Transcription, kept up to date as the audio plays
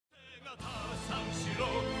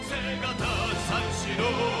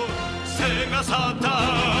サ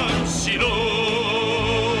タンしろ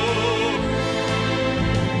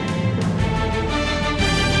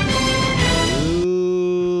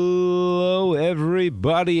Hello,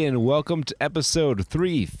 everybody, and welcome to episode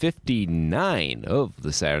 359 of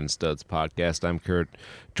the Saturn Studs podcast. I'm Kurt,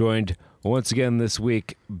 joined once again this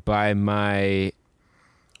week by my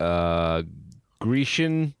vaguely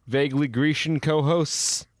Grecian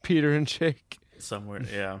co-hosts, Peter and Jake. Somewhere,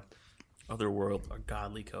 yeah. Otherworld, our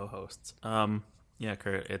godly co-hosts. Yeah,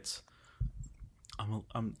 Kurt, I'm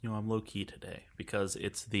low key today because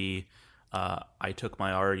it's the I took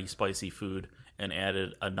my already spicy food and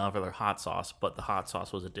added another hot sauce, but the hot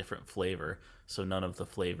sauce was a different flavor, so none of the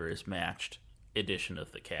flavors matched. Edition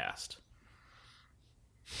of the cast.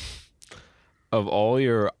 Of all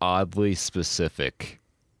your oddly specific,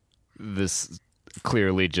 this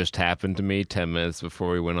clearly just happened to me 10 minutes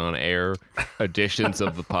before we went on air, editions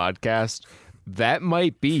of the podcast, that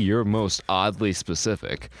might be your most oddly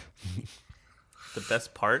specific. The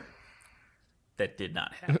best part, that did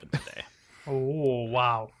not happen today. Oh,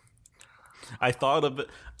 wow. I thought of it.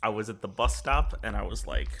 I was at the bus stop, and I was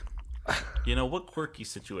like, what quirky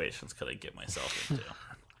situations could I get myself into?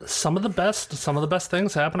 Some of the best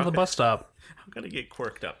things happen at the bus stop. I'm going to get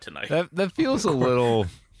quirked up tonight. That feels a little...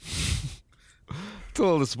 It's a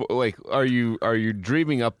little like, are you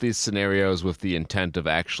dreaming up these scenarios with the intent of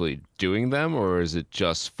actually doing them, or is it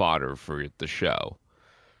just fodder for the show?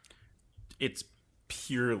 It's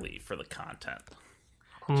purely for the content.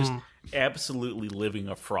 Just absolutely living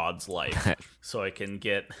a fraud's life so I can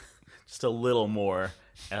get just a little more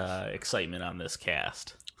excitement on this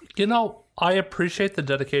cast. I appreciate the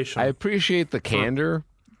dedication. I appreciate the candor,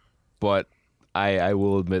 but I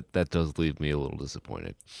will admit that does leave me a little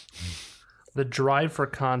disappointed. The drive for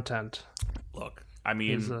content. Look, I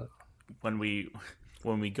mean, when we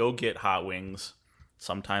go get hot wings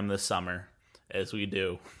sometime this summer, as we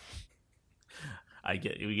do,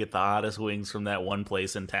 we get the hottest wings from that one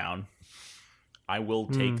place in town. I will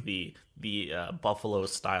take the buffalo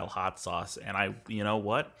style hot sauce, and you know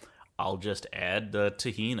what? I'll just add the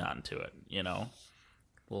tahini onto it.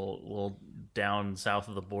 Little down south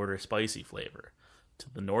of the border spicy flavor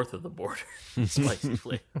to the north of the border spicy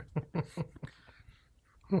flavor.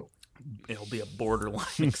 It'll be a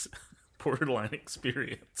borderline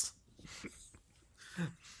experience.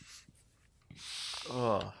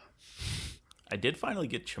 Oh, I did finally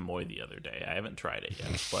get chamoy the other day. I haven't tried it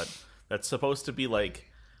yet, but that's supposed to be like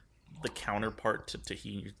the counterpart to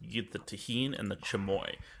tahini. You get the tahini and the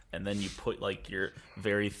chamoy, and then you put like your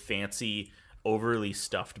very fancy, overly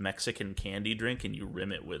stuffed Mexican candy drink, and you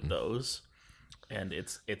rim it with those. And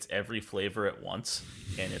it's every flavor at once,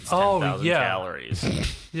 and it's 10,000 calories.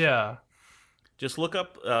 Yeah. Just look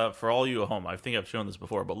up, for all you at home, I think I've shown this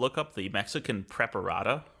before, but look up the Mexican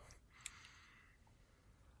preparada,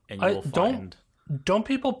 and you will find... Don't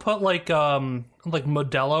people put like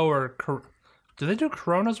Modelo or... Do they do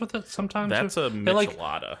Coronas with it sometimes? That's a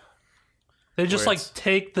michelada. They just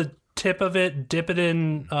take the tip of it, dip it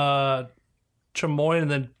in chamoy,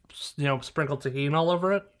 and then sprinkle tahini all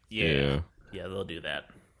over it? Yeah. Yeah, they'll do that.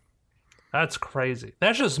 That's crazy.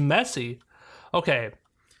 That's just messy. Okay.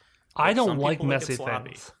 I don't like messy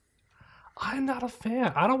things. I'm not a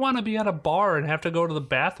fan. I don't want to be at a bar and have to go to the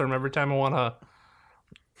bathroom every time I want to,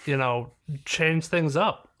 change things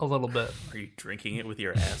up a little bit. Are you drinking it with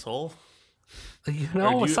your asshole?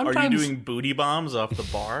 Sometimes... Are you doing booty bombs off the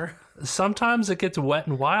bar? Sometimes it gets wet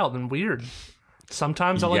and wild and weird.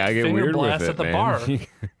 Sometimes I like to finger blast at the bar.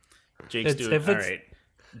 Jake's doing... All right.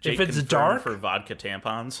 Jake, if it's dark for vodka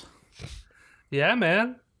tampons, yeah,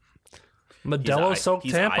 man. Modelo soaked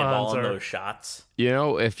tampons are those shots.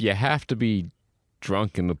 If you have to be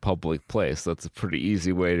drunk in a public place, that's a pretty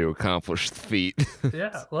easy way to accomplish the feat.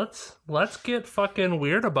 Yeah, let's get fucking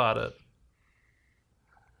weird about it.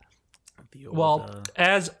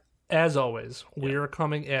 As always, we are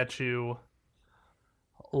coming at you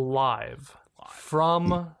live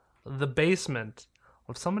from the basement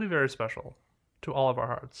of somebody very special to all of our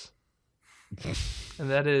hearts. And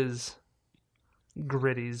that is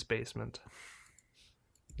Gritty's basement.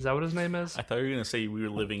 Is that what his name is? I thought you were going to say we were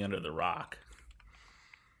living under the rock.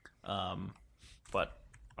 But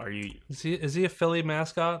are you... Is he a Philly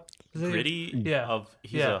mascot? Gritty? Yeah.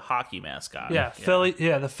 He's a hockey mascot. Yeah, Philly.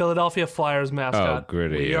 Yeah, the Philadelphia Flyers mascot. Oh,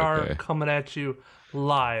 Gritty. We are coming at you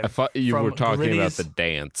live. I thought you were talking Gritty's... about the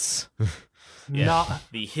dance.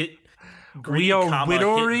 The hit...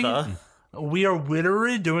 We are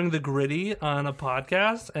literally doing the Gritty on a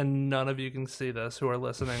podcast, and none of you can see this who are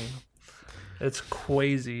listening. It's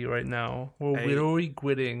crazy right now. We're literally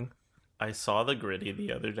quitting. I saw the Gritty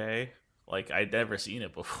the other day. Like, I'd never seen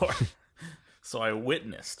it before. So I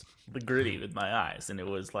witnessed the gritty with my eyes, and it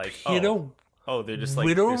was like, they're just like,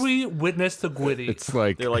 literally witnessed the gritty. It's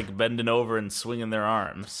like they're like bending over and swinging their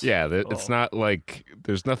arms. Yeah, it's not like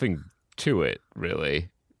there's nothing to it really.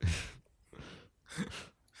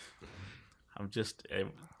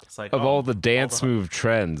 It's like of all the dance move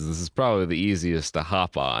trends, this is probably the easiest to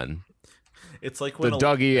hop on. It's like when the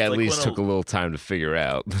Dougie at least took a little time to figure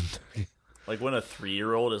out. Like when a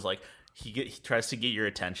 3-year-old is like, he tries to get your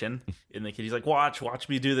attention, and the kid, he's like, watch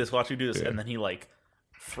me do this, Yeah. and then he like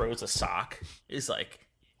throws a sock. He's like,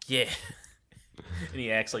 yeah, and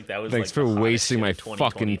he acts like that was. Thanks like for wasting my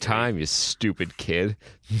fucking time, you stupid kid.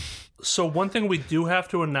 So one thing we do have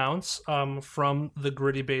to announce from the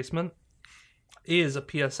gritty basement is a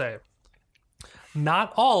PSA.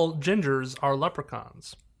 Not all gingers are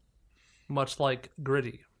leprechauns, much like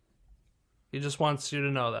Gritty. He just wants you to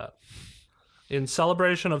know that. In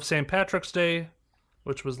celebration of St. Patrick's Day,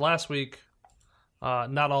 which was last week,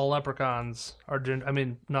 not all leprechauns are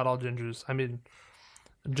not all gingers. I mean,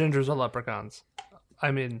 gingers are leprechauns. I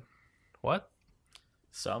mean, what?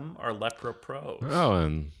 Some are lepra pros. Oh,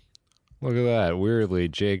 and look at that. Weirdly,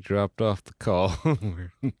 Jake dropped off the call.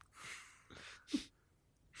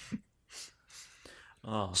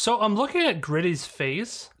 So I'm looking at Gritty's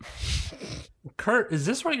face. Kurt, is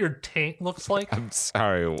this what your taint looks like? I'm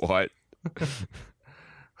sorry, what?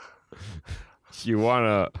 You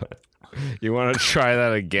wanna try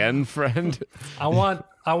that again, friend? I want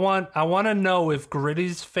to know if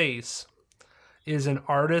Gritty's face is an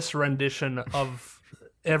artist's rendition of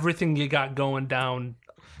everything you got going down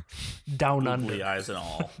under. Googly eyes and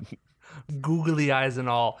all. Googly eyes and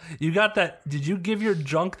all. You got that? Did you give your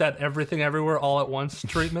junk that everything everywhere all at once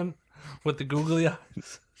treatment with the googly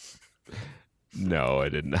eyes? No, I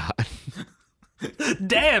did not.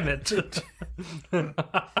 Damn it.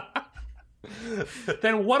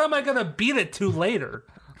 Then what am I going to beat it to later?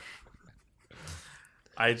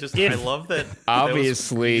 I love that.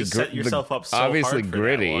 Obviously, you set yourself up so obviously hard for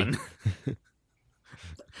Gritty. that one.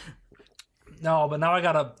 No, but now I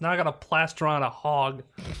gotta plaster on a hog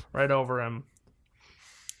right over him.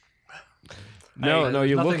 No,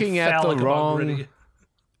 you're looking at the wrong. Gritty.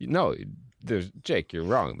 No, Jake, you're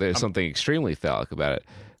wrong. There's something extremely phallic about it.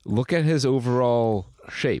 Look at his overall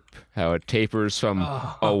shape, how it tapers from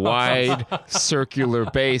a wide circular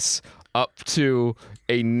base up to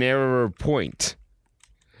a narrower point.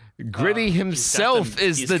 Gritty himself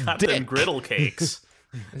is the got dick. Them griddle cakes.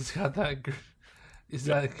 He's got that. He's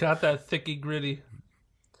got that thicky gritty.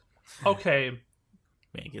 Okay.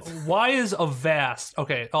 Why is Avast...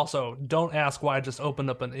 Okay, also, don't ask why I just opened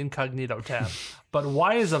up an incognito tab. But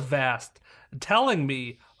why is Avast telling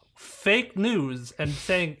me fake news and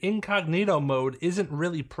saying incognito mode isn't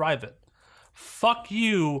really private? Fuck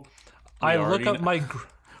you. I look up my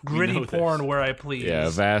gritty porn where I please. Yeah,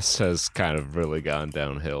 Avast has kind of really gone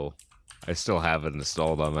downhill. I still have it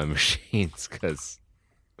installed on my machines because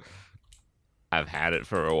I've had it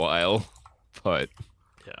for a while, but...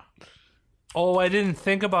 Yeah. Oh, I didn't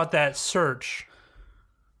think about that search.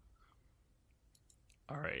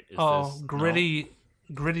 All right.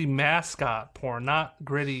 Gritty mascot porn, not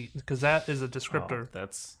gritty, because that is a descriptor.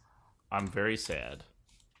 I'm very sad.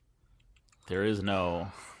 There is no...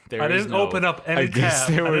 I didn't open up any tab.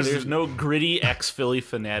 There's no gritty ex-Philly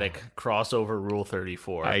fanatic crossover Rule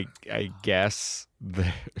 34. I guess...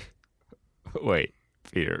 Wait,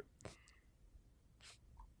 Peter...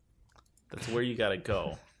 That's where you gotta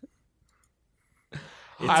go.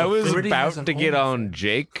 I was about to get on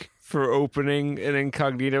Jake for opening an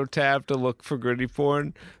incognito tab to look for gritty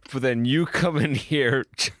porn, but then you come in here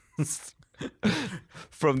just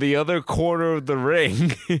from the other corner of the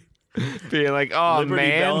ring, being like, "Oh Liberty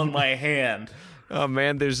man, Bell in my hand. Oh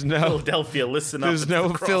man, there's no Philadelphia. Listen up. There's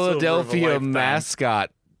no Philadelphia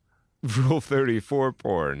mascot Rule 34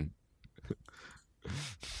 porn."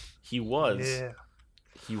 He was. Yeah.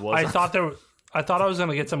 He was. I thought I was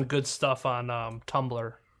gonna get some good stuff on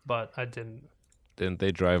Tumblr, but I didn't. Didn't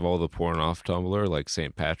they drive all the porn off Tumblr like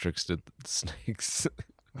St. Patrick's did the snakes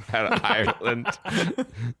out of Ireland?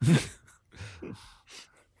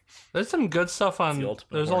 There's some good stuff on.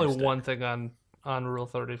 There's only stick. one thing on Rule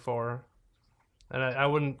 34, and I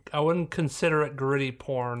wouldn't consider it gritty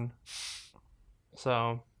porn.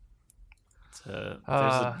 So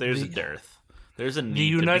there's a dearth. There's a need. The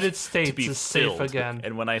United to States be is safe filled. again.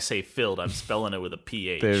 And when I say filled, I'm spelling it with a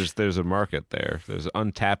PH. There's a market there. There's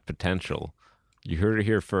untapped potential. You heard it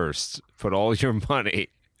here first. Put all your money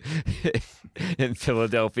in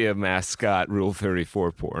Philadelphia mascot Rule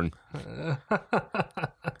 34 porn.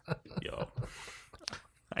 Yo.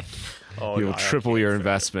 You'll triple your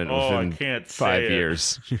investment within 5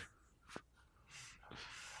 years.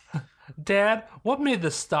 Dad, what made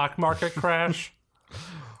the stock market crash?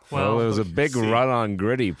 Well, there was a big run on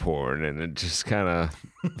gritty porn, and it just kind of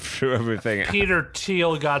threw everything out. Peter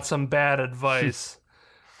Thiel got some bad advice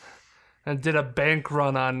and did a bank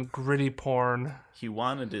run on gritty porn. He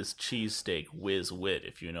wanted his cheesesteak whiz wit,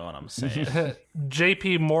 if you know what I'm saying.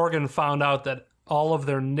 JP Morgan found out that all of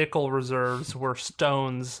their nickel reserves were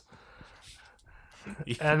stones.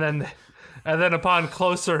 And then upon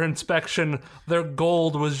closer inspection, their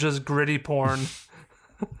gold was just gritty porn.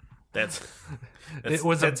 That's it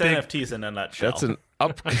was that's a big, NFTs in a nutshell. That's an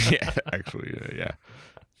up. Yeah, actually, yeah.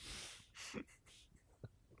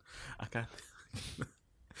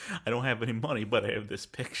 I don't have any money, but I have this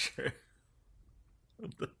picture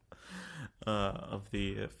of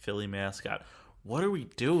the Philly mascot. What are we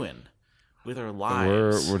doing with our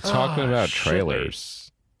lives? We're talking about shit.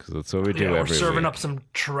 trailers because that's what we do we're every serving week. up some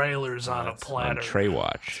trailers on a On platter. Tray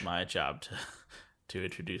Watch. It's my job to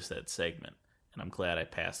introduce that segment, and I'm glad I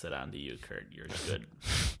passed it on to you, Kurt. You're a good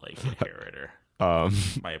inheritor.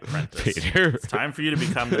 My apprentice. Peter. It's time for you to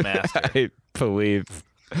become the master. I believe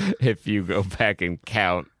if you go back and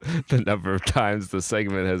count the number of times the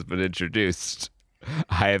segment has been introduced,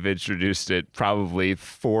 I have introduced it probably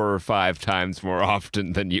 4 or 5 times more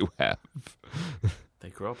often than you have. They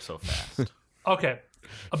grow up so fast. Okay,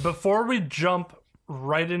 before we jump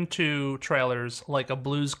right into trailers like a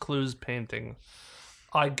Blue's Clues painting,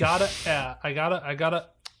 I gotta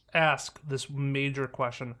ask this major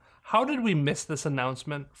question: how did we miss this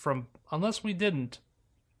announcement from? Unless we didn't,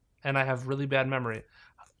 and I have really bad memory.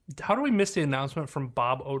 How do we miss the announcement from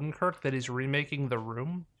Bob Odenkirk that he's remaking The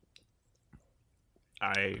Room?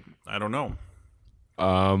 I don't know.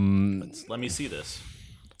 Let me see this.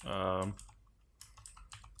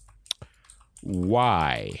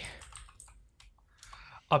 Why?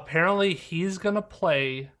 Apparently, he's gonna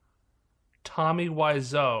play Tommy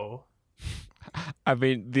Wiseau. I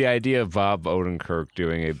mean, the idea of Bob Odenkirk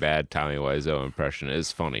doing a bad Tommy Wiseau impression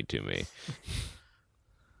is funny to me.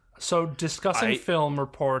 So, discussing film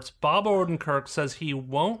reports, Bob Odenkirk says he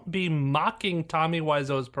won't be mocking Tommy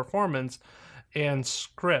Wiseau's performance and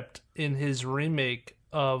script in his remake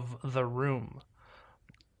of The Room.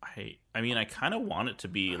 I mean, I kind of want it to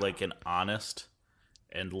be like an honest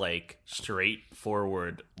and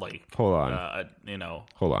straightforward Hold on.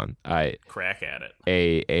 Hold on. crack at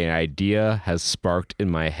it. An idea has sparked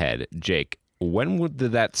in my head. Jake, when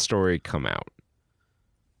did that story come out?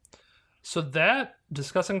 So that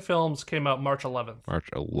Discussing Films came out March 11th. March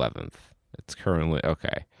 11th. It's currently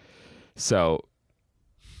okay. So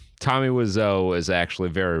Tommy Wiseau is actually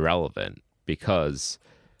very relevant because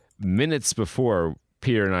minutes before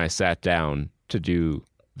Peter and I sat down to do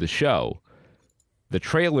the show, the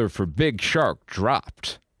trailer for Big Shark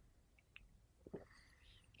dropped.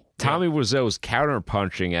 Tommy Wiseau's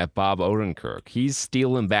counterpunching at Bob Odenkirk. He's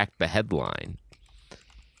stealing back the headline.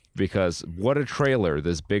 Because what a trailer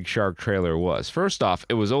this Big Shark trailer was. First off,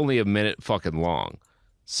 it was only a minute fucking long.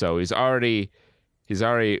 So he's already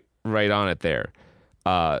right on it there.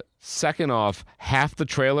 Second off, half the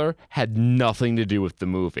trailer had nothing to do with the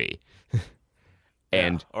movie.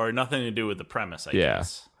 Or nothing to do with the premise, I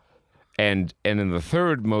guess. And in the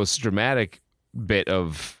third most dramatic bit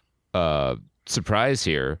of surprise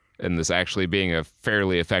here, and this actually being a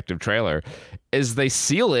fairly effective trailer, is they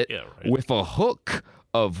seal it with a hook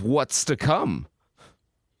of what's to come.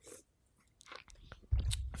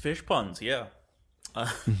 Fish puns, yeah.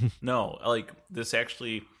 No, this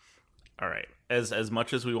actually. All right, as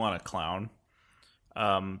much as we want to clown,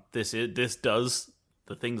 this does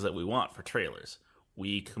the things that we want for trailers.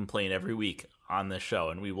 We complain every week on this show,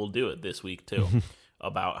 and we will do it this week too,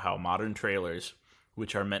 about how modern trailers,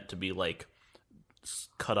 which are meant to be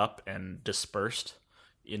cut up and dispersed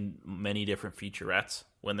in many different featurettes,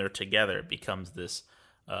 when they're together, it becomes this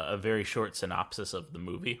a very short synopsis of the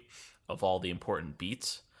movie, of all the important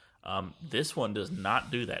beats. This one does not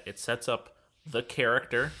do that. It sets up the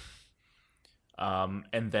character,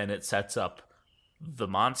 and then it sets up the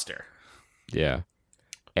monster. Yeah.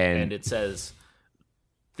 And it says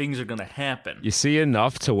things are going to happen. You see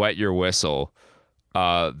enough to wet your whistle.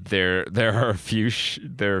 There are a few.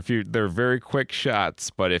 There are very quick shots,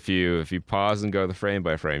 but if you pause and go the frame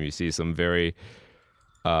by frame, you see some very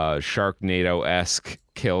Sharknado-esque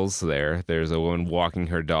kills there. There's a woman walking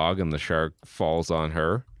her dog, and the shark falls on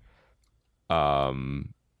her.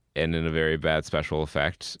 And in a very bad special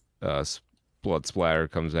effect, blood splatter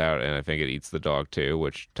comes out, and I think it eats the dog too.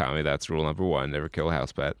 Which, Tommy, that's rule number 1: never kill a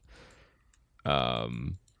house pet.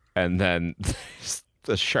 And then there's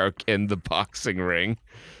the shark in the boxing ring,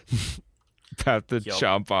 about to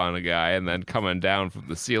chomp on a guy, and then coming down from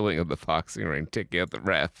the ceiling of the boxing ring, taking out the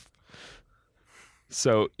ref.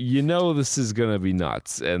 So this is gonna be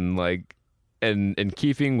nuts, and like, and in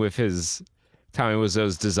keeping with his Tommy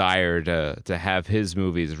Wiseau's desire to have his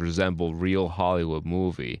movies resemble real Hollywood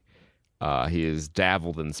movie, he has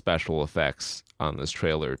dabbled in special effects on this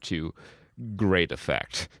trailer to great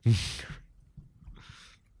effect.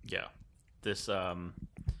 Yeah, this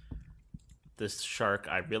shark,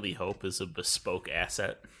 I really hope, is a bespoke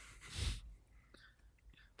asset.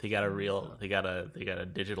 They got a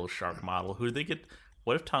digital shark model. Who did they get?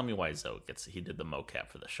 What if Tommy Wiseau he did the mocap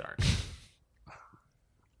for the shark?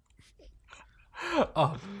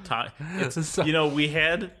 We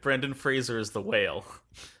had Brendan Fraser as the whale.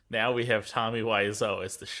 Now we have Tommy Wiseau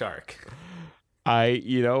as the shark.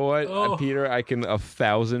 You know what, Peter? I can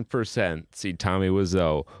 1,000% see Tommy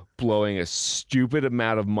Wiseau blowing a stupid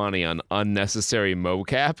amount of money on unnecessary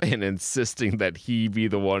mocap and insisting that he be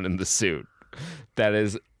the one in the suit. That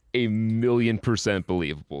is 1,000,000%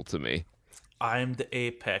 believable to me. I'm the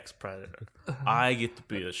apex predator. I get to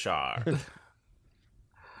be the shark.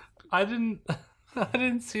 I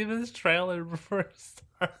didn't see this trailer before it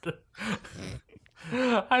started.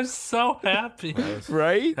 I'm so happy.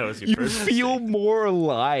 Right? You feel more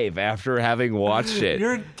alive after having watched it.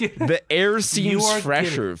 The air seems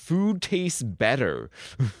fresher. Food tastes better.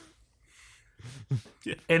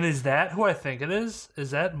 Yeah. And is that who I think it is?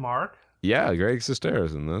 Is that Mark? Yeah, Greg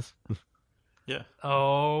Sestera's in this. Yeah.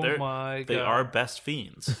 Oh my god. They are best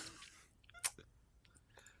fiends.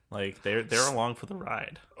 Like they're along for the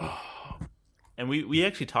ride. And we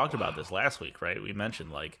actually talked about this last week, right? We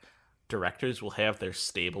mentioned like directors will have their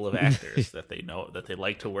stable of actors that they know that they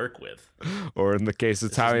like to work with. Or in the case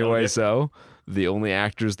of Tommy Wiseau, the only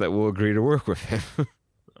actors that will agree to work with him.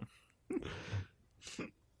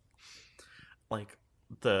 Like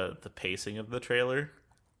the pacing of the trailer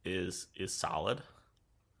is solid.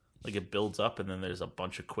 Like it builds up and then there's a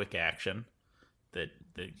bunch of quick action that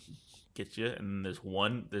gets you, and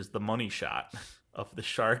there's the money shot of the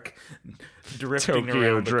shark drifting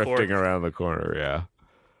around the corner, yeah.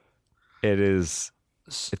 It's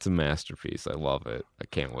a masterpiece. I love it. I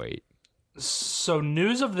can't wait. So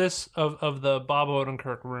news of this of the Bob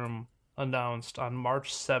Odenkirk room announced on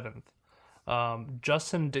March 7th.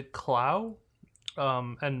 Justin DeClow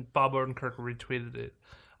and Bob Odenkirk retweeted it.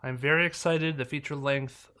 I'm very excited. The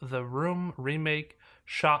feature-length The Room remake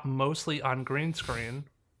shot mostly on green screen.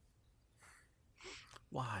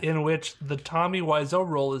 Why? In which the Tommy Wiseau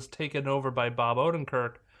role is taken over by Bob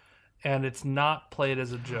Odenkirk, and it's not played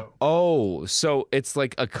as a joke. Oh, so it's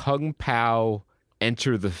like a Kung Pao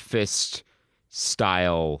Enter the Fist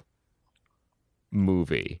style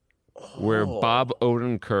movie where Bob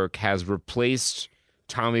Odenkirk has replaced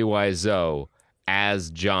Tommy Wiseau as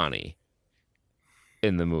Johnny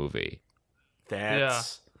in the movie. I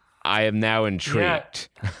am now intrigued.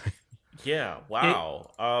 Yeah, wow.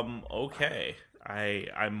 Okay.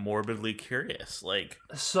 I'm morbidly curious. Like,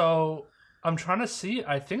 so I'm trying to see.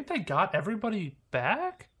 I think they got everybody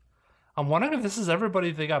back. I'm wondering if this is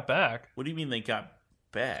everybody they got back. What do you mean they got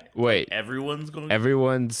back? Wait, like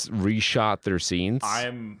everyone's reshot their scenes?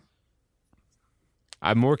 I'm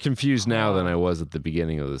more confused now than I was at the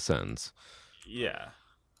beginning of the sentence. Yeah.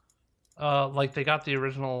 Like they got the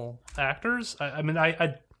original actors. I mean,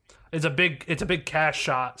 it's a big cash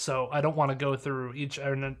shot, so I don't want to go through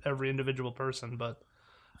every individual person, but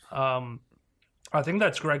I think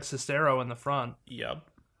that's Greg Sestero in the front. Yep.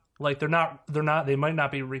 Like they might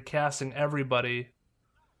not be recasting everybody.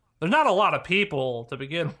 There's not a lot of people to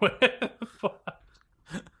begin with.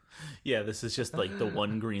 Yeah, this is just like the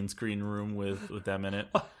one green screen room with them in it.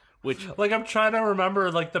 Which, like, I'm trying to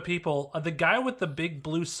remember like the people. The guy with the big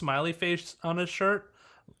blue smiley face on his shirt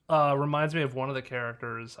reminds me of one of the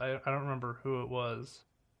characters. I don't remember who it was,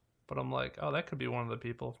 but I'm like, oh, that could be one of the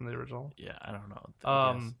people from the original. Yeah, I don't know.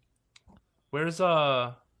 Where's They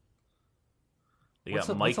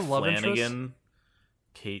got Mike Flanagan,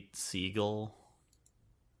 Kate Siegel,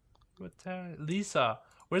 Lisa.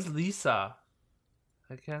 Where's Lisa?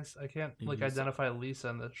 I can't like identify Lisa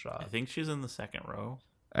in this shot. I think she's in the second row.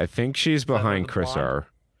 I think she's behind Chris R.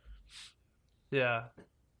 Yeah.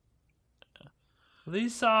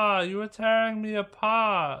 Lisa, you were tearing me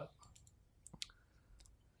apart.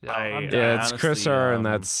 Yeah, it's Chris R, and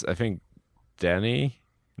that's, I think, Denny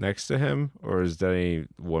next to him, or is Denny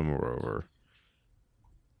one more over?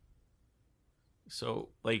 So,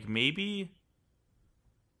 like, maybe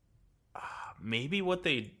what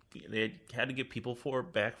they had to get people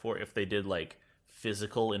back for if they did like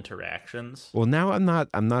physical interactions. Well, now I'm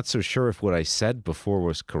not so sure if what I said before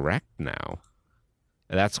was correct now.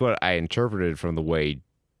 That's what I interpreted from the way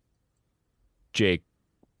Jake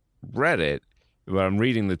read it, But I'm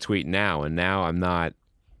reading the tweet now, and now I'm not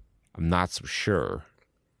so sure.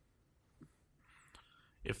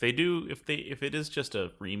 If it is just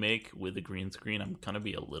a remake with a green screen, I'm gonna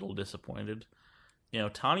be a little disappointed.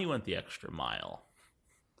 Tommy went the extra mile.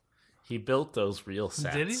 He built those real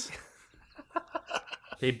sets. Did he?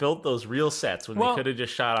 They built those real sets when they could have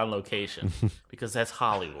just shot on location because that's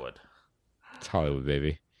Hollywood. It's Hollywood,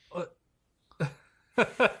 baby.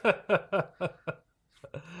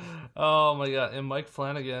 Oh my god! And Mike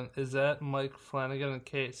Flanagan, is that Mike Flanagan and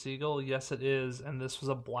Kate Siegel? Yes, it is, and this was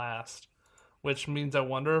a blast. Which means I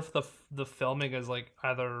wonder if the filming is like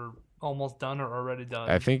either almost done or already done.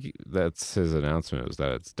 I think that's his announcement, was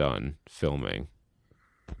that it's done filming.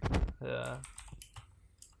 Yeah.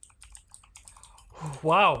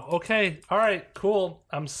 Wow. Okay. All right. Cool.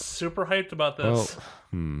 I'm super hyped about this.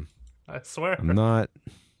 Well, I swear. I'm not.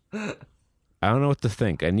 I don't know what to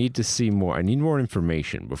think. I need to see more. I need more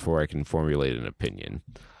information before I can formulate an opinion.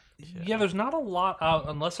 Yeah, there's not a lot out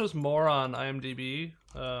unless there's more on IMDb.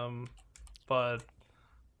 But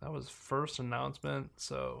that was first announcement,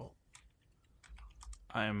 so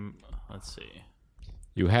let's see.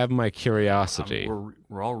 You have my curiosity.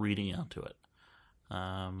 We're all reading into it.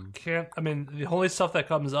 The only stuff that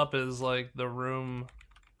comes up is like The Room,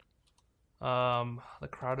 The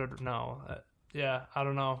Crowded. No, I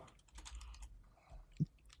don't know.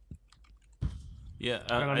 Yeah,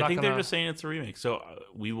 I think they're just saying it's a remake, so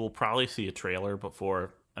we will probably see a trailer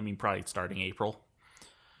before. Probably starting April.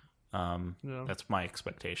 That's my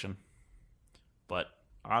expectation. But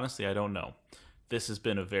honestly, I don't know. This has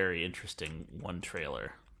been a very interesting one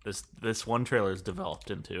trailer. This one trailer has developed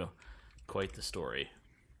into quite the story.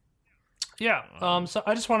 Yeah. So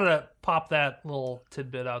I just wanted to pop that little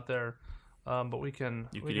tidbit out there. But we can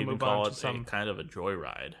even move call on it to some kind of a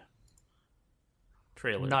joyride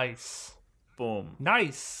trailer. Nice. Boom.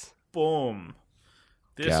 Nice. Boom.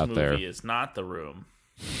 This movie there. is not The Room.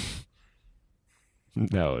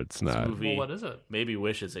 No, it's not. This movie well, what is it? Maybe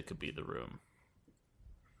wishes it could be The Room.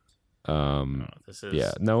 This is...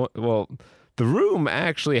 Yeah. No. Well, The Room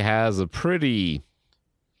actually has a pretty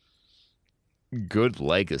good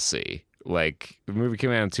legacy. Like, the movie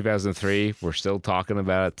came out in 2003. We're still talking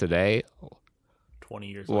about it today. 20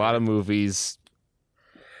 years. A lot of movies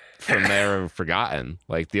from there are forgotten.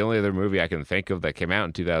 Like, the only other movie I can think of that came out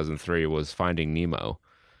in 2003 was Finding Nemo.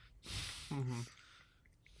 Mm-hmm.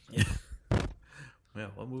 Yeah. Yeah,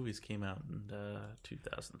 what movies came out in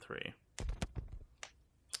 2003?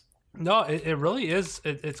 No, it really is.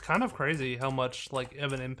 It's kind of crazy how much like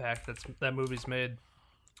of an impact that movie's made.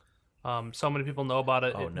 So many people know about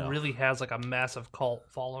it. Really has like a massive cult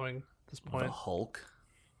following at this point. The Hulk.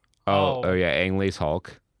 Oh yeah, Ang Lee's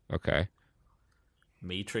Hulk. Okay.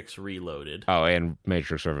 Matrix Reloaded. Oh, and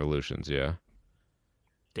Matrix Revolutions. Yeah.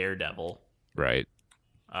 Daredevil. Right.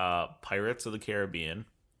 Pirates of the Caribbean.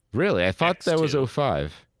 Really? I thought that was X2.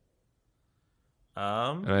 05.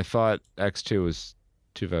 And I thought X2 was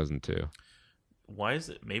 2002. Why is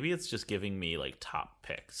it? Maybe it's just giving me like top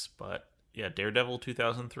picks, but yeah, Daredevil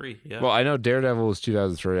 2003. Yeah. Well, I know Daredevil was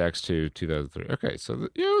 2003, X2 2003. Okay, so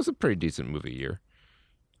it was a pretty decent movie year.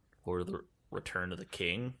 Or the Return of the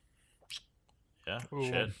King. Yeah. Ooh.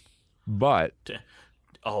 Shit. But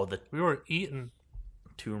we were eating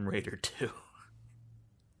Tomb Raider 2.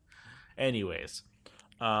 Anyways,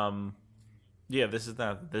 yeah, this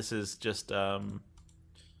is just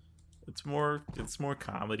it's more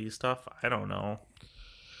comedy stuff. I don't know.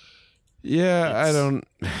 Yeah,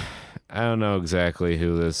 I don't know exactly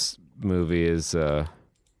who this movie is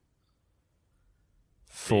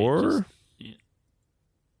for.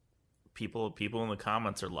 People in the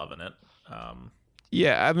comments are loving it.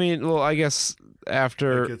 Yeah, I mean, well, I guess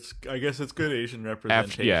after I guess it's good Asian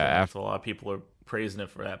representation. After a lot of people are praising it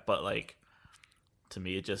for that, but like to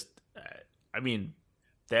me, it just, I mean,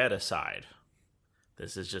 that aside,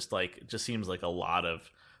 this is just like, it just seems like a lot of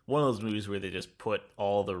one of those movies where they just put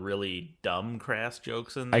all the really dumb, crass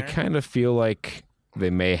jokes in there. I kind of feel like they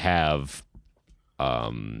may have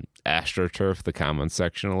AstroTurf the comment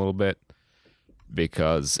section a little bit,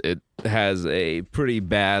 because it has a pretty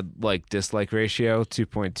bad like dislike ratio,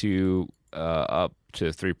 2.2 up to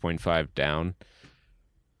 3.5 down.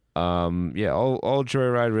 Yeah, all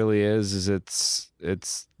Joyride really is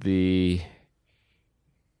it's the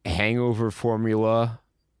Hangover formula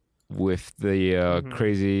with the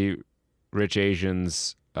crazy rich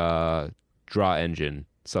Asians draw engine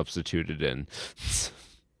substituted in.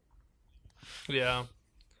 Yeah,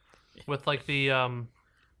 with like the I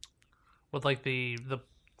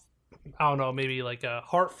don't know, maybe like a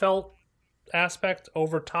heartfelt aspect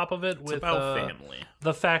over top of it. It's with about family.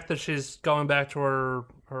 The fact that she's going back to her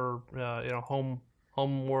her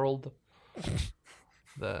home world.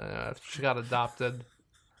 She got adopted.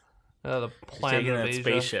 The planet taking of that Asia.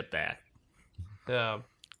 spaceship back. Yeah.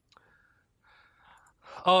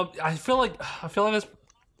 I feel like this.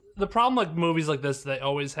 The problem like movies like this they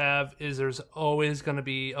always have is there's always going to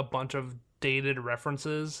be a bunch of dated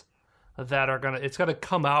references that are it's gonna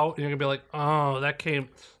come out and you're gonna be like, oh, that came.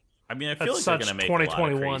 I mean, I feel like they're gonna make a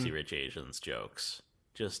lot of Crazy Rich Asians jokes,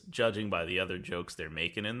 just judging by the other jokes they're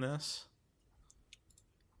making in this.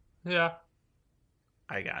 Yeah.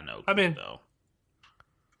 I got no clue, though.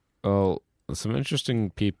 Well, some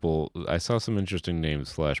interesting people. I saw some interesting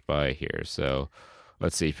names flash by here. So,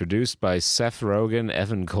 let's see. Produced by Seth Rogen,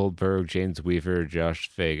 Evan Goldberg, James Weaver, Josh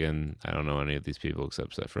Fagan. I don't know any of these people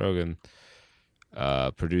except Seth Rogen.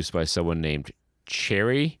 Produced by someone named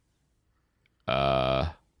Cherry.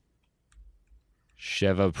 Sheva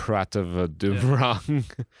Pratavadumrang.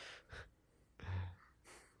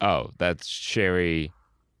 Oh, that's Cherry.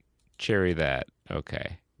 Cherry that.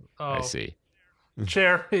 Okay. Oh. I see.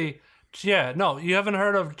 Cherry. Yeah, no, you haven't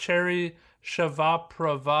heard of Cherry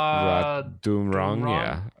Shavaprava Doomrang?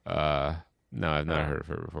 Yeah. No, I've not heard of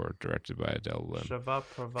her before. Directed by Adele Lim.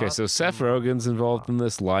 Okay, so Seth Rogen's involved in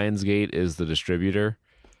this. Lionsgate is the distributor.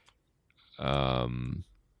 They have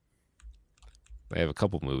a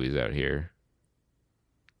couple movies out here.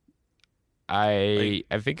 I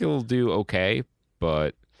think it'll do okay,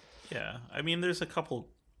 but yeah, I mean, there's a couple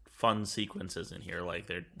fun sequences in here.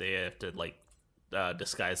 Like they have to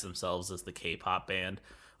disguise themselves as the K-pop band.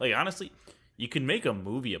 Like honestly, you can make a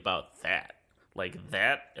movie about that. Like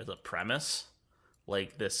that as a premise.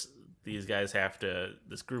 Like this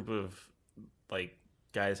group of like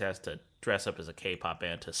guys has to dress up as a K-pop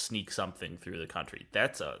band to sneak something through the country.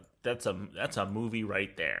 That's a movie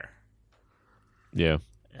right there. Yeah.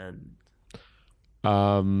 And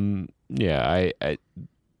yeah,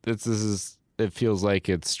 this is it feels like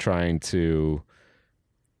it's trying to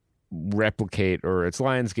replicate, or it's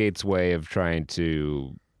Lionsgate's way of trying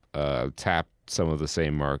to tap some of the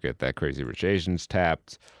same market that Crazy Rich Asians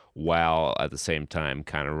tapped, while at the same time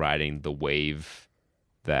kind of riding the wave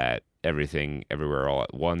that Everything Everywhere All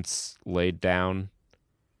at Once laid down.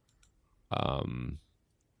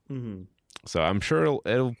 So I'm sure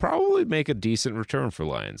it'll probably make a decent return for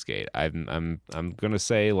Lionsgate. I'm gonna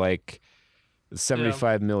say like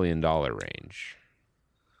 $75 million range.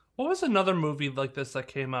 What was another movie like this that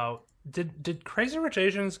came out? Did Crazy Rich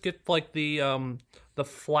Asians get like the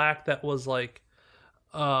flack that was like,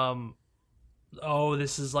 oh,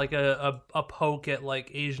 this is like a poke at like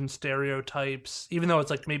Asian stereotypes, even though it's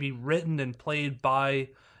like maybe written and played by Asian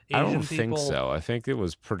people? I don't think so. I think it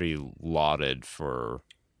was pretty lauded for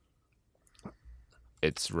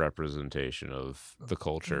its representation of the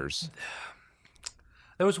cultures.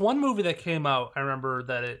 There was one movie that came out, I remember,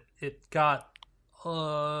 that it got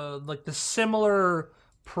like the similar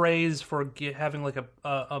praise for having like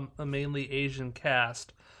a mainly Asian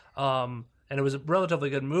cast, and it was a relatively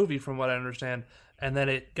good movie from what I understand, and then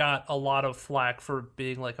it got a lot of flack for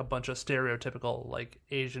being like a bunch of stereotypical like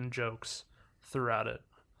Asian jokes throughout it,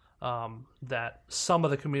 that some of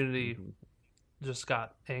the community just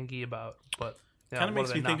got angry about. But kind of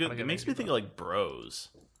makes me think it makes me think of like Bros,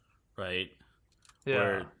 right? Yeah.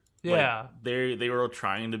 Where, yeah. Like, they were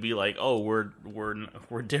trying to be like, oh, we're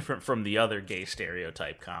different from the other gay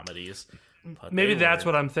stereotype comedies. But maybe that's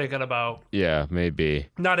what I'm thinking about. Yeah, maybe.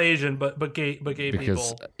 Not Asian, but gay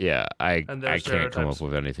because, people. Yeah, I can't come up stereotypes.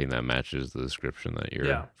 with anything that matches the description that you're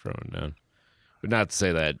Yeah. throwing down. But not to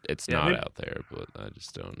say that it's not maybe- out there, but I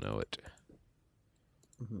just don't know it.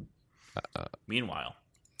 Meanwhile,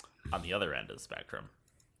 on the other end of the spectrum,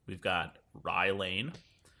 we've got Rye Lane,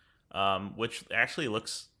 which actually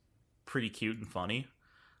looks pretty cute and funny.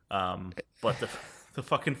 But the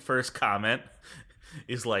fucking first comment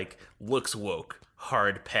is like, looks woke,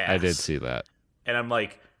 hard pass. I did see that. And I'm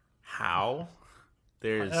like, how?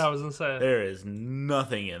 I was gonna say there is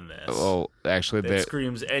nothing in this. Well, actually, that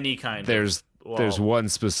screams any kind there's one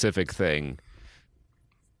specific thing.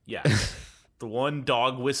 Yeah. The one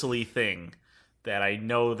dog whistly thing that I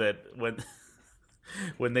know that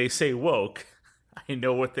when they say woke, I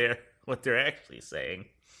know what they're actually saying.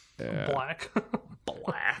 black.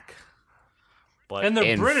 Black. But And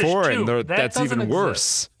they're British foreign, too. that's even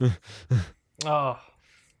worse. Oh.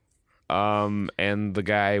 And the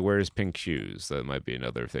guy wears pink shoes. That might be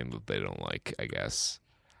another thing that they don't like, I guess.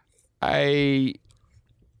 I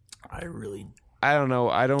don't know.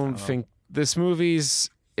 I don't think this movie's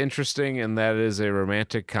interesting, and that is a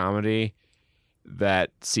romantic comedy that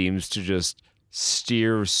seems to just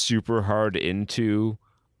steer super hard into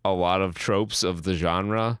a lot of tropes of the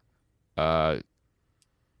genre.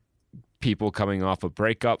 people coming off a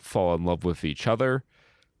breakup fall in love with each other.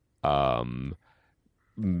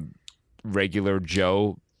 Regular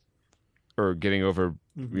Joe or getting over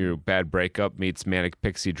bad breakup meets manic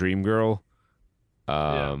pixie dream girl.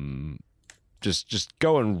 Just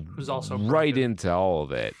going right into all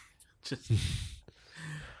of it. Just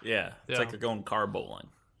it's like they're going car bowling,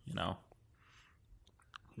 no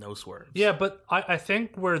swerves. Yeah, but I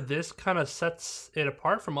think where this kind of sets it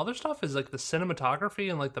apart from other stuff is like the cinematography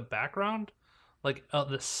and like the background, like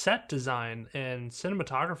the set design and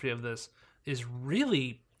cinematography of this is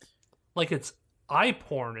really like it's eye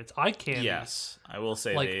porn, it's eye candy. Yes, I will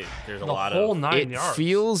say like, there's a the lot whole of 9 yards. It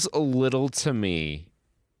feels a little to me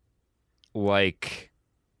like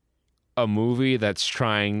a movie that's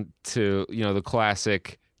trying to, the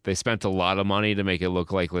classic, they spent a lot of money to make it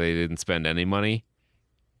look like they didn't spend any money.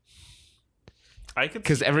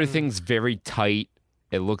 Because everything's very tight.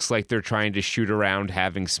 It looks like they're trying to shoot around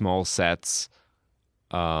having small sets,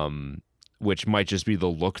 which might just be the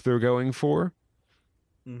look they're going for.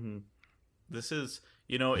 Mm-hmm. This is,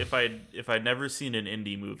 if I'd never seen an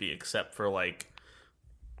indie movie except for like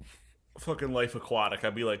fucking Life Aquatic,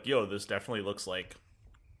 I'd be like, yo, this definitely looks like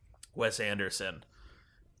Wes Anderson.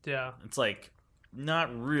 Yeah. It's like,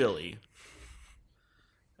 not really.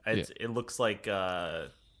 It looks like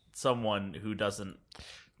someone who doesn't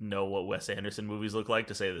know what Wes Anderson movies look like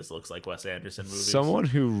to say this looks like Wes Anderson movies. Someone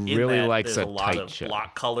who really likes a lot tight of shot.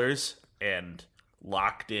 block colors and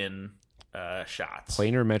locked in shots.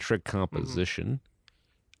 Planar metric composition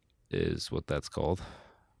is what that's called.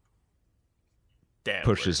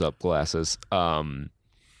 Pushes up glasses.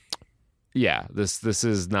 This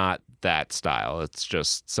is not that style. It's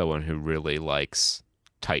just someone who really likes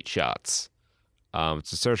tight shots.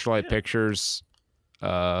 It's a Searchlight Pictures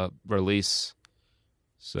release,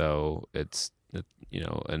 so it's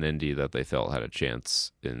an indie that they felt had a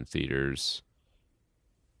chance in theaters.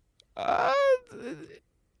 I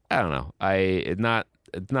don't know.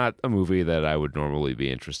 It's not a movie that I would normally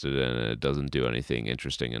be interested in, and it doesn't do anything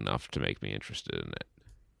interesting enough to make me interested in it.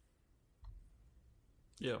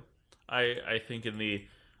 Yeah, I think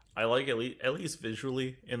I like at least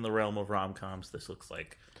visually in the realm of rom-coms. This looks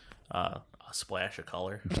like a splash of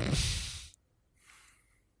color.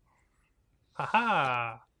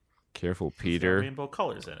 Haha. Careful, It's Peter. got rainbow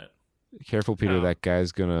colors in it. Careful, Peter. Oh. That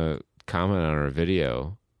guy's gonna comment on our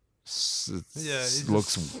video.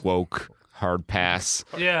 Looks woke. Hard pass.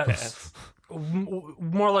 Yeah.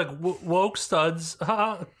 More like woke studs.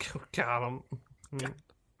 Got him.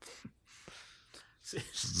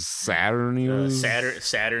 Saturn news.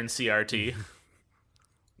 Saturn CRT.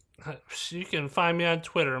 You can find me on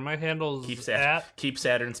Twitter. My handle is Keep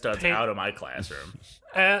Saturn studs out of my classroom.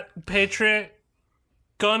 At Patriot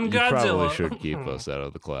Gun You Godzilla. probably should keep us out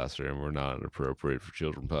of the classroom. We're not an appropriate for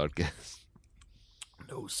children podcast.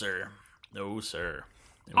 No, sir. No, sir.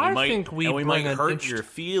 I think we might hurt your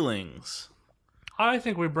feelings. I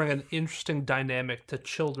think we bring an interesting dynamic to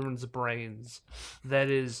children's brains. That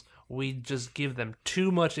is, we just give them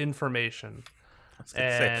too much information.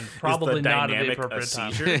 And probably not at the appropriate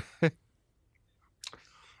time.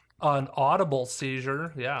 An Audible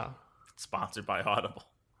seizure, yeah. Sponsored by Audible.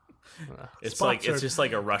 It's Sponsored. it's just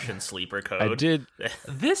like a Russian sleeper code.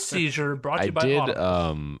 This seizure brought to you by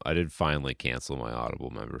Audible. I did finally cancel my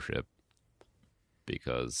Audible membership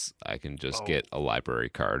because I can just get a library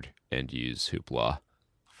card and use Hoopla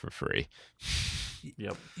for free.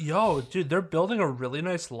 Yep. Yo, dude, they're building a really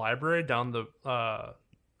nice library down the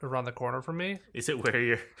around the corner from me. Is it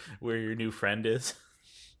where your new friend is?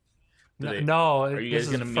 No. Are you guys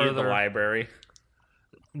gonna meet at the library?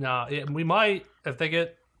 No, we might if they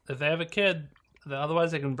have a kid.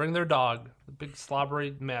 Otherwise, they can bring their dog, the big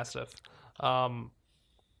slobbery mastiff.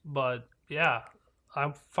 But yeah,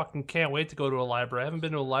 I fucking can't wait to go to a library. I haven't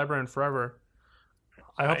been to a library in forever.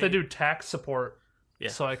 I hope they do tax support,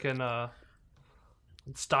 so I can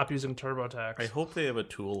stop using TurboTax. I hope they have a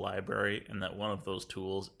tool library, and that one of those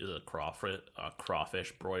tools is a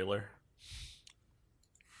crawfish broiler.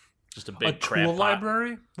 Just a big crab tool pot.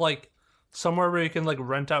 library, like somewhere where you can like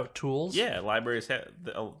rent out tools. Yeah, libraries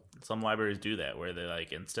some libraries do that, where they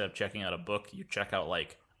like instead of checking out a book, you check out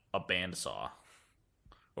like a bandsaw,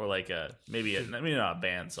 or like maybe not a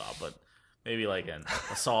bandsaw, but maybe like a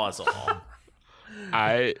sawzall.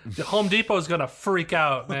 The Home Depot is gonna freak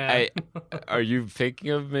out, man. Are you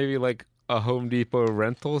thinking of maybe like a Home Depot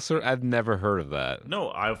rental service? I've never heard of that. No,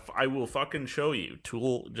 I will fucking show you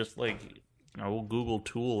tool. Just like I will Google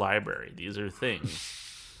tool library. These are things.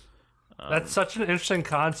 That's such an interesting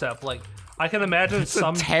concept. Like I can imagine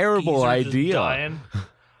some terrible geezer just idea. dying.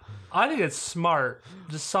 I think it's smart.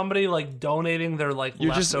 Just somebody like donating their like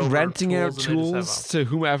You're just leftover renting out tools and they just have tools to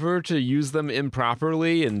whomever to use them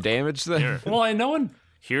improperly and damage them. Here. Well, I know in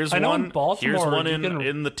Baltimore, Here's one you can-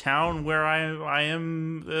 in the town where I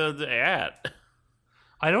am at.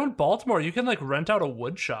 I know in Baltimore you can like rent out a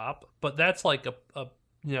wood shop, but that's like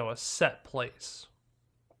a set place.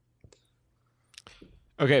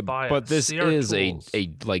 Okay, Buy but it. this See our is tools.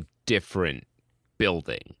 a like different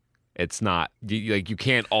building. It's not you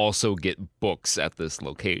can't also get books at this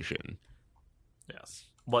location. Yes,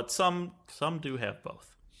 but some do have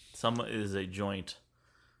both. Some is a joint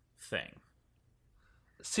thing.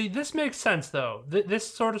 See, this makes sense though.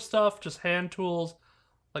 This sort of stuff, just hand tools,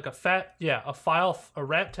 like a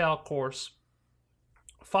rat tail course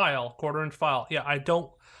file, 1/4-inch file. Yeah,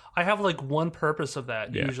 I have like one purpose of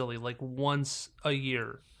that usually, like once a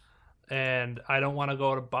year, and I don't want to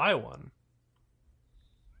go to buy one.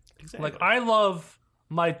 Exactly. Like I love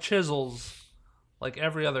my chisels, like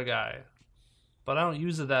every other guy, but I don't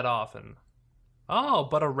use it that often. Oh,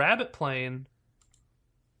 but a rabbit plane.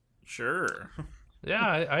 Sure. Yeah,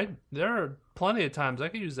 I there are plenty of times I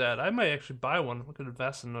could use that. I might actually buy one. We could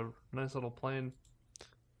invest in a nice little planer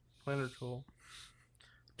tool.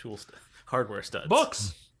 Hardware studs.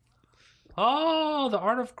 Books. Oh, the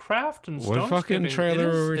art of craft and stone What fucking skipping. trailer It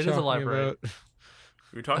is, were we it is a talking library.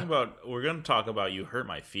 about? We're going to talk about You Hurt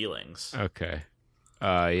My Feelings. Okay.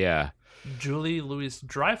 Yeah. Julie Louis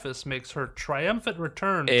Dreyfus makes her triumphant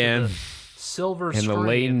return And- to the silver And the screen.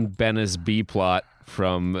 Leighton Bennis B plot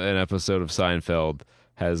from an episode of Seinfeld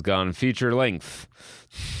has gone feature length.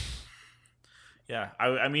 Yeah,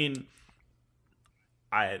 I mean,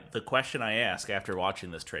 the question I ask after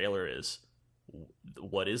watching this trailer is,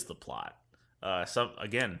 what is the plot?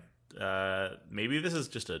 Maybe this is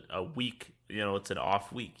just a week, it's an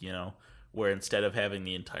off week, where instead of having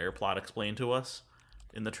the entire plot explained to us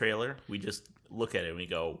in the trailer, we just look at it and we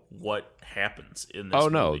go, what happens in this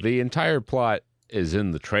No, movie? the entire plot is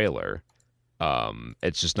in the trailer.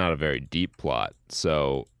 It's just not a very deep plot.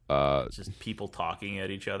 So, It's just people talking at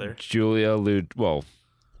each other.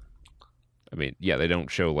 They don't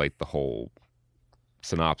show like the whole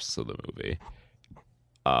synopsis of the movie.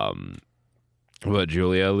 But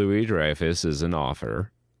Julia Louis-Dreyfus is an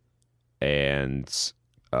author, and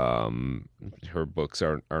her books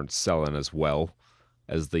aren't selling as well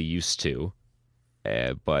as they used to.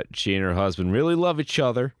 But she and her husband really love each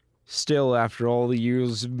other still after all the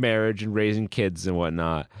years of marriage and raising kids and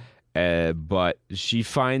whatnot. But she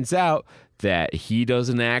finds out that he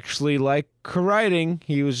doesn't actually like her writing.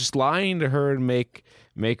 He was just lying to her to make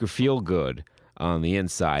her feel good on the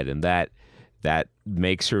inside, and that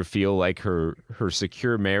makes her feel like her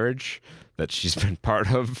secure marriage that she's been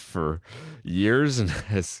part of for years and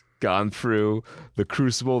has gone through the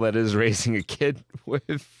crucible that is raising a kid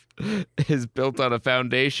with is built on a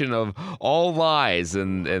foundation of all lies,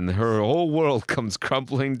 and her whole world comes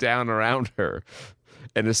crumbling down around her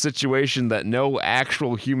in a situation that no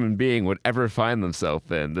actual human being would ever find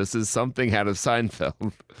themselves in. This is something out of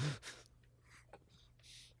Seinfeld.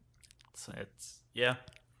 Yeah.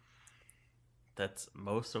 That's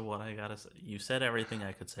most of what I gotta say. You said everything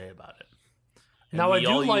I could say about it. And Now, I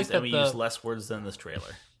do like that we used less words than this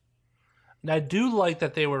trailer. And I do like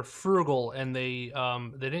that they were frugal and they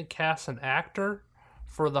didn't cast an actor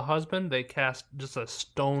for the husband. They cast just a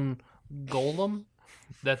stone golem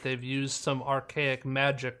that they've used some archaic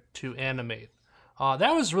magic to animate.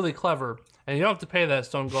 That was really clever, and you don't have to pay that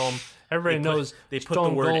stone golem. Everybody knows they put stone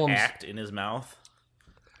the word golems. "act" in his mouth.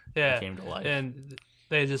 Yeah, It came to life. and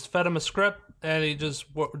they just fed him a script, and he just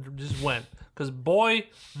went. Because boy,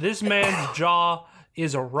 this man's jaw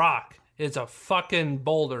is a rock. It's a fucking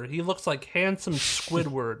boulder. He looks like handsome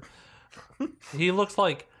Squidward. He looks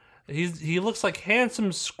like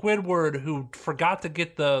handsome Squidward who forgot to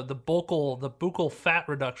get the buccal fat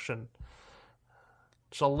reduction.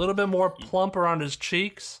 Just a little bit more plump around his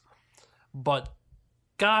cheeks, but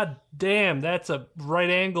god damn, that's a right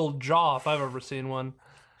angled jaw if I've ever seen one.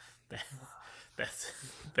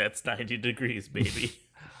 That's 90 degrees, baby.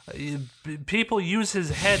 People use his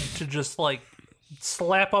head to just like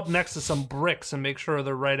slap up next to some bricks and make sure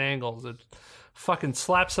they're right angles. It fucking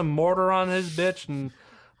slap some mortar on his bitch and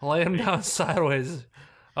lay him down sideways.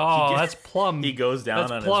 Oh, that's plum. He goes down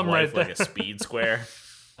That's on his plum wife right like a speed square.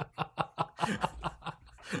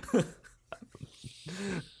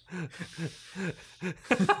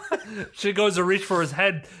 She goes to reach for his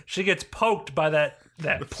head. She gets poked by that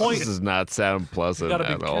point. This does not sound pleasant Gotta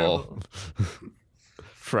be at all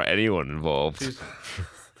for anyone involved.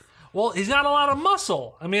 Well, he's got a lot of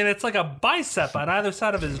muscle. I mean, it's like a bicep on either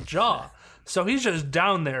side of his jaw. So he's just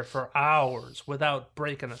down there for hours without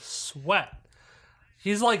breaking a sweat.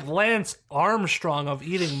 He's like Lance Armstrong of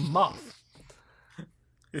eating muff.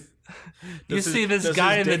 You see this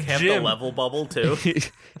guy in the gym. Have the level bubble too.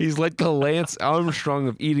 He's like the Lance Armstrong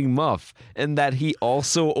of eating muff, and that he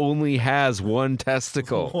also only has one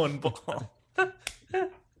testicle. One ball.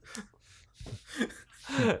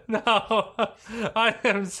 No, I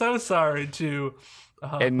am so sorry to.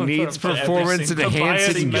 And needs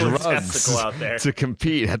performance-enhancing drugs out there to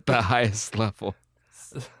compete at the highest level.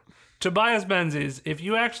 Tobias Menzies, if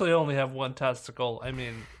you actually only have one testicle, I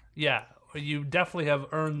mean, yeah, you definitely have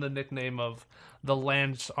earned the nickname of the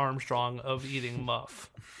Lance Armstrong of eating muff.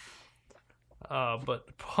 But,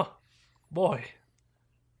 boy,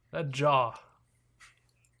 that jaw.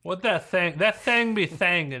 What that thing be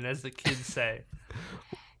thangin', as the kids say.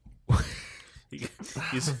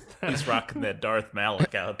 He's rocking that Darth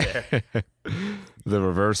Malik out there. The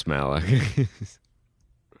reverse Malik.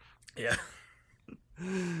 Yeah.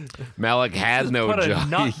 Malik had no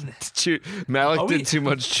jaw. Malik did too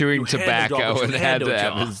much chewing tobacco and had to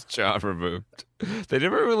have his jaw removed. They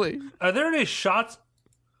never really. Are there any shots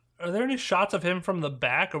of him from the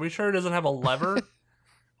back? Are we sure he doesn't have a lever?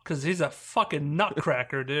 Because he's a fucking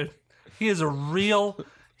nutcracker, dude. He is a real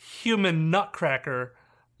human nutcracker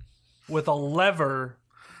with a lever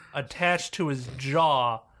attached to his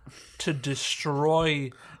jaw to destroy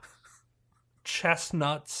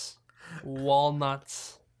chestnuts,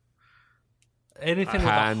 walnuts, anything with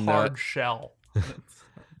a hard shell.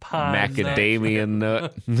 Macadamia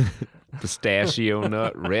nut, pistachio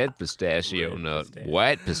nut, red pistachio nut,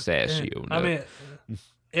 white pistachio nut. I mean,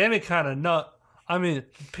 any kind of nut. I mean,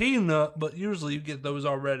 peanut, but usually you get those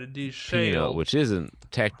already deshelled. Peanut, which isn't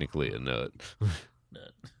technically a nut.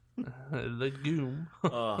 Legume.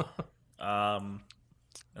 And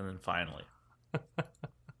then finally,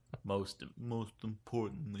 most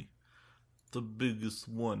importantly, the biggest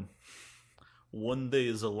one. One Day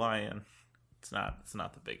as a Lion. It's not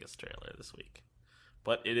the biggest trailer this week,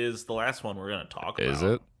 but it is the last one we're going to talk about. Is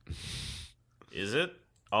it? Is it?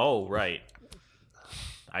 Oh, right.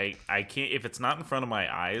 I can't. If it's not in front of my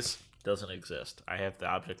eyes, it doesn't exist. I have the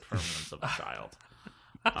object permanence of a child.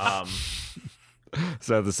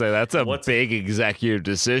 So to say, that's a big executive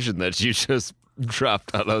decision that you just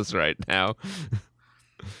dropped on us right now.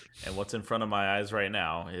 And what's in front of my eyes right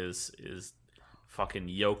now is fucking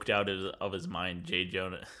yoked out of his mind,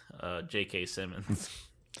 J.K. Simmons.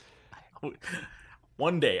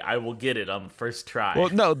 One day I will get it on the first try. Well,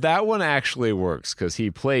 no, that one actually works because he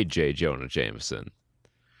played J. Jonah Jameson.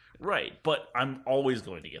 Right, but I'm always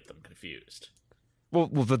going to get them confused. Well,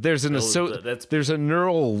 but there's there's a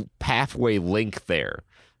neural pathway link there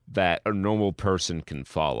that a normal person can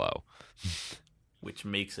follow, which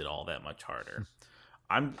makes it all that much harder.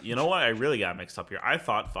 You know what? I really got mixed up here. I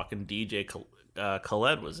thought fucking DJ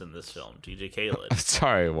Khaled was in this film. DJ Khaled.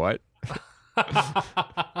 Sorry, what?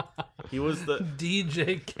 He was the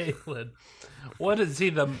DJ Khaled. What is he?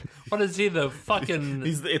 The fucking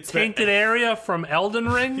tainted area from Elden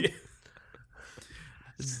Ring?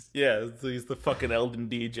 Yeah, he's the fucking Elden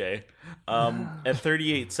DJ. At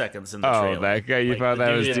 38 seconds in the trailer. Oh, that guy! You thought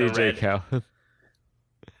that was DJ Khaled?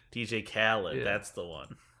 DJ Khaled, yeah. That's the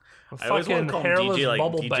one. I always want to call him DJ like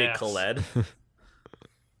DJ bass. Khaled.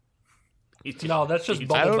 No, that's just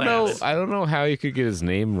Bubble Bass. I don't know how you could get his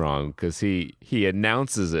name wrong because he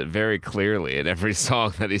announces it very clearly in every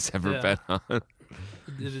song that he's ever been on. It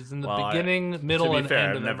is in the beginning, middle, and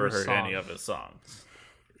end of every song. I've never heard any of his songs.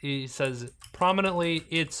 He says prominently,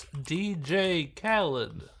 "It's DJ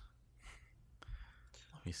Khaled."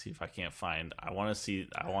 Let me see if I can't find. I want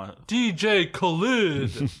DJ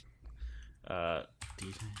Khaled. DJ.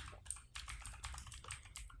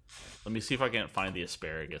 Let me see if I can't find the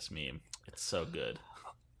asparagus meme. It's so good.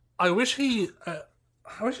 I wish he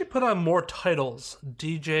put on more titles.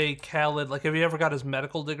 DJ Khaled. Like, have you ever got his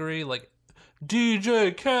medical degree? Like,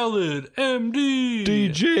 DJ Khaled, MD.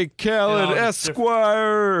 DJ Khaled,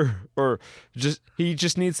 Esquire. Or he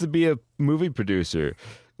just needs to be a movie producer.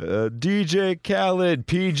 DJ Khaled,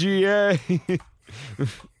 PGA.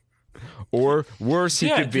 Or worse, he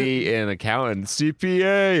could be an accountant,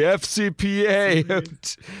 CPA,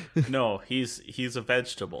 FCPA. No, he's a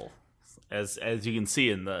vegetable, as you can see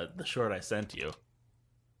in the short I sent you.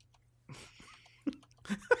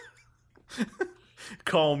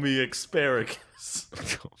 Call me asparagus.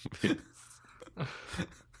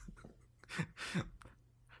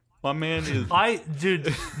 My man is.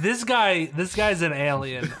 Dude, this guy's an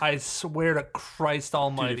alien. I swear to Christ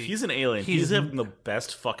Almighty. Dude, if he's an alien, he's having the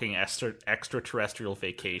best fucking extraterrestrial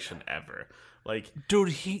vacation ever. Like,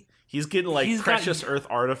 dude, He's getting precious earth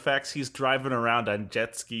artifacts. He's driving around on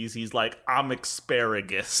jet skis. He's like, I'm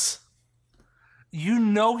asparagus. You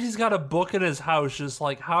know he's got a book in his house just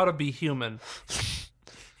like how to be human.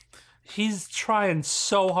 He's trying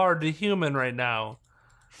so hard to human right now.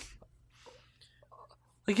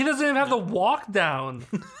 Like, he doesn't even have to walk down.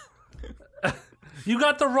 You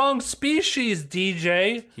got the wrong species,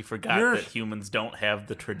 DJ. He forgot that humans don't have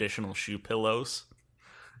the traditional shoe pillows.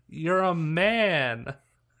 You're a man.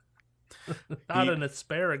 Not an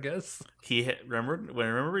asparagus.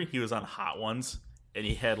 Remember he was on Hot Ones and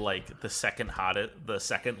he had the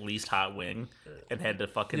second least hot wing and had to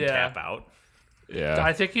fucking tap out. Yeah,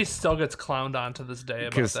 I think he still gets clowned on to this day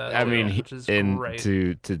about that. I mean, which is great.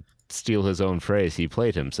 to steal his own phrase, he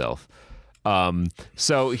played himself.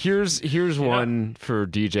 So here's one for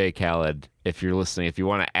DJ Khaled. If you're listening, if you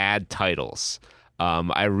want to add titles,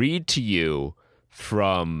 I read to you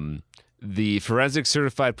from the Forensic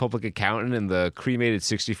Certified Public Accountant and the Cremated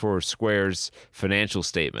 64 Squares Financial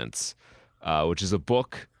Statements, which is a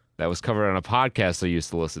book that was covered on a podcast I used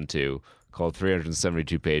to listen to called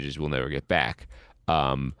 372 Pages We'll Never Get Back.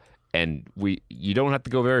 And you don't have to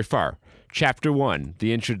go very far. Chapter 1,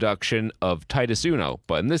 the introduction of Titus Uno,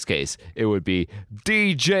 but in this case, it would be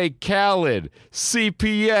DJ Khaled,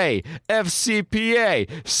 CPA, FCPA,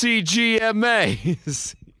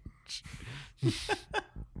 CGMA.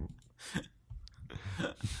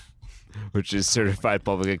 Which is Certified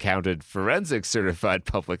Public Accountant, Forensic Certified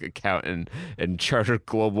Public Accountant, and Chartered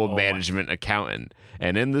Global Management Accountant.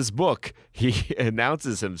 And in this book, he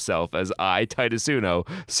announces himself as Titus Uno,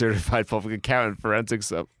 Certified Public Accountant, Forensic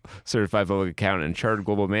Certified Public Accountant, and Chartered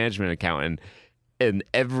Global Management Accountant in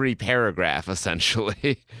every paragraph,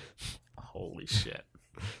 essentially. Holy shit.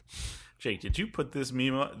 Jake, did you put this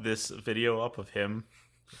video up of him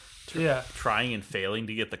trying and failing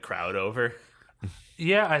to get the crowd over?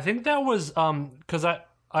 Yeah, I think that was because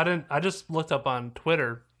I just looked up on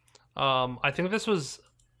Twitter. I think this was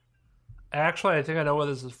actually, I think I know where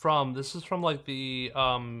this is from. This is from the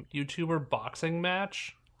YouTuber boxing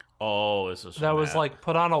match. Oh, this is that was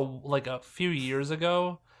put on a few years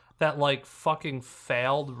ago. That fucking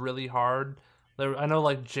failed really hard. I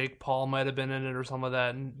know Jake Paul might have been in it or some of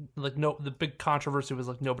that, and the big controversy was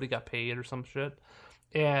nobody got paid or some shit,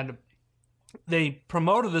 and they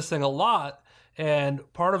promoted this thing a lot. And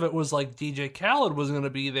part of it was DJ Khaled was going to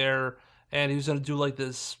be there, and he was going to do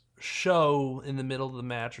this show in the middle of the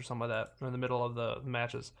match or some of that, or in the middle of the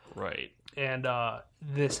matches. Right. And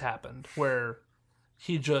this happened where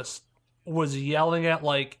he just was yelling at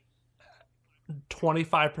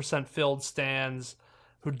 25% filled stands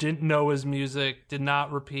who didn't know his music, did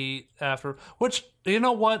not repeat after. Which, you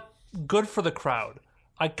know what? Good for the crowd.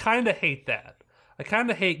 I kind of hate that. I kind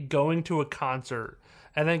of hate going to a concert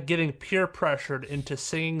and then getting peer pressured into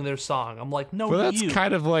singing their song. I'm like, no, well, that's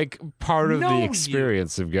kind of part of the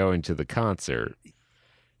experience of going to the concert.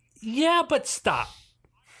 Yeah, but stop.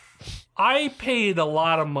 I paid a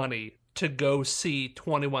lot of money to go see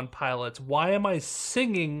 21 Pilots. Why am I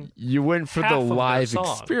singing? You went for the live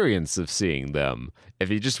experience of seeing them. If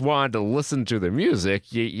you just wanted to listen to their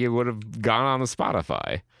music, you would have gone on to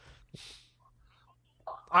Spotify.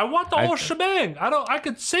 I want the whole shebang. I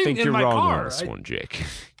could sing in my car. I think you're wrong on this one, Jake.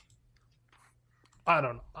 I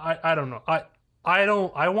don't know. I don't know.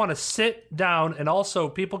 I want to sit down, and also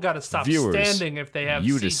people got to stop standing if they have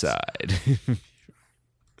you seats. Decide.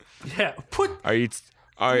 Yeah, Are you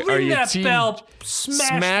ring that team, bell,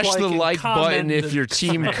 smash the like button if you're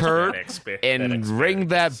Team Kurt, and ring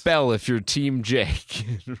that bell if you're Team Jake.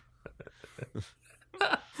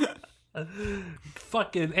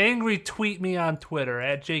 Fucking angry tweet me on Twitter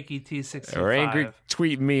at JakeET65. Or angry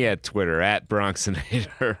tweet me at Twitter at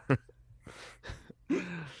Bronxinator.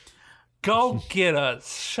 Go get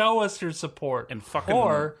us. Show us your support. And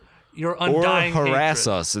or your undying or harass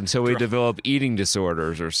hatred. us until we develop eating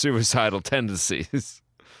disorders or suicidal tendencies.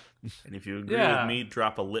 And if you agree with me,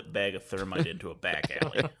 drop a lip bag of thermite into a back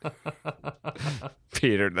alley.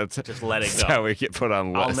 Peter, that's just let it that's go. How we get put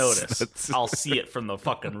on lists. I'll notice. I'll see it from the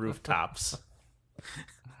fucking rooftops.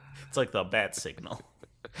 It's like the bat signal.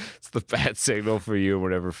 It's the bat signal for you and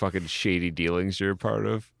whatever fucking shady dealings you're a part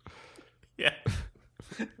of. Yeah.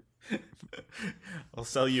 I'll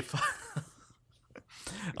sell you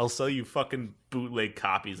fucking bootleg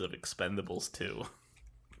copies of Expendables 2.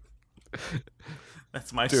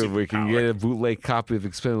 That's my Dude, superpower. we can get a bootleg copy of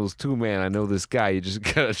Expendables 2, man. I know this guy. You just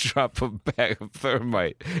gotta drop a bag of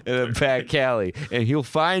thermite in a back alley, and he'll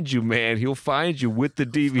find you, man. He'll find you with the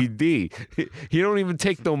DVD. He don't even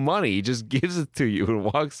take no money. He just gives it to you and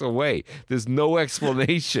walks away. There's no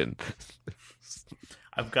explanation.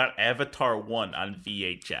 I've got Avatar 1 on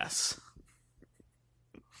VHS.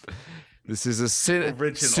 This is a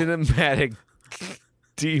Original. cinematic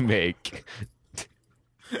remake.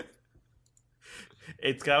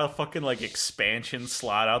 It's got a fucking like expansion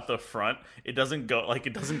slot out the front. It doesn't go all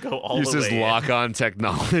the Uses way. lock-on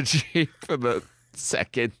technology for the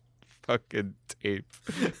second fucking tape.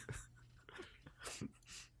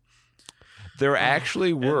 There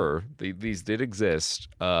actually were, these did exist,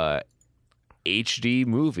 HD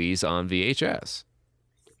movies on VHS.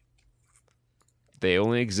 They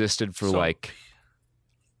only existed for like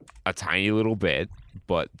a tiny little bit,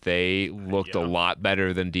 but they looked a lot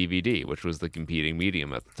better than DVD, which was the competing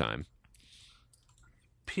medium at the time.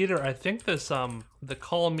 Peter, I think this the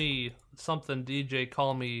Call Me something DJ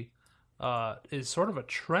Call Me is sort of a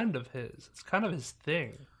trend of his. It's kind of his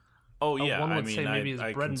thing. Oh yeah, one would say maybe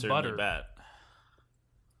his bread and butter. Bet.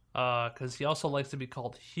 Because he also likes to be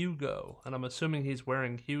called Hugo, and I'm assuming he's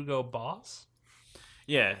wearing Hugo Boss.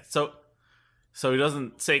 Yeah, so he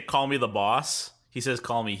doesn't say "call me the boss." He says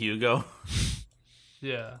 "call me Hugo."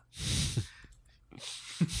 Yeah.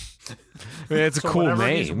 I mean, it's a cool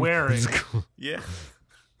name. He's wearing. Cool. Yeah.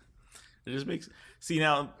 It just makes. See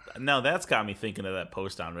now that's got me thinking of that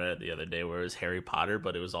post on Reddit the other day where it was Harry Potter,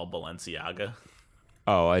 but it was all Balenciaga.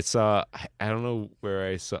 Oh, I saw. I don't know where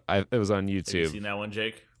I saw. It was on YouTube. Have you seen that one,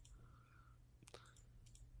 Jake?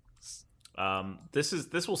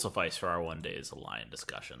 This will suffice for our one day as a Lion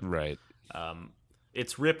discussion. Right.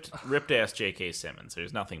 It's ripped ass J.K. Simmons.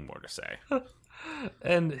 There's nothing more to say.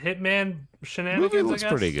 And Hitman Shenanigans. Movie looks I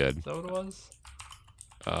guess? pretty good. Is that what it was?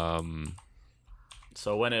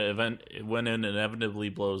 So when it inevitably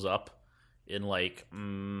blows up in like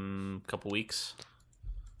a couple weeks,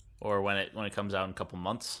 or when it comes out in a couple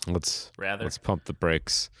months, let's pump the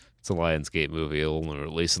brakes. It's a Lionsgate movie. It'll only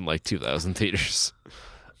release in like 2,000 theaters.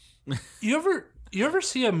 You ever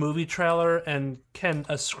see a movie trailer and can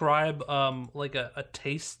ascribe like a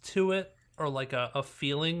taste to it or like a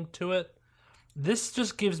feeling to it? This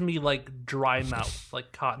just gives me like dry mouth,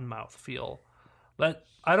 like cotton mouth feel. But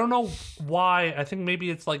I don't know why. I think maybe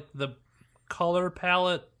it's like the color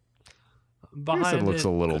palette behind it. It looks a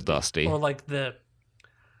little dusty. Or like the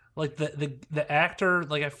actor.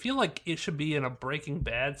 Like I feel like it should be in a Breaking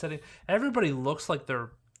Bad setting. Everybody looks like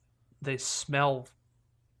they smell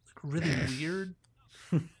really weird.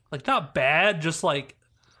 Like not bad, just like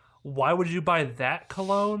why would you buy that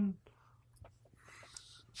cologne?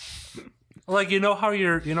 Like you know how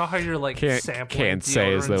you're like sampling can't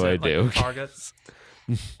say as though I do. Like, Targets.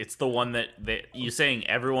 It's the one that you saying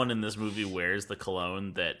everyone in this movie wears the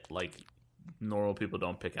cologne that like normal people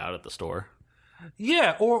don't pick out at the store.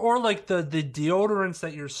 Yeah, or like the deodorants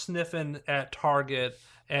that you're sniffing at Target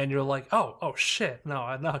and you're like, oh shit, no,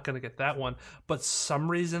 I'm not gonna get that one. But some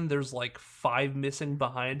reason there's like 5 missing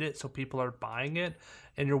behind it, so people are buying it,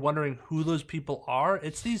 and you're wondering who those people are.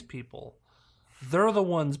 It's these people. They're the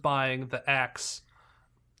ones buying the Axe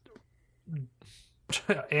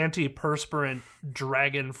antiperspirant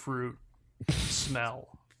dragon fruit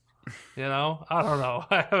smell. You know, I don't know.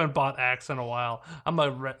 I haven't bought Axe in a while. I'm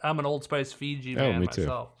an Old Spice Fiji man me too.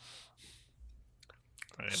 myself.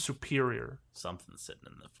 Right. Superior. Something's sitting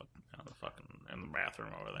in the bathroom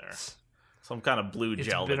over there. Some kind of blue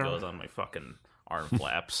gel that goes on my fucking arm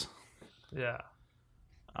flaps. Yeah.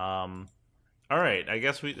 All right. I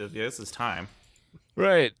guess it's time.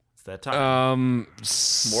 Right. It's that time.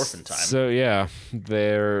 Morphin time. So yeah,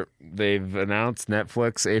 they've announced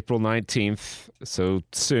Netflix April 19th, so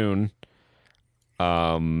soon.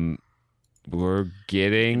 We're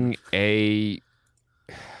getting a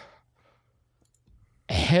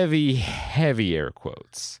heavy air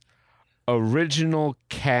quotes original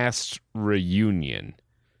cast reunion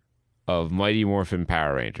of Mighty Morphin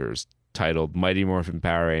Power Rangers titled Mighty Morphin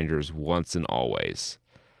Power Rangers Once and Always.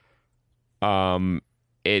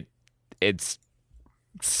 It's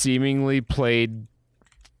seemingly played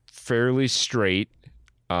fairly straight.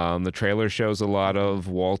 The trailer shows a lot of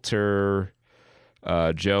Walter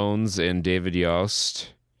Jones and David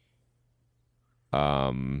Yost.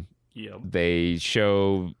 Yep. They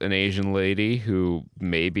show an Asian lady who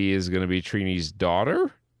maybe is going to be Trini's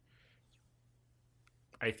daughter.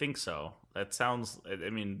 I think so. That sounds. I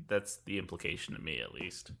mean, that's the implication to me, at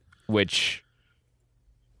least. Which.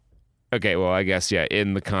 Okay, well, I guess, yeah,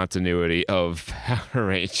 in the continuity of Power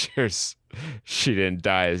Rangers, she didn't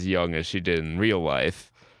die as young as she did in real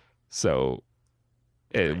life. So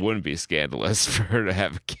it wouldn't be scandalous for her to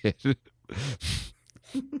have a kid.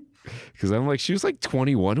 Because I'm like, she was like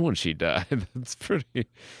 21 when she died. That's pretty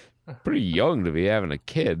young to be having a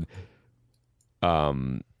kid.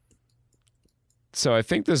 So I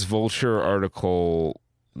think this Vulture article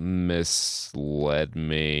misled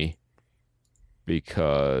me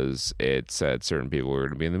because it said certain people were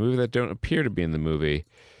going to be in the movie that don't appear to be in the movie.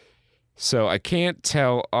 So I can't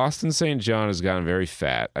tell. Austin St. John has gotten very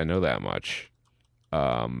fat. I know that much.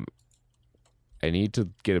 I need to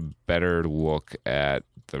get a better look at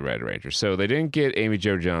the Red Ranger. So they didn't get Amy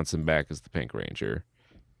Jo Johnson back as the Pink Ranger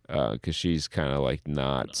because she's kind of like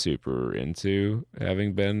not super into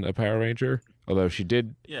having been a Power Ranger. Although she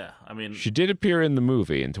did, she did appear in the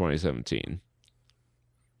movie in 2017.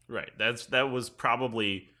 Right. That was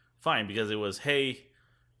probably fine because it was, hey,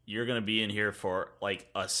 you're gonna be in here for like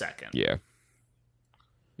a second. Yeah.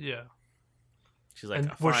 Yeah. She's like,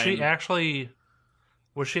 and was she actually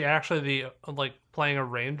the like playing a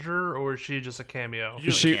ranger, or was she just a cameo?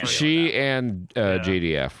 She and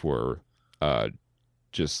JDF were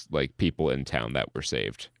just like people in town that were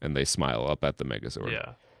saved, and they smile up at the Megazord.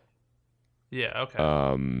 Yeah. Yeah. Okay.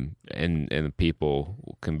 And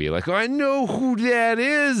people can be like, oh, I know who that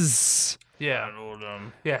is. Yeah. I know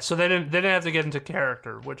them. Yeah. So they didn't have to get into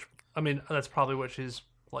character, which I mean that's probably what she's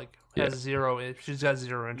like has zero. She's got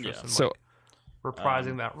zero interest in. So. Like,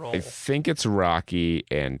 reprising that role. I think it's Rocky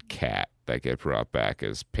and Kat that get brought back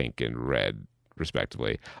as Pink and Red,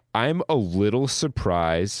 respectively. I'm a little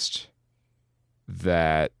surprised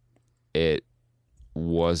that it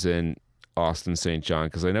wasn't Austin St. John,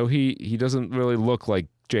 because I know he doesn't really look like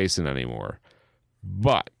Jason anymore.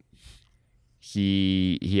 But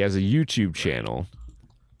he has a YouTube channel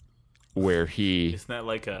where Isn't that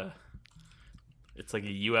like it's like a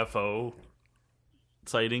UFO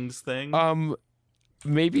sightings thing?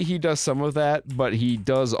 Maybe he does some of that, but he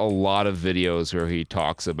does a lot of videos where he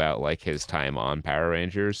talks about like his time on Power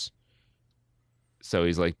Rangers. So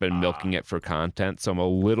he's like been milking it for content. So I'm a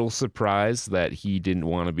little surprised that he didn't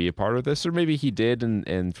want to be a part of this, or maybe he did,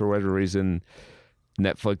 and for whatever reason,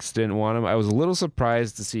 Netflix didn't want him. I was a little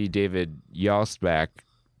surprised to see David Yost back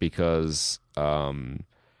because that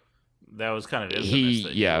was kind of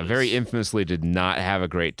infamous. Very infamously did not have a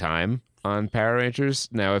great time on Power Rangers.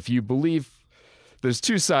 Now, if you believe, there's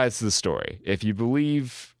two sides to the story. If you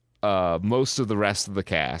believe most of the rest of the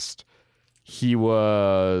cast, he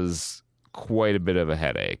was quite a bit of a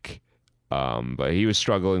headache. But he was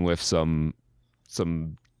struggling with some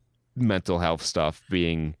mental health stuff,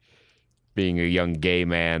 being a young gay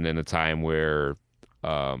man in a time where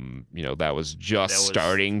that was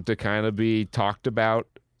starting to kind of be talked about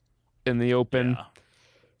in the open.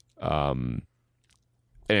 Yeah. And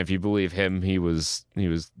if you believe him, his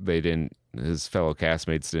fellow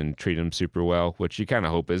castmates didn't treat him super well, which you kind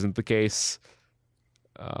of hope isn't the case.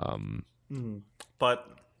 But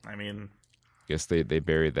I mean, I guess they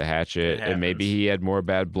buried the hatchet, and maybe he had more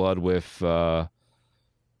bad blood with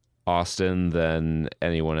Austin than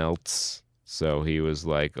anyone else. So he was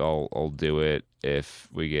like, I'll do it if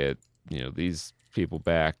we get, these people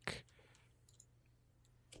back.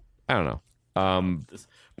 I don't know.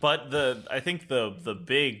 But I think the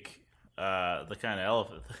big, the kind of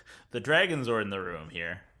elephant, the dragons are in the room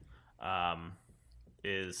here,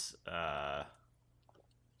 is,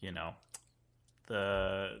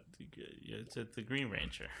 it's the Green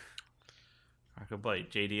Ranger, Bite,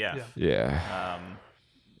 JDF. Yeah.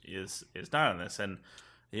 Is not in this, and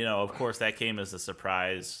of course that came as a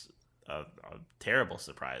surprise, a terrible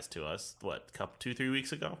surprise to us. What, 2-3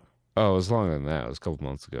 weeks ago? Oh, it was longer than that. It was a couple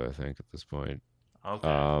months ago, I think, at this point.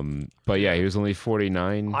 Okay. But yeah, he was only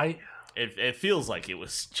 49. It feels like it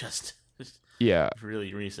was just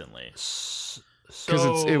really recently.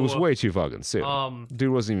 Because it was way too fucking soon.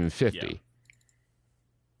 Dude wasn't even 50. Yeah.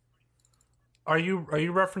 Are you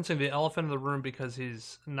referencing the elephant in the room because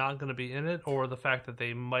he's not going to be in it, or the fact that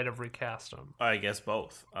they might have recast him? I guess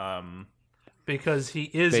both. Because he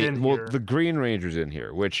is in here. Well, the Green Ranger's in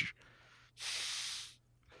here, which...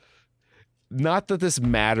 Not that this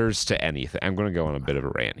matters to anything. I'm going to go on a bit of a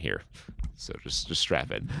rant here. So just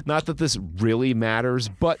strap in. Not that this really matters,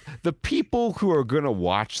 but the people who are going to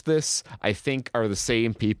watch this, I think, are the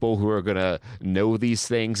same people who are going to know these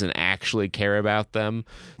things and actually care about them.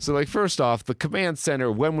 So, like, first off, the command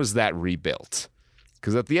center, when was that rebuilt?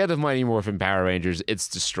 Because at the end of Mighty Morphin Power Rangers, it's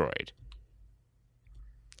destroyed.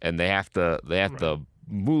 And they have to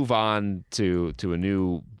move on to a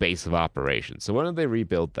new base of operations. So when did they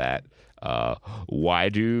rebuild that? Why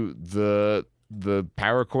do the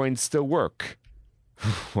power coins still work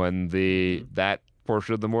when that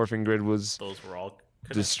portion of the morphing grid was those were all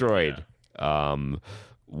destroyed? Yeah.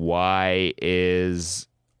 Why is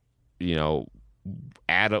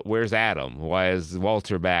Adam? Where's Adam? Why is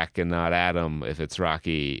Walter back and not Adam? If it's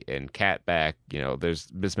Rocky and Kat back, there's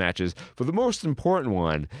mismatches. But the most important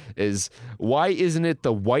one is, why isn't it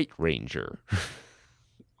the White Ranger?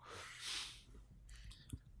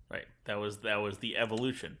 That was the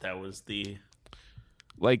evolution. That was the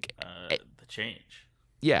change.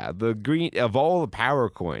 Yeah, the green of all the power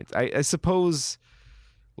coins. I suppose.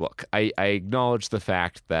 Look, I acknowledge the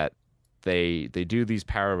fact that they do these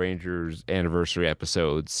Power Rangers anniversary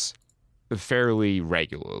episodes fairly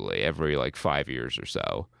regularly, every like 5 years or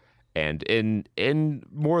so, and in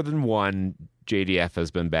more than one, JDF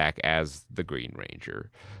has been back as the Green Ranger.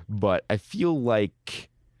 But I feel like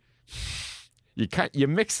you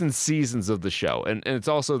mix in seasons of the show, and it's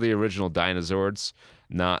also the original Dinozords,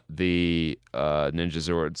 not the Ninja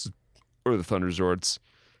Zords or the Thunder Zords.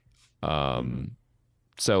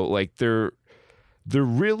 So like they're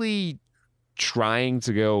really trying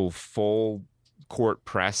to go full court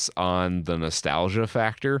press on the nostalgia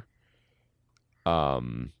factor.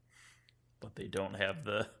 But they don't have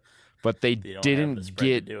the. But they didn't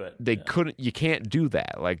get. They couldn't. You can't do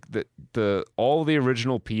that. Like the all the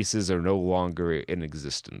original pieces are no longer in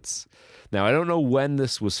existence. Now I don't know when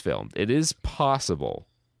this was filmed. It is possible,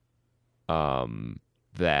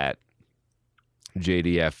 that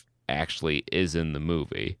JDF actually is in the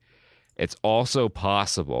movie. It's also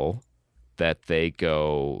possible that they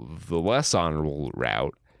go the less honorable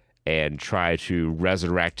route and try to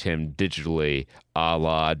resurrect him digitally, a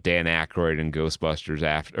la Dan Aykroyd in Ghostbusters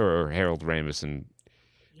or Harold Ramis in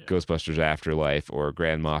Ghostbusters Afterlife, or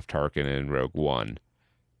Grand Moff Tarkin in Rogue One.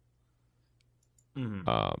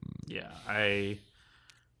 I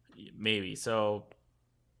maybe so.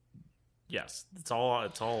 Yes, it's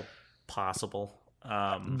all possible.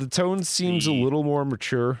 The tone seems a little more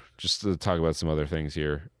mature, just to talk about some other things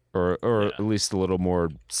here, or at least a little more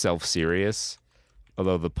self-serious.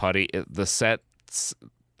 Although the sets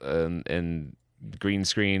and green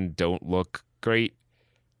screen don't look great.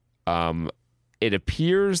 It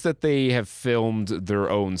appears that they have filmed their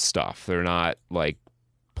own stuff. They're not like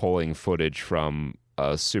pulling footage from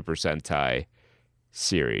a Super Sentai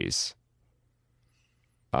series,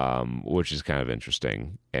 which is kind of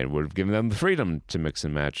interesting and would have given them the freedom to mix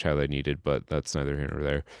and match how they needed, but that's neither here nor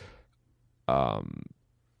there.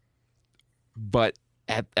 But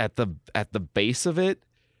at the base of it,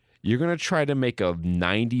 you're going to try to make a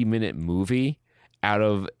 90-minute movie out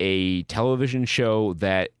of a television show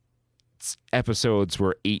that episodes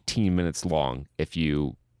were 18 minutes long if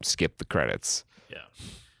you skip the credits. Yeah.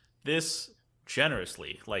 This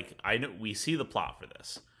generously, like, I know we see the plot for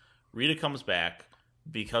this. Rita comes back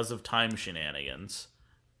because of time shenanigans,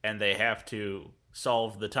 and they have to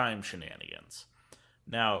solve the time shenanigans.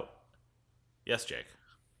 Now, yes, Jake.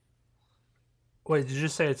 Wait, did you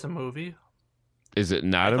say it's a movie? Is it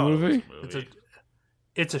not a movie?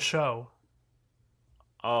 It's a show.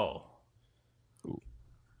 Oh.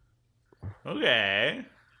 Okay.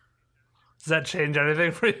 Does that change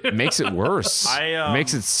anything for you? It makes it worse.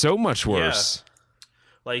 Makes it so much worse. Yeah.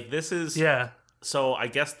 Like, this is... Yeah. So, I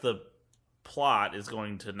guess the plot is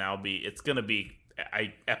going to now be... It's going to be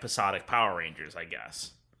episodic Power Rangers, I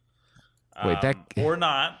guess. Wait, or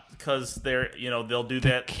not, because they'll do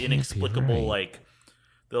that inexplicable, right. like,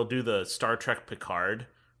 they'll do the Star Trek Picard,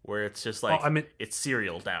 where it's just like, it's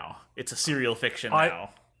serial now. It's a serial fiction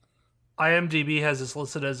now. IMDb has this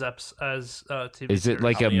listed as TV. Is it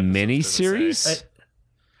like a mini series?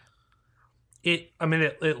 It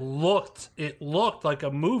looked like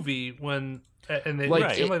a movie when, and it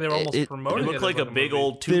seemed like they were almost promoting it. It looked like a big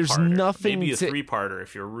old two-parter. There's nothing, maybe a three-parter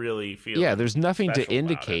if you're really feeling. Yeah, there's nothing to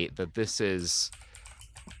indicate that this is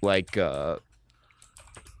like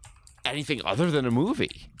anything other than a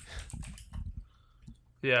movie.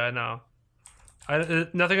 Yeah, I know.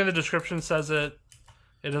 Nothing in the description says it.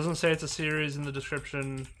 It doesn't say it's a series in the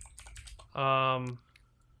description. Only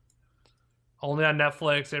on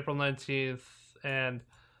Netflix, April 19th. And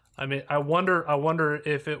I mean, I wonder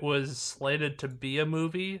if it was slated to be a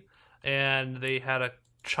movie and they had to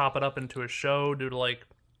chop it up into a show due to like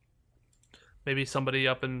maybe somebody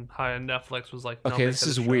up in high on Netflix was like, no, okay, this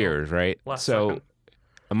is weird, right? So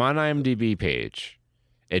I'm on IMDb page.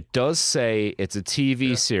 It does say it's a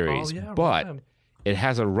TV series, but it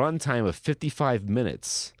has a runtime of 55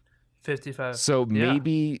 minutes. 55. So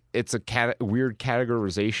maybe it's a weird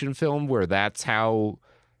categorization film where that's how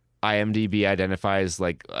IMDb identifies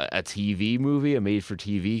like a TV movie, a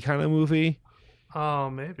made-for-TV kind of movie. Oh,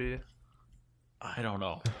 maybe. I don't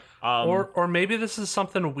know. Or maybe this is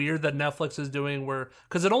something weird that Netflix is doing where...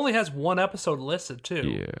 Because it only has one episode listed,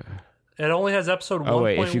 too. Yeah. It only has episode 1.1. Oh,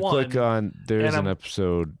 wait, if you click on... There's an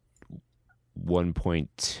episode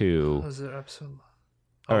 1.2. Is it episode...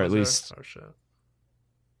 Or at least... Oh, shit.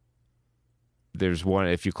 There's one...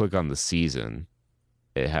 If you click on the season,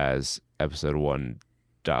 it has episode 1.1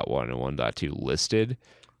 and 1.2 listed.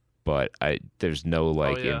 but there's no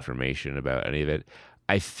information about any of it.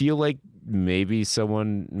 I feel like maybe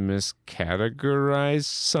someone miscategorized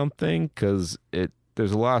something because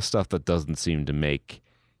there's a lot of stuff that doesn't seem to make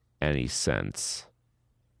any sense.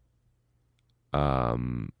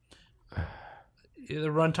 The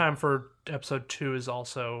runtime for episode 2 is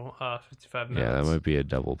also 55 minutes. Yeah, that might be a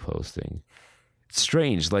double posting. It's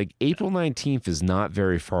strange. Like, April 19th is not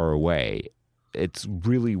very far away. It's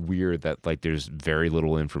really weird that, like, there's very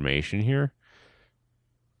little information here.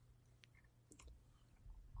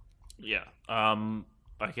 Yeah. I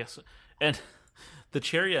guess. And the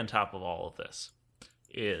cherry on top of all of this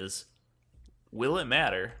is, will it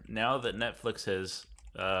matter now that Netflix has,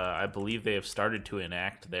 I believe they have started to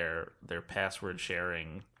enact their password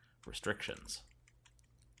sharing restrictions.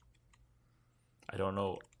 I don't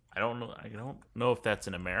know if that's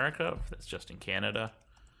in America, if that's just in Canada.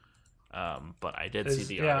 But I did see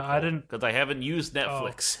the article. Yeah, I didn't, because I haven't used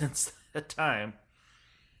Netflix since that time.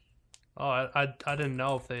 Oh, I didn't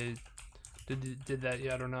know if they did that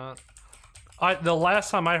yet or not. The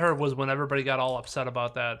last time I heard was when everybody got all upset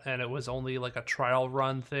about that, and it was only like a trial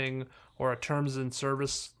run thing or a terms and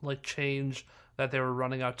service like change that they were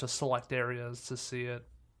running out to select areas to see it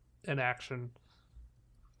in action.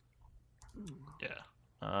 Yeah.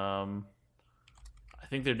 I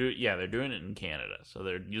think they're doing it in Canada. So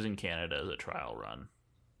they're using Canada as a trial run.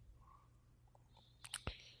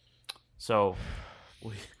 So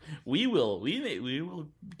we will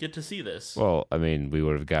get to see this. Well, I mean, we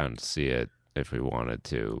would have gotten to see it if we wanted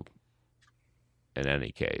to. In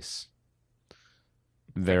any case,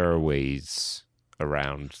 there are ways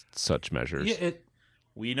around such measures. Yeah,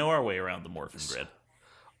 we know our way around the morphin grid.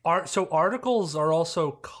 So articles are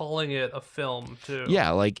also calling it a film too. Yeah,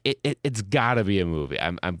 like it's got to be a movie.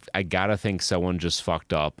 I gotta think someone just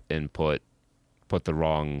fucked up and put the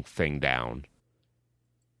wrong thing down,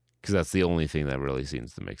 because that's the only thing that really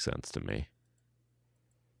seems to make sense to me.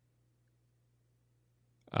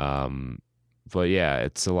 But yeah,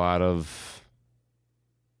 it's a lot of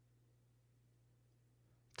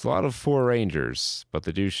four Rangers, but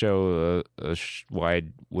they do show a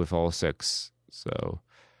wide with all six, so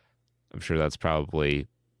I'm sure that's probably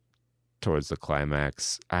towards the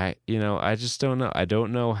climax. I just don't know. I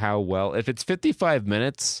don't know how well. If it's 55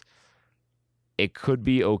 minutes, it could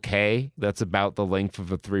be okay. That's about the length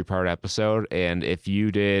of a 3-part episode. And if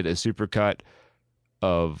you did a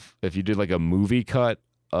if you did like a movie cut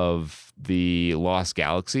of the Lost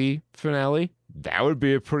Galaxy finale, that would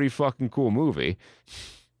be a pretty fucking cool movie.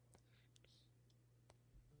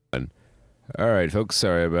 All right, folks,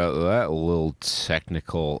 sorry about that little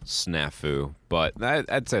technical snafu, but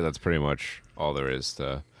I'd say that's pretty much all there is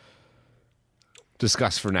to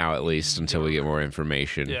discuss for now, at least, until we get more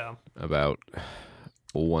information about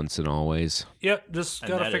Once and Always. Yep, just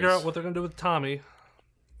got to figure out what they're going to do with Tommy.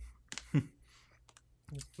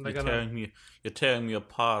 You're tearing me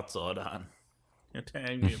apart, Zordon. You're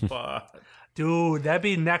tearing me apart. Dude, that'd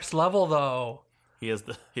be next level, though. He has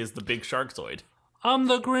the big Sharkzoid. I'm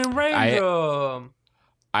the Green Ranger.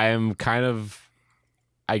 I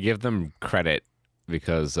give them credit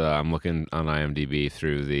because I'm looking on IMDb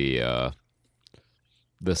through the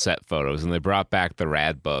set photos, and they brought back the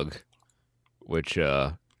Rad Bug, which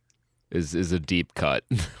is a deep cut.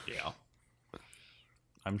 Yeah,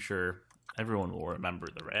 I'm sure everyone will remember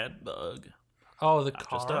the Rad Bug. Oh, the Not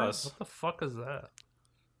car. just us. What the fuck is that?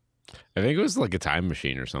 I think it was like a time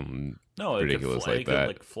machine or something. No, ridiculous like that.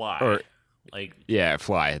 Could fly. Or, like, yeah,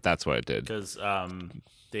 fly. That's what it did. Because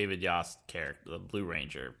David Yost character, the Blue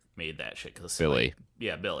Ranger, made that shit. Cause, Billy.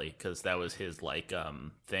 Billy, because that was his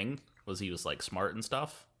thing. He was like smart and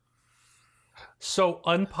stuff. So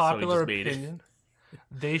unpopular opinion.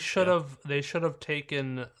 They should have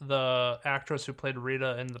taken the actress who played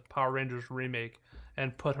Rita in the Power Rangers remake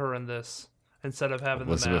and put her in this instead of having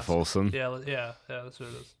Elizabeth the mask. Olsen. Yeah, that's who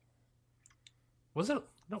it is. Was it?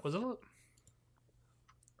 No, was it?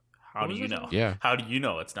 How do you know? Yeah. How do you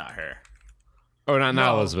know it's not her? Oh,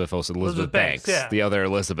 not Elizabeth Olsen. Elizabeth Banks. Yeah. The other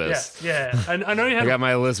Elizabeth. Yeah. I know you had. I got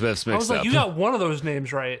my Elizabeths mixed up. I was like, you got one of those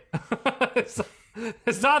names right.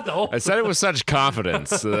 It's not the whole. I said it with such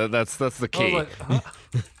confidence. That's the key. I was like, huh?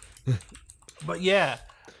 But yeah,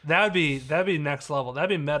 that'd be next level. That'd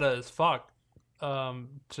be meta as fuck. To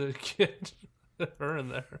get her in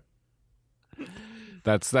there.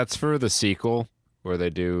 That's for the sequel where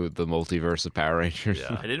they do the multiverse of Power Rangers.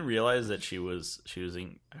 Yeah, I didn't realize that she was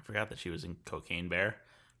in. I forgot that she was in Cocaine Bear.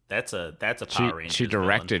 That's a Power Rangers. She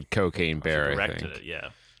directed villain. Cocaine Bear. She directed I think. it. Yeah,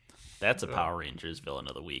 that's a Power Rangers villain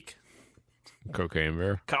of the week. Cocaine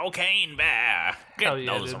Bear. Cocaine Bear. Get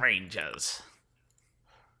yeah, those dude. Rangers.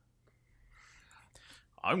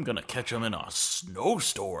 I'm gonna catch him in a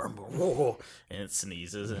snowstorm. Whoa. And it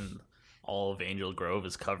sneezes, and all of Angel Grove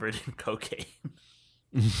is covered in cocaine.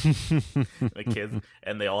 The kids,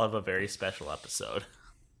 and they all have a very special episode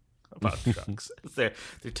about trucks. They're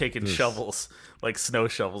taking shovels, like snow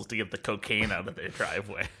shovels, to get the cocaine out of their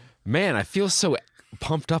driveway. Man, I feel so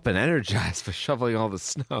pumped up and energized for shoveling all the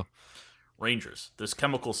snow. Rangers, this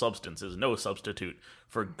chemical substance is no substitute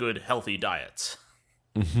for good, healthy diets.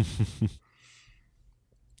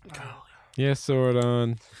 Yeah,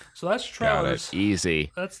 Sordon. So that's trailers.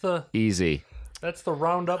 Easy. That's the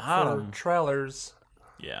roundup for trailers.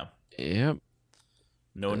 Yeah. Yep.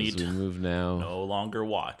 No need to move now. No longer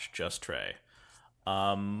watch, just Trey.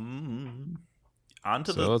 Let's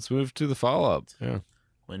move to the follow-up. Yeah.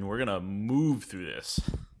 When we're gonna move through this.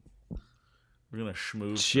 We're gonna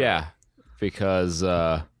schmooze. Yeah. Because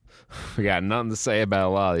we got nothing to say about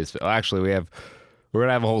a lot of these. Actually, we're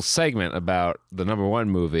gonna have a whole segment about the number one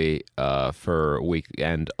movie for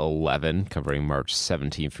weekend 11, covering March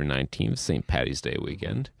 17th through 19th, St. Paddy's Day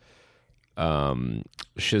weekend.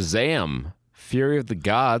 Shazam, Fury of the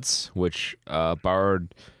Gods, which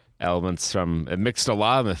borrowed elements from, it mixed a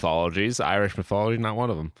lot of mythologies. Irish mythology, not one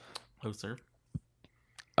of them. Oh, sir.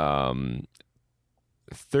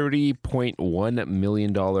 $30.1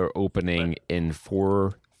 million opening in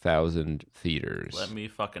 4,000 theaters. Let me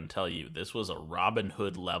fucking tell you, this was a Robin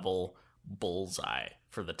Hood level bullseye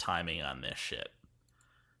for the timing on this shit.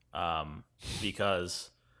 Because,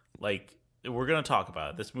 like, we're gonna talk about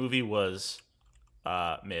it. This movie was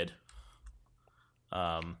mid.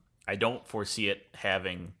 I don't foresee it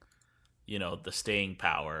having, the staying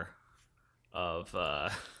power of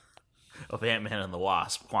Ant-Man and the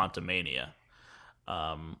Wasp: Quantumania.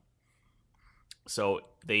 So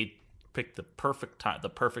they picked the perfect time, the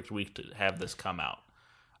perfect week to have this come out.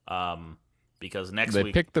 Because next week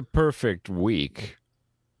they picked the perfect week,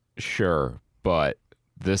 sure, but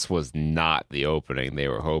this was not the opening they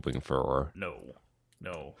were hoping for. No.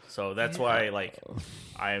 So that's why, like,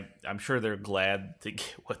 I'm sure they're glad to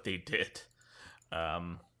get what they did.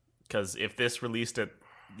 Because if this released it,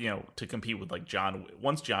 to compete with like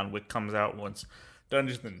once John Wick comes out, once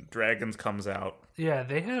Dungeons and Dragons comes out. Yeah,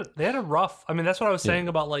 they had a rough. I mean, that's what I was saying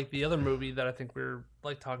about like the other movie that I think we were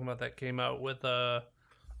like talking about that came out with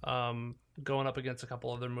going up against a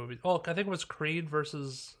couple other movies. Oh, I think it was Creed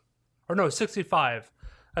versus, or no, 65.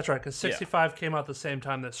 That's right, because 65 came out the same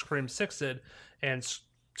time that Scream 6 did, and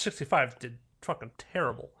 65 did fucking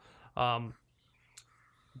terrible.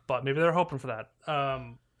 But maybe they're hoping for that.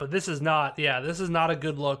 But this is not a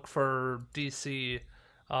good look for DC.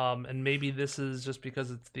 And maybe this is just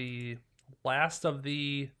because it's the last of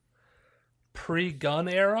the pre-gun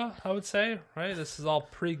era, I would say, right? This is all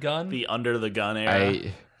pre-gun. The under the gun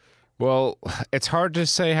era. Well, it's hard to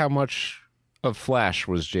say how much of Flash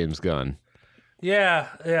was James Gunn. I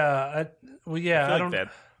feel like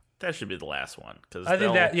that should be the last one, because I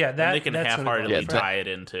think that they can half-heartedly tie it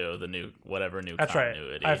into the new continuity. That's right.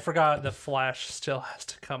 I forgot the Flash still has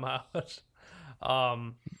to come out.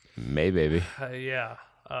 May baby.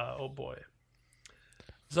 Oh boy.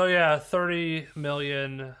 So yeah, 30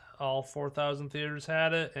 million. All 4,000 theaters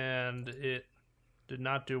had it, and it did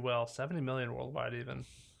not do well. 70 million worldwide, even.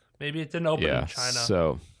 Maybe it didn't open in China.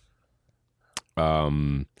 So.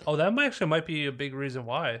 That might be a big reason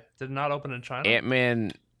why it did not open in China.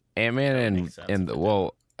 Ant-Man and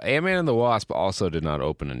the Wasp also did not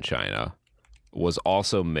open in China. Was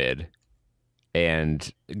also mid,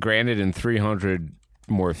 and granted in 300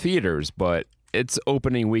 more theaters, but its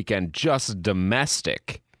opening weekend just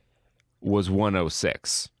domestic was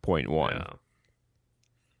 106.1.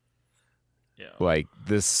 Yeah. Like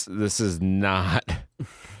this is not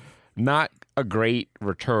a great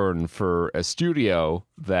return for a studio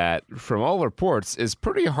that, from all reports, is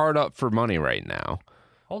pretty hard up for money right now.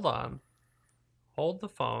 Hold on. Hold the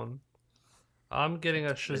phone. I'm getting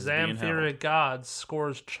a Shazam Fury of Gods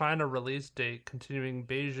scores China release date, continuing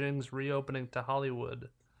Beijing's reopening to Hollywood.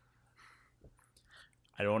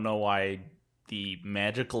 I don't know why the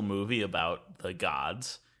magical movie about the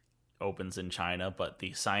gods opens in China, but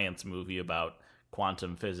the science movie about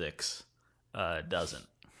quantum physics doesn't.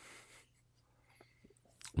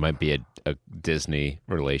 Might be a Disney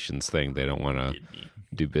relations thing. They don't want to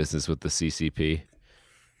do business with the CCP.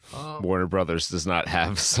 Warner Brothers does not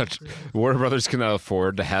have such. Warner Brothers cannot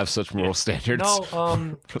afford to have such moral standards.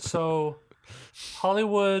 No. So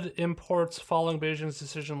Hollywood imports following Beijing's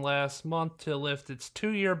decision last month to lift its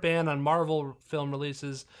 2-year ban on Marvel film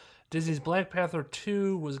releases. Disney's Black Panther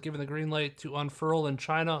 2 was given the green light to unfurl in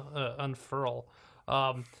China.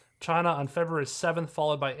 China on February 7th,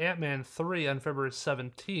 followed by Ant-Man 3 on February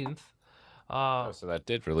 17th. So that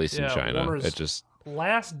did release in China. Warner's It just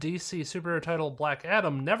last DC superhero title, Black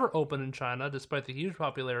Adam, never opened in China, despite the huge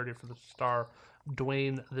popularity for the star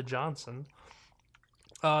Dwayne the Johnson.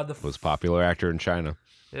 was popular actor in China.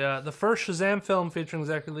 Yeah, the first Shazam film featuring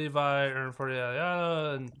Zachary Levi earned 40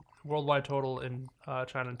 and worldwide total in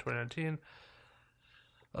China in 2019.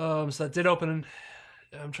 So that did open in...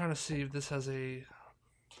 I'm trying to see if this has a...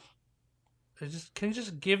 Can you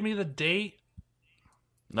just give me the date?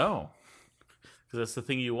 No, because that's the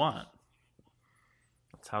thing you want.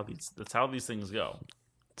 That's how these things go.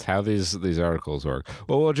 It's how these articles work.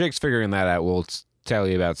 Well, while Jake's figuring that out, we'll tell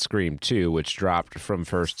you about Scream 2, which dropped from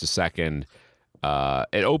first to second.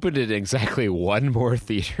 It opened in exactly one more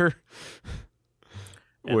theater,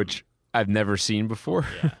 which I've never seen before.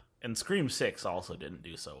 Yeah, and Scream 6 also didn't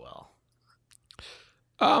do so well.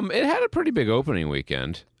 It had a pretty big opening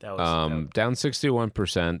weekend. That was down 61%,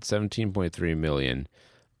 $17.3 million.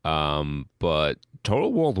 But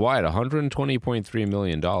total worldwide, $120.3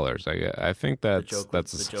 million. I think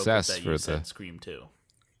that's a success for the Scream 2.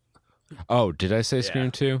 Oh, did I say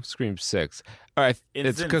Scream 2? Scream 6. All right,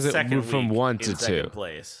 it's because it moved from 1 to 2.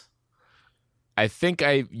 Place. I think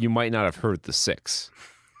you might not have heard the 6.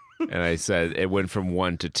 And I said it went from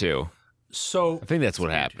 1 to 2. So I think that's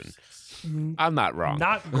what happened. I'm not wrong.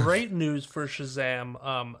 Not great news for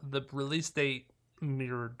Shazam. The release date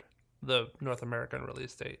mirrored the North American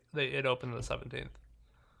release date. It opened on the 17th.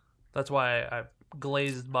 That's why I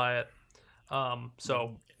glazed by it.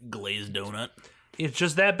 So glazed donut. It's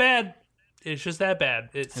just that bad. It's just that bad.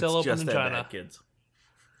 It's still open in China. Bad, kids.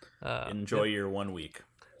 Enjoy your 1 week.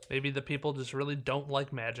 Maybe the people just really don't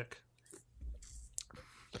like magic.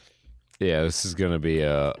 Yeah, this is going to be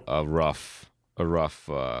a rough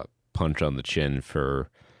punch on the chin for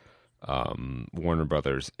Warner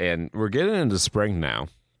Brothers, and we're getting into spring now,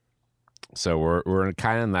 so we're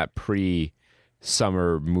kind of in that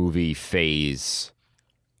pre-summer movie phase.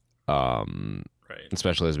 Right.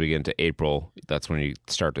 Especially as we get into April, that's when you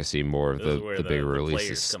start to see more of the bigger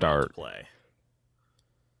releases start.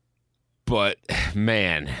 But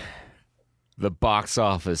man, the box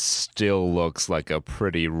office still looks like a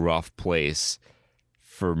pretty rough place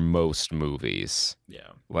for most movies. Yeah.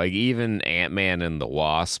 Like even Ant-Man and the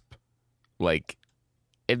Wasp, like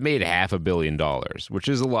it made $500 million, which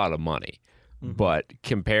is a lot of money. Mm-hmm. But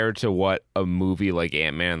compared to what a movie like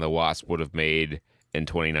Ant-Man and the Wasp would have made in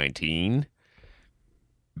 2019,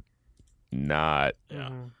 not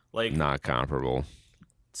comparable.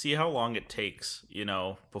 See how long it takes,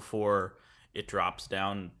 before it drops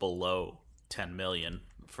down below 10 million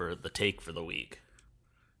for the take for the week.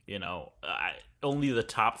 Only the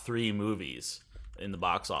top 3 movies in the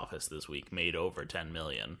box office this week made over 10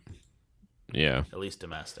 million. Yeah. At least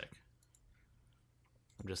domestic.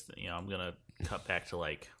 I'm just, I'm going to cut back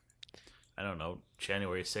to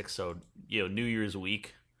January 6th. So, New Year's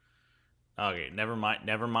week. Okay, never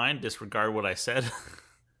mind. Disregard what I said.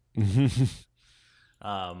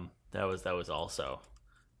 That was also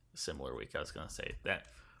a similar week. I was going to say that.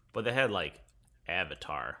 But they had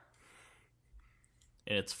Avatar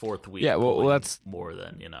in its 4th week. Yeah, well that's more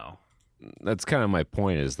than, That's kind of my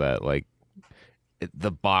point, is that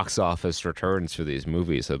the box office returns for these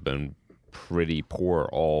movies have been pretty poor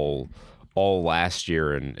all last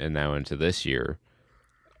year and now into this year.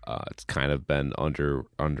 It's kind of been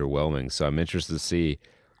underwhelming. So I'm interested to see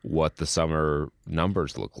what the summer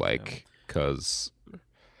numbers look like, because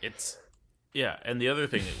it's and the other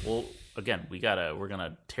thing, again, we're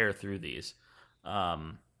gonna tear through these, or at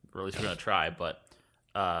least we're gonna try, but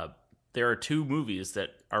there are 2 movies that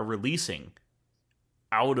are releasing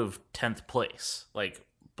out of 10th place,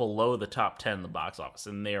 below the top 10 in the box office,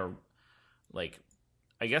 and they are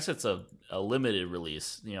I guess it's a limited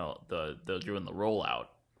release, they're doing the rollout,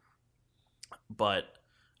 but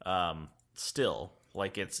still,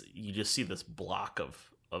 you just see this block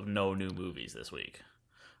of no new movies this week.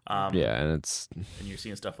 And you're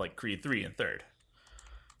seeing stuff like Creed 3 in 3rd.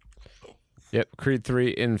 Yep, Creed 3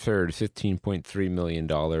 in 3rd, $15.3 million,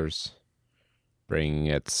 bringing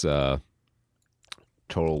its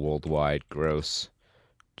total worldwide gross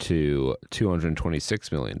to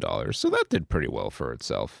 $226 million. So that did pretty well for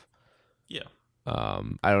itself. Yeah. I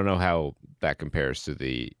don't know how that compares to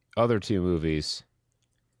the other 2 movies.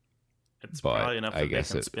 It's probably enough that they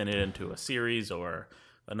can spin it into a series or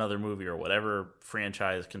another movie or whatever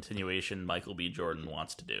franchise continuation Michael B. Jordan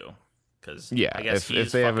wants to do. Because I guess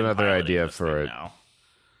if they have another idea for it, now.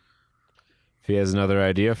 If he has another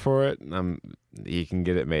idea for it, he can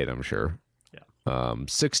get it made, I'm sure. Yeah.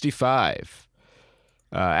 65.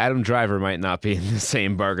 Adam Driver might not be in the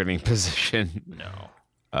same bargaining position. No.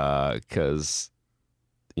 Because,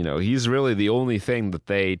 he's really the only thing that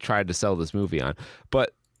they tried to sell this movie on.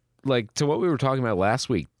 But like to what we were talking about last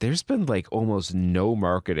week, there's been like almost no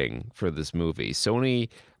marketing for this movie. Sony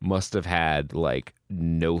must have had like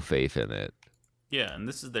no faith in it. Yeah, and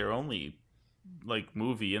this is their only like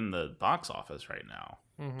movie in the box office right now.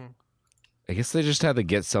 Mm-hmm. I guess they just had to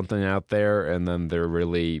get something out there, and then they're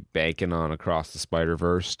really banking on Across the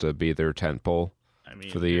Spider-Verse to be their tentpole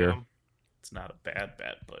for the year. It's not a bad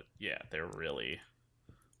bet, but yeah, they're really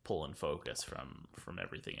pulling focus from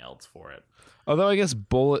everything else for it. Although I guess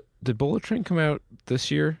did Bullet Train come out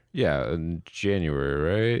this year? Yeah, in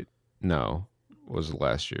January, right? No, was it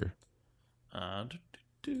last year?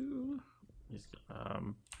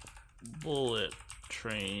 Bullet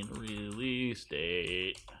Train release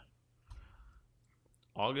date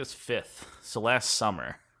August 5th, so last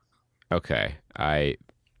summer. Okay, I'm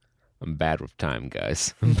bad with time,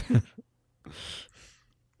 guys.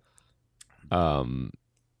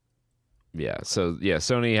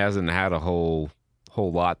 Sony hasn't had a whole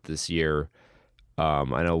lot this year.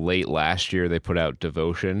 I know late last year they put out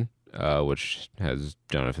Devotion, which has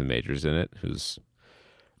Jonathan Majors in it, who's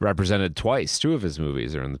represented twice. 2 of his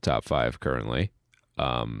movies are in the top 5 currently.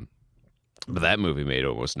 But that movie made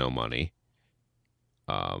almost no money.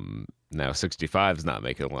 Now 65 is not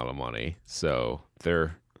making a lot of money, so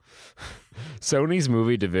Sony's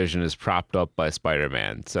movie division is propped up by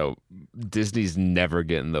Spider-Man, so Disney's never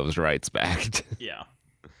getting those rights back. Yeah.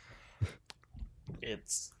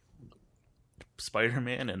 It's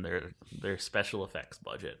Spider-Man and their special effects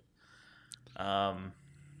budget.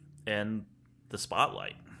 And the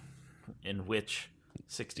spotlight in which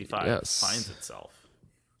 65 finds itself.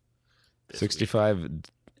 65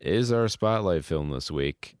 is our spotlight film this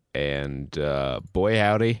week, and boy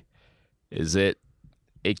howdy, is it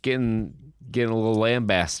getting a little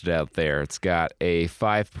lambasted out there. It's got a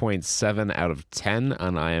 5.7 out of 10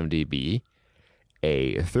 on IMDb,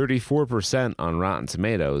 a 34% on Rotten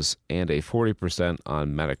Tomatoes, and a 40%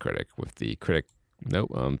 on Metacritic. With the critic,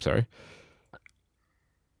 sorry.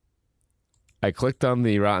 I clicked on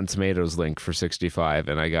the Rotten Tomatoes link for 65,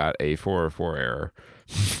 and I got a 404 error.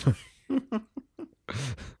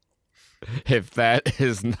 If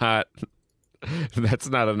that's not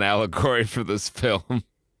an allegory for this film.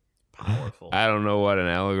 Powerful. I don't know what an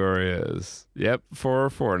allegory is. Yep,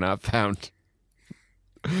 404 not found.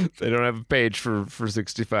 They don't have a page for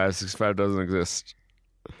 65. 65 doesn't exist.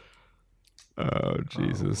 Oh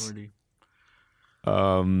Jesus.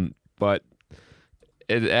 But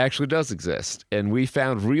it actually does exist, and we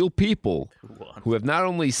found real people who have not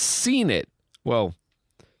only seen it. Well,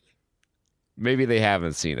 maybe they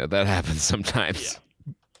haven't seen it. That happens sometimes.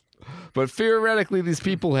 Yeah. But theoretically, these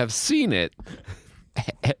people have seen it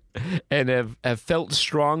and have felt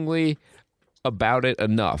strongly about it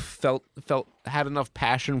enough. Had enough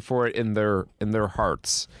passion for it in their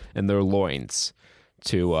hearts and their loins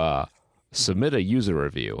to submit a user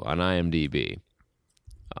review on IMDb.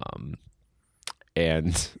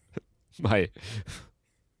 And my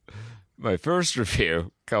first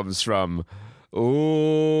review comes from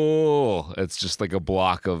it's just like a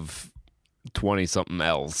block of 20-something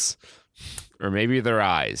L's. Or maybe their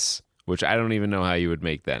eyes, which I don't even know how you would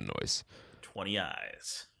make that noise. 20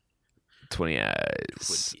 eyes. 20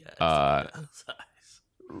 eyes. 20 eyes.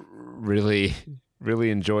 Really,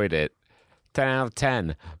 really enjoyed it. 10 out of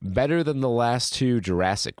 10. Better than the last 2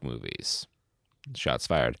 Jurassic movies. Shots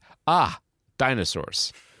fired.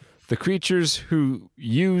 Dinosaurs. The creatures who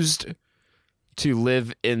used to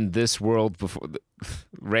live in this world before.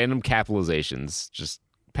 Random capitalizations just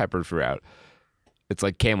peppered throughout. It's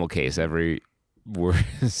like camel case. Every word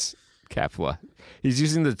is capitalized. He's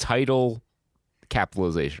using the title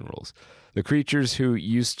capitalization rules. The creatures who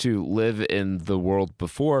used to live in the world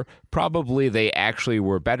before, probably they actually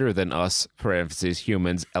were better than us, parentheses,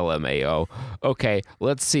 humans, LMAO. Okay,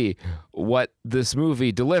 let's see what this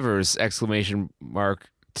movie delivers, exclamation mark,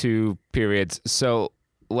 2 periods. So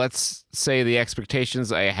let's say the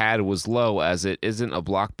expectations I had was low, as it isn't a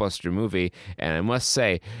blockbuster movie, and I must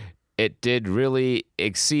say, it did really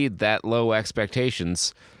exceed that low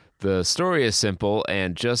expectations. The story is simple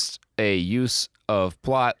and just a use of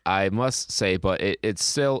plot, I must say, but it's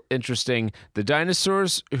still interesting. The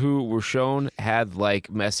dinosaurs who were shown had like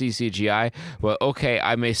messy CGI. Well, okay,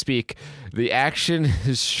 I may speak. The action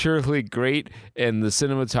is surely great, and the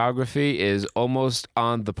cinematography is almost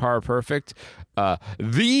on the par perfect.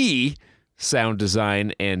 The sound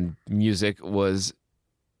design and music was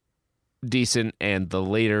decent, and the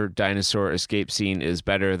later dinosaur escape scene is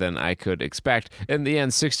better than I could expect. In the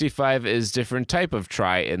end, 65 is different type of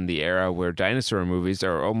try in the era where dinosaur movies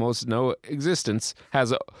are almost no existence,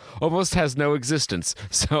 almost has no existence.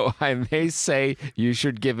 So I may say you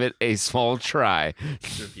should give it a small try.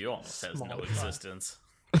 This review almost has no existence.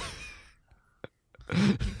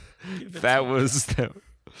 That was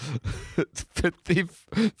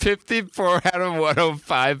 54 out of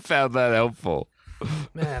 105 found that helpful.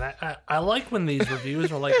 Man, I like when these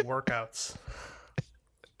reviews are like workouts.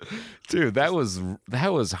 Dude, that was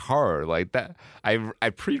hard. Like that,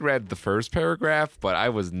 I pre-read the first paragraph, but I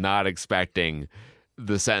was not expecting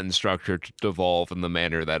the sentence structure to devolve in the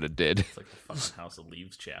manner that it did. It's like the fucking House of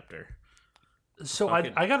Leaves chapter. So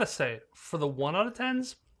I gotta say, for the 1 out of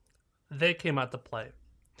 10s, they came out to play.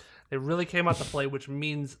 They really came out to play, which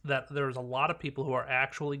means that there's a lot of people who are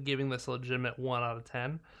actually giving this a legitimate 1 out of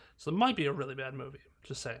 10. So it might be a really bad movie,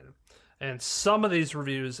 just saying. And some of these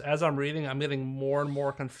reviews, as I'm reading, I'm getting more and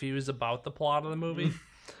more confused about the plot of the movie.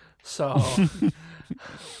 So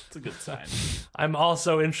it's a good sign. I'm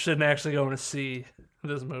also interested in actually going to see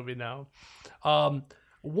this movie now. 1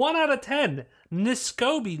 out of 10.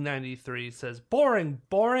 Niscoby93 says, boring,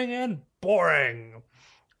 boring, and boring.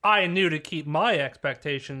 I knew to keep my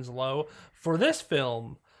expectations low for this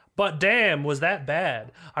film. But damn, was that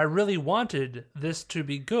bad. I really wanted this to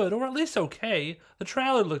be good, or at least okay. The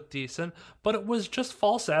trailer looked decent, but it was just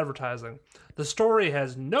false advertising. The story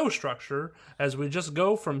has no structure, as we just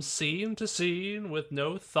go from scene to scene with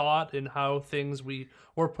no thought in how things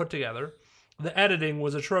were put together. The editing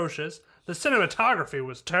was atrocious, the cinematography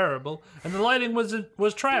was terrible, and the lighting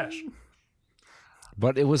was trash.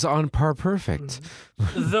 But it was on par perfect.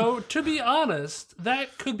 Though, to be honest,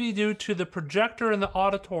 that could be due to the projector in the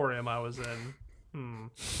auditorium I was in.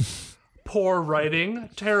 Poor writing,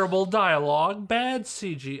 terrible dialogue, bad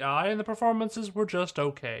CGI, and the performances were just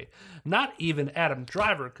okay. Not even Adam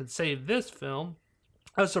Driver could save this film.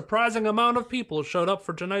 A surprising amount of people showed up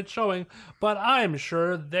for tonight's showing, but I'm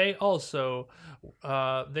sure they are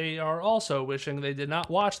also wishing they did not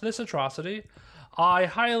watch this atrocity. I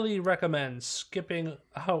highly recommend skipping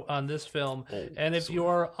out on this film. And if you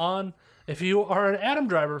are an Adam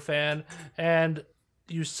Driver fan and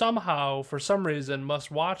you somehow, for some reason,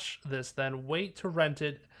 must watch this, then wait to rent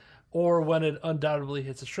it or when it undoubtedly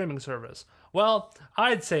hits a streaming service. Well,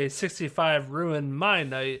 I'd say 65 ruined my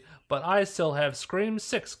night, but I still have Scream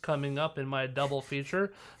 6 coming up in my double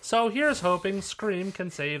feature, so here's hoping Scream can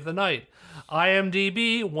save the night.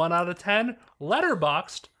 IMDb, 1 out of 10.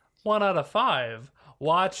 Letterboxd, 1 out of 5.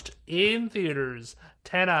 Watched in theaters,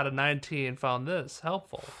 10 out of 19. Found this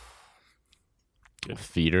helpful. A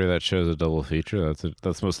theater that shows a double feature. That's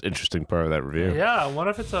the most interesting part of that review. Yeah, I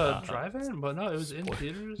wonder if it's a drive-in, but no, it was in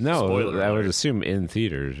theaters. No, Spoiler I would alert. assume in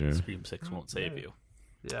theaters. Yeah. Scream 6 won't save you.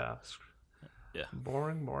 Yeah. Yeah.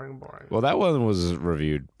 Boring. Well, that one was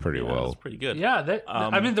reviewed pretty well. It's pretty good. Yeah,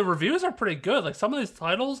 I mean, the reviews are pretty good. Like some of these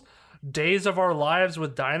titles, Days of Our Lives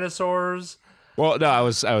with Dinosaurs. Well, no, I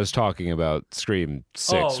was talking about Scream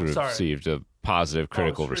 6 Oh, sorry. received a positive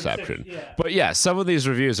critical Scream 6, reception. yeah. But yeah, some of these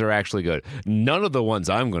reviews are actually good. None of the ones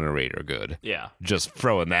I'm going to rate are good. Yeah. Just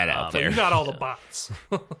throwing that out there. You got all the bots.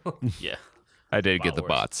 Yeah. I did get the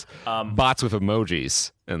bots. Bots with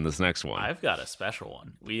emojis in this next one. I've got a special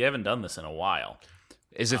one. We haven't done this in a while.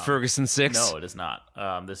 Is it Ferguson 6? No, it is not.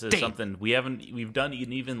 This is something we've done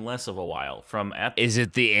in even less of a while. Is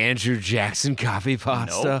it the Andrew Jackson copy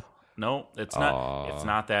pasta? No, it's not. It's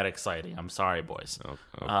not that exciting. I'm sorry, boys.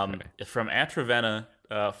 Okay. It's from Atravenna,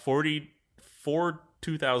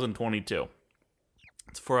 2022.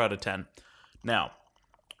 It's 4 out of 10. Now,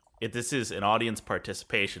 this is an audience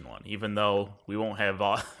participation one, even though we won't have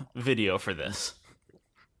video for this.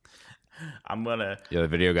 Yeah, the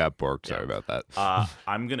video got borked. Sorry about that.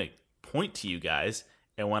 I'm gonna point to you guys,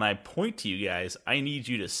 and when I point to you guys, I need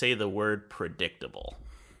you to say the word predictable.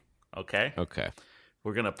 Okay? Okay.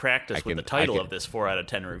 We're going to practice with the title of this 4 out of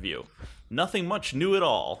 10 review. Nothing much new at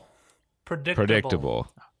all.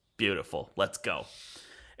 Predictable. Beautiful. Let's go.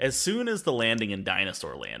 As soon as the landing in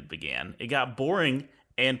Dinosaur Land began, it got boring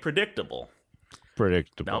and predictable.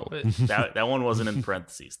 Predictable. No, that one wasn't in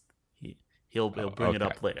parentheses. He'll bring it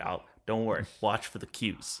up later. Don't worry. Watch for the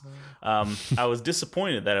cues. I was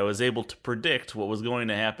disappointed that I was able to predict what was going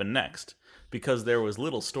to happen next because there was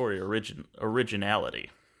little story originality.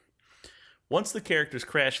 Once the character's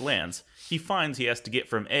crash lands, he finds he has to get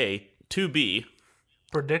from A to B.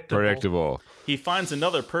 Predictable. He finds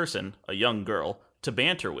another person, a young girl, to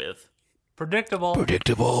banter with. Predictable.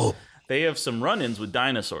 They have some run-ins with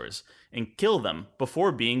dinosaurs and kill them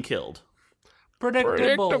before being killed.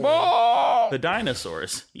 Predictable. The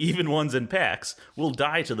dinosaurs, even ones in packs, will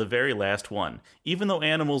die to the very last one. Even though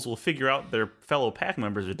animals will figure out their fellow pack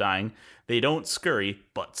members are dying, they don't scurry,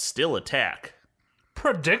 but still attack.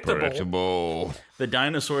 Predictable. The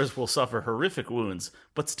dinosaurs will suffer horrific wounds,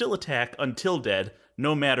 but still attack until dead,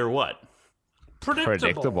 no matter what.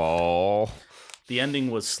 Predictable. The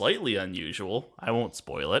ending was slightly unusual. I won't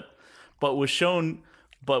spoil it, but was shown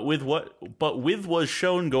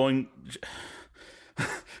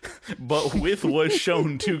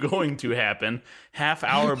to happen half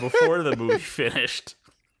hour before the movie finished.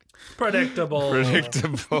 Predictable.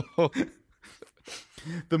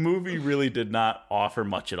 The movie really did not offer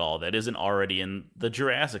much at all that isn't already in the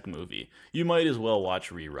Jurassic movie. You might as well watch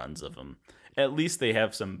reruns of them. At least they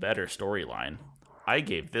have some better storyline. I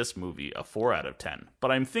gave this movie a 4 out of 10,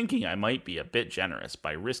 but I'm thinking I might be a bit generous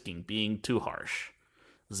by risking being too harsh.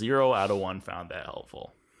 0 out of 1 found that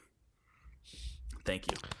helpful.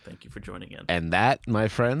 Thank you. Thank you for joining in. And that, my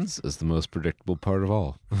friends, is the most predictable part of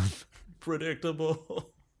all. Predictable.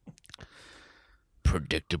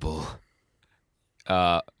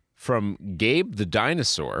 From Gabe the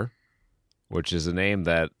Dinosaur, which is a name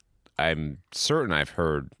that I'm certain I've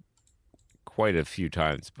heard quite a few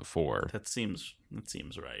times before. That seems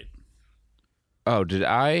right. Oh, did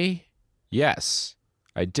I? Yes,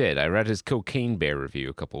 I did. I read his Cocaine Bear review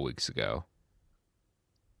a couple weeks ago.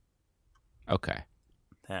 Okay.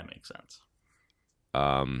 That makes sense.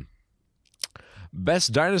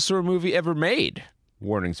 Best dinosaur movie ever made.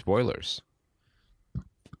 Warning, spoilers.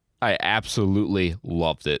 I absolutely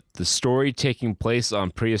loved it. The story taking place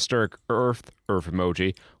on prehistoric Earth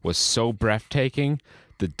emoji, was so breathtaking.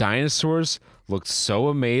 The dinosaurs looked so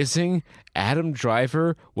amazing. Adam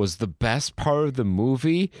Driver was the best part of the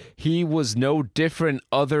movie. He was no different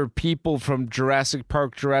other people from Jurassic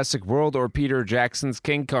Park, Jurassic World, or Peter Jackson's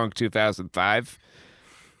King Kong 2005.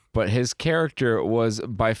 But his character was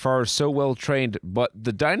by far so well trained, but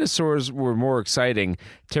the dinosaurs were more exciting,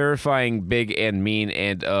 terrifying, big, and mean,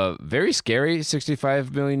 and very scary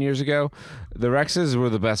 65 million years ago. The Rexes were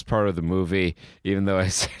the best part of the movie, even though I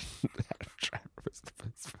said Adam Driver was the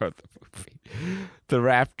best part of the movie. The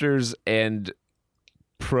Raptors and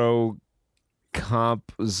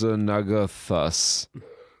Procompsognathus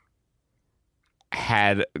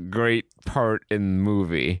had a great part in the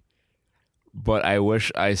movie. But I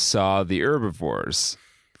wish I saw the herbivores.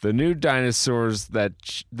 The new dinosaur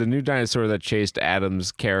that chased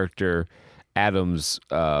Adam's character, Adam's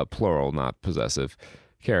plural, not possessive,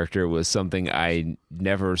 character, was something I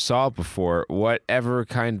never saw before. Whatever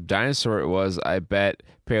kind of dinosaur it was, I bet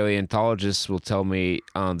paleontologists will tell me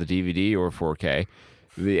on the DVD or 4K.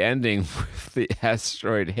 The ending with the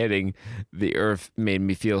asteroid hitting the Earth made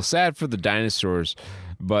me feel sad for the dinosaurs,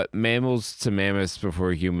 but mammals to mammoths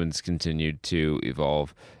before humans continued to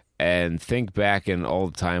evolve. And think back in all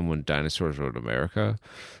the time when dinosaurs ruled America.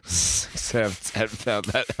 So I found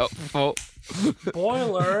that helpful.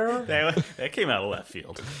 Spoiler! That came out of left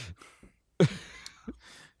field.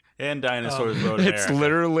 And dinosaurs ruled America. It's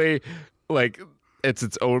literally like it's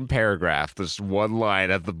its own paragraph. There's one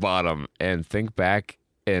line at the bottom. And think back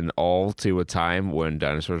in all to a time when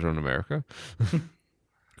dinosaurs ruled America.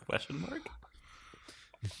 Question mark?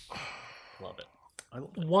 Love it. I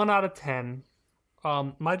love it. 1 out of 10.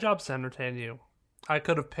 My job's to entertain you. I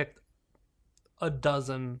could have picked a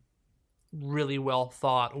dozen really well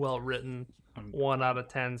thought, well written 1 out of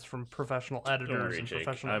 10s from professional editors and Jake.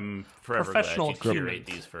 professional. I'm forever professional glad you curate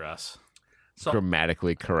these for us. So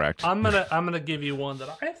Grammatically correct. I'm gonna give you one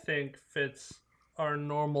that I think fits our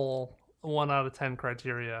normal 1 out of 10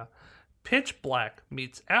 criteria. Pitch Black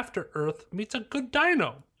meets After Earth meets a good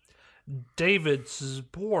dino. David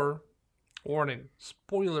Spoor, warning,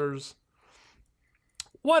 spoilers.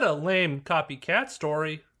 What a lame copycat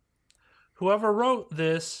story. Whoever wrote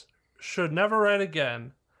this should never write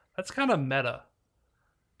again. That's kind of meta.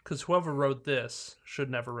 Because whoever wrote this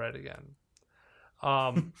should never write again.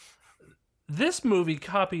 This movie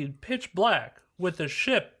copied Pitch Black with a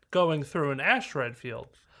ship going through an asteroid field.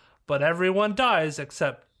 But everyone dies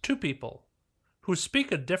except 2 people who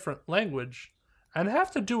speak a different language and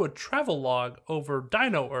have to do a travelogue over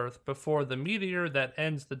Dino Earth before the meteor that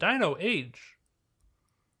ends the Dino Age.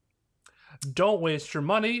 Don't waste your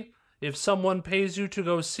money. If someone pays you to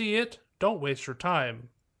go see it, don't waste your time.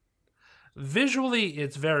 Visually,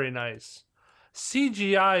 it's very nice.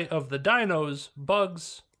 CGI of the dinos,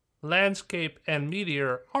 bugs, landscape, and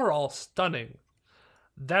meteor are all stunning.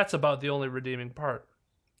 That's about the only redeeming part.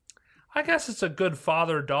 I guess it's a good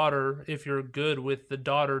father-daughter if you're good with the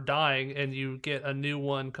daughter dying and you get a new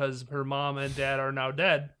one because her mom and dad are now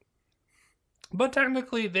dead. But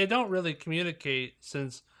technically, they don't really communicate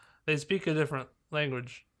since They speak a different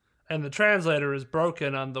language, and the translator is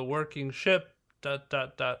broken on the working ship. ...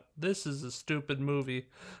 This is a stupid movie.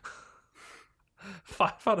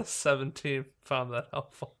 5 out of 17 found that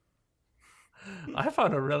helpful. I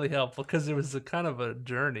found it really helpful because it was a kind of a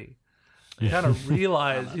journey. I kind of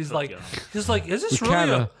realized he's like, is this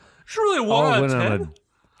really a 1 out of 10?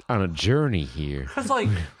 On a journey here. He's like,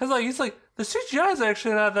 the CGI is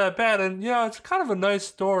actually not that bad, and it's kind of a nice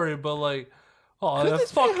story, but like,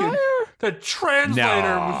 the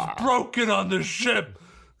translator was broken on the ship.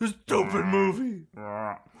 This stupid movie.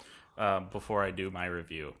 Before I do my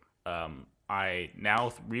review, I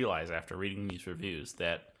now realize after reading these reviews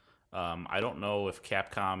that I don't know if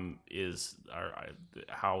Capcom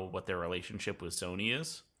what their relationship with Sony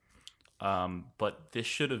is, but this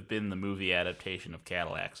should have been the movie adaptation of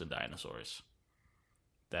Cadillacs and Dinosaurs.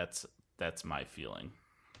 That's my feeling.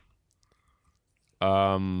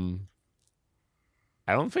 I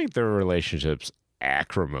don't think their relationship's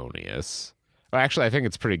acrimonious. Well, actually, I think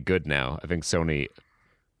it's pretty good now. I think Sony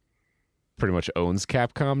pretty much owns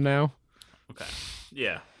Capcom now. Okay.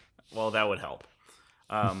 Yeah. Well, that would help.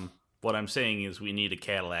 What I'm saying is we need a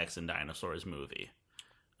Cadillacs and Dinosaurs movie.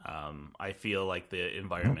 I feel like the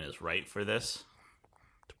environment is right for this,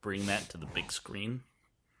 to bring that to the big screen.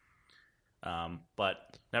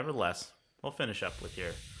 But nevertheless, we'll finish up with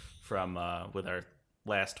our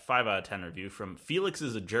last 5 out of 10 review from Felix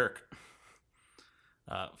is a Jerk.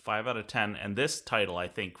 5 out of 10, and this title I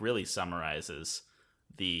think really summarizes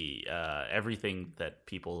the everything that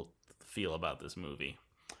people feel about this movie.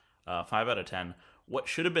 5 out of 10. What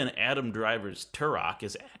should have been Adam Driver's Turok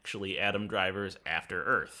is actually Adam Driver's After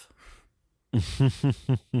Earth.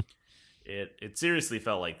 It seriously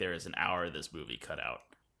felt like there is an hour of this movie cut out.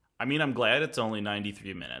 I mean, I'm glad it's only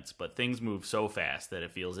 93 minutes, but things move so fast that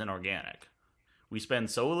it feels inorganic. We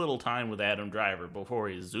spend so little time with Adam Driver before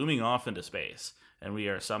he's zooming off into space, and we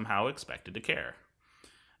are somehow expected to care.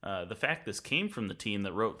 The fact this came from the team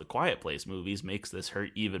that wrote the Quiet Place movies makes this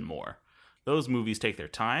hurt even more. Those movies take their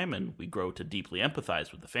time, and we grow to deeply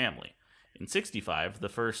empathize with the family. In 65, the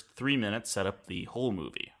first 3 minutes set up the whole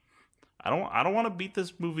movie. I don't want to beat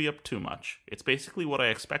this movie up too much. It's basically what I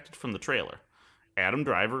expected from the trailer. Adam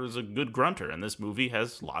Driver is a good grunter, and this movie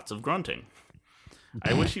has lots of grunting.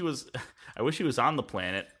 I wish he was on the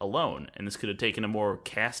planet alone, and this could have taken a more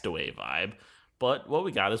Castaway vibe. But what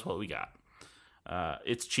we got is what we got.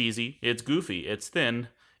 It's cheesy, it's goofy, it's thin,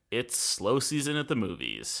 it's slow season at the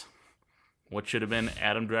movies. What should have been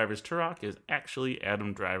Adam Driver's Turok is actually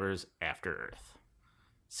Adam Driver's After Earth.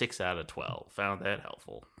 6 out of 12. Found that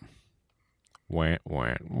helpful. Wah,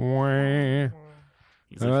 wah, wah.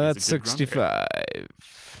 That's 65.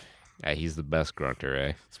 Yeah, he's the best grunter,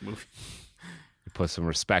 eh? This movie. You put some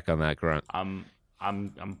respect on that grunt. I'm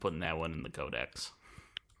putting that one in the codex.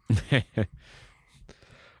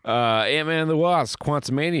 Ant-Man and the Wasp,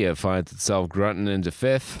 Quantumania finds itself grunting into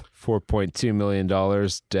 5th. $4.2 million,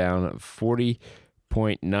 down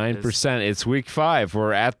 40.9%. It's week 5.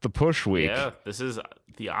 We're at the push week. Yeah, this is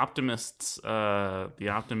the Optimists. I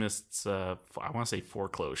want to say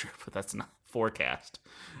foreclosure, but that's not forecast.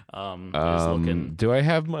 Looking. Do I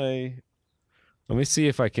have my? Let me see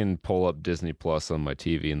if I can pull up Disney Plus on my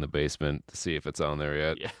TV in the basement to see if it's on there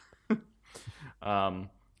yet. Yeah.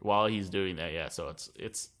 While he's doing that, yeah. So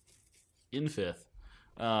it's in 5th.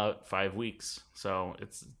 5 weeks, so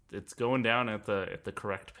it's going down at the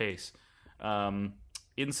correct pace. In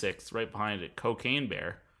 6th, right behind it, Cocaine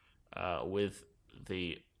Bear, with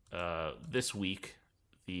the this week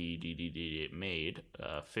it made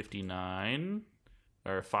 59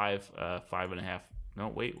 or 5.5. No,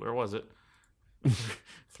 wait, where was it?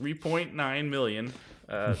 3.9 million.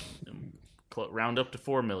 Round up to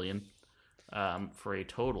 4 million. For a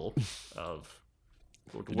total of.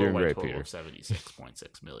 Worldwide total of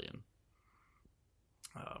 76.6 million.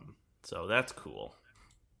 So that's cool.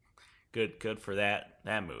 Good for that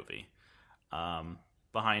movie.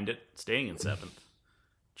 Behind it, staying in 7th,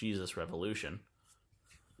 Jesus Revolution,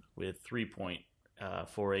 with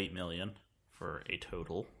 3.48 million for a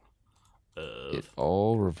total of. It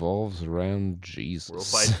all revolves around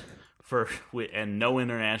Jesus. Worldwide and no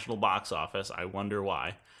international box office. I wonder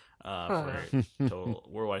why. For a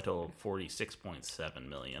worldwide total of 46.7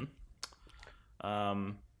 million.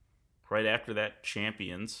 Right after that,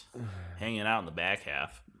 Champions, hanging out in the back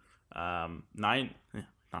half. 9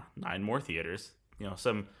 more theaters.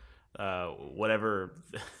 Some whatever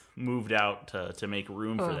moved out to make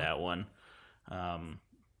room for that one.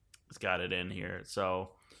 It's got it in here.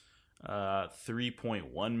 So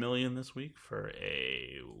 3.1 million this week for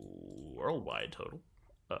a worldwide total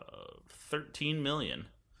of 13 million.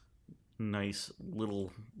 nice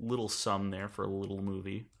little sum there for a little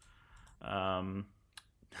movie. Okay.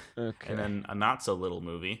 And then a not so little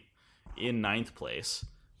movie in 9th place.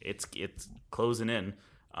 It's closing in.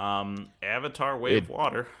 Avatar: Way of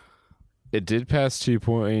Water. It did pass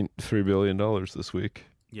 $2.3 billion this week.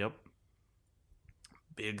 Yep.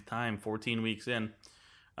 Big time, 14 weeks in.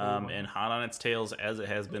 And hot on its tails, as it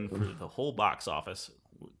has been for the whole box office,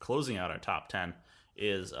 closing out our top 10,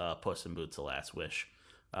 is Puss in Boots: The Last Wish.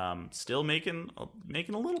 Still making a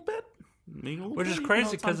little bit. Which is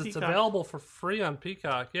crazy because it's available for free on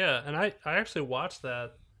Peacock. Yeah, and I actually watched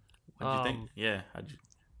that. What do you think? Yeah.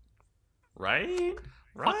 Right?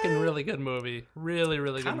 Fucking really good movie. Really,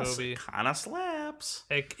 really good movie. Kind of slaps.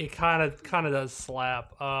 It kind of does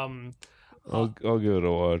slap. I'll give it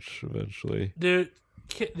a watch eventually. Dude,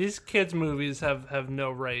 these kids' movies have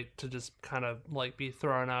no right to just kind of like be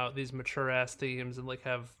throwing out these mature ass themes and like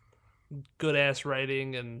have good ass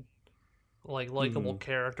writing and like likable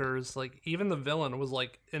characters. Like even the villain was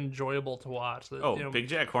like enjoyable to watch. Big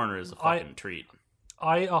Jack Horner is a fucking treat.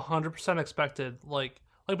 I 100% expected like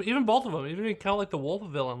but even both of them, even if you count like the wolf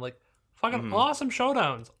villain, like fucking awesome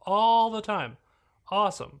showdowns all the time,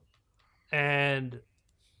 awesome. And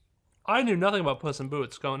I knew nothing about Puss in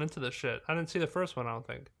Boots going into this shit. I didn't see the first one, I don't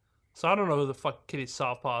think, so I don't know who the fuck Kitty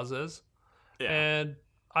Softpaws is. Yeah. And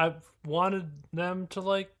I wanted them to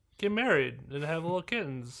like get married and have little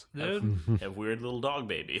kittens, dude. Have weird little dog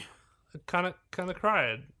baby. Kind of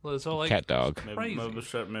cried. So like cat dog. Maybe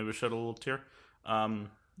shed a little tear.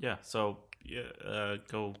 Yeah. So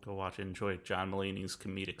go watch it. Enjoy John Mulaney's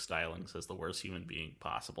comedic stylings as the worst human being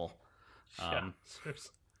possible. He's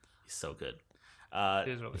so good.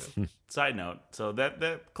 He's really good. Side note. So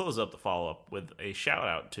that closes up the follow up with a shout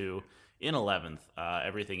out to in 11th,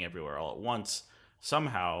 Everything Everywhere All at Once.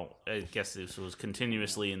 Somehow, I guess this was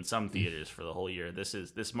continuously in some theaters for the whole year.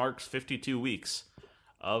 This marks 52 weeks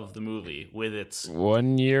of the movie with its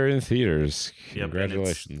 1 year in theaters.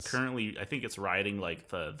 Congratulations! It's currently, I think it's riding like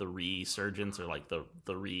the resurgence or like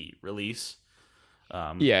the re-release.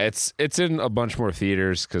 Yeah, it's in a bunch more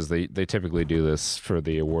theaters because they typically do this for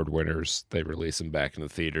the award winners. They release them back in the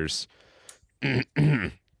theaters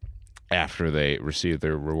after they receive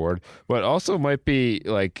their reward. But also might be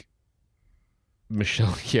like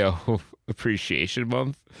Michelle Yeoh Appreciation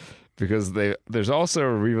Month because there's also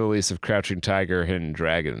a re-release of Crouching Tiger, Hidden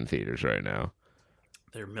Dragon in theaters right now.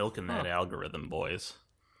 They're milking that algorithm, boys.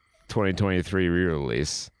 2023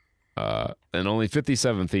 re-release, and only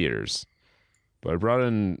 57 theaters, but it brought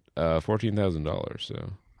in $14,000.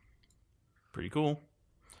 So pretty cool.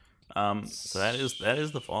 So that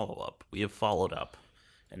is the follow up. We have followed up,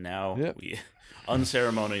 and now we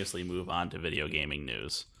unceremoniously move on to video gaming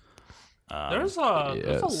news. There's a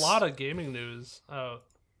lot of gaming news out,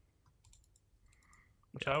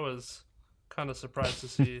 which I was kind of surprised to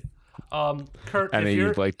see. Kurt, any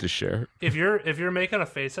you'd like to share? If you're making a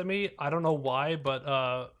face at me, I don't know why, but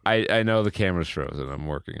I know the camera's frozen. I'm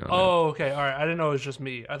working on it. Oh, okay, all right. I didn't know it was just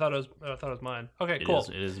me. I thought it was mine. Okay, cool.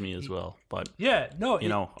 It is me as well. But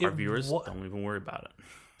our viewers don't even worry about it.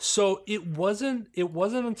 So it wasn't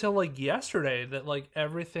until like yesterday that like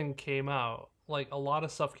everything came out. Like a lot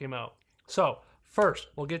of stuff came out. So first,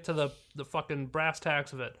 we'll get to the fucking brass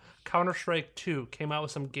tacks of it. Counter-Strike 2 came out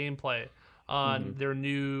with some gameplay on their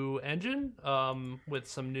new engine, with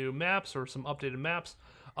some new maps or some updated maps.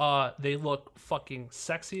 They look fucking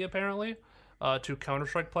sexy, apparently, to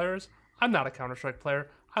Counter-Strike players. I'm not a Counter-Strike player.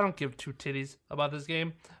 I don't give two titties about this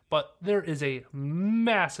game, but there is a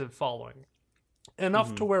massive following.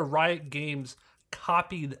 Enough to where Riot Games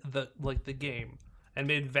copied the game and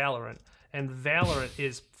made Valorant. And Valorant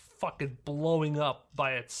is fucking blowing up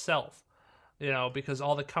by itself, because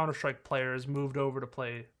all the Counter-Strike players moved over to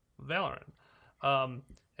play Valorant. And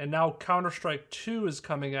now Counter-Strike 2 is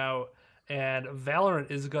coming out, and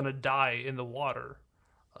Valorant is going to die in the water.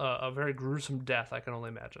 A very gruesome death, I can only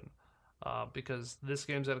imagine. Because this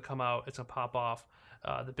game's going to come out, it's going to pop off.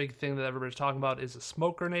 The big thing that everybody's talking about is the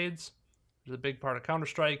smoke grenades. It's a big part of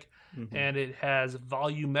Counter-Strike, and it has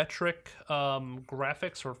volumetric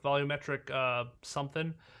graphics or volumetric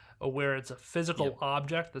something, where it's a physical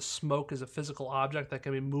object. The smoke is a physical object that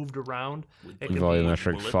can be moved around. It can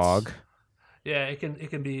volumetric fog. Yeah, it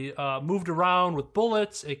can be moved around with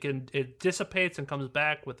bullets. It dissipates and comes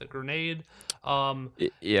back with a grenade.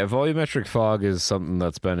 Volumetric fog is something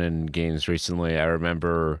that's been in games recently. I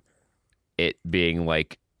remember it being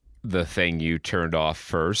like the thing you turned off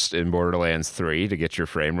first in Borderlands 3 to get your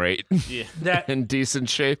frame rate in decent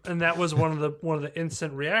shape. And that was one of the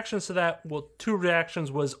instant reactions to that. Well, two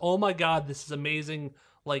reactions was, oh my god, this is amazing,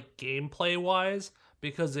 like gameplay wise,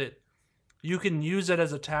 because it you can use it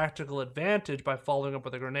as a tactical advantage by following up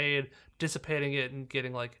with a grenade, dissipating it, and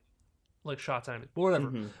getting like shots on enemies. But whatever.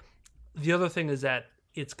 Mm-hmm. The other thing is that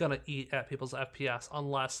it's gonna eat at people's FPS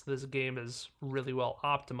unless this game is really well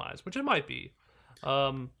optimized, which it might be.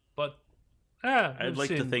 But I'd like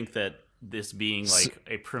to think that this being like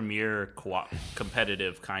a premier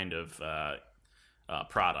competitive kind of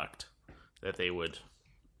product, that they would.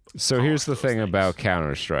 So here's the thing about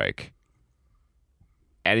Counter-Strike.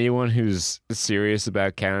 Anyone who's serious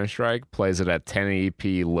about Counter-Strike plays it at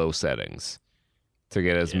 1080p low settings to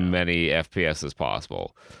get as many FPS as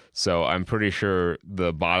possible. So I'm pretty sure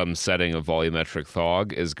the bottom setting of volumetric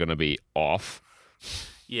fog is going to be off.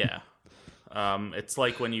 Yeah. It's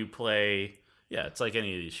like when you play... Yeah, it's like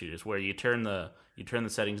any of these shooters where you turn the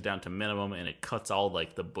settings down to minimum and it cuts all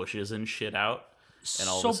like the bushes and shit out, and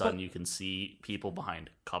all of a sudden you can see people behind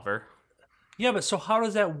cover. Yeah, but so how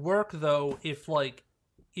does that work though? If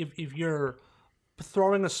you're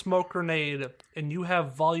throwing a smoke grenade and you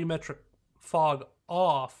have volumetric fog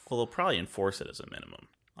off, Well, they'll probably enforce it as a minimum,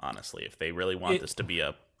 honestly, if they really want this to be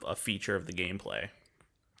a feature of the gameplay.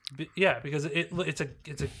 Yeah, because it's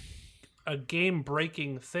a game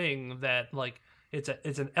breaking thing that like it's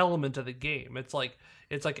an element of the game. It's like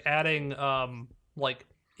adding like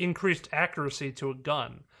increased accuracy to a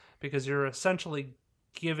gun, because you're essentially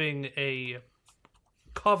giving a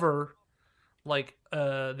cover like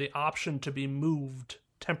the option to be moved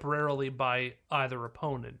temporarily by either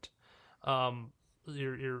opponent.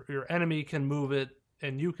 Your enemy can move it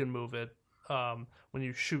and you can move it. When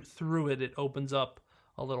you shoot through it, it opens up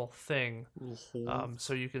a little thing,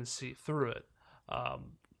 so you can see through it.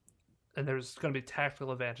 And there's going to be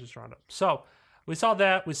tactical advantages around it. So we saw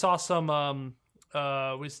that. We saw some. They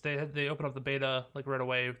opened up the beta like right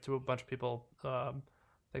away to a bunch of people.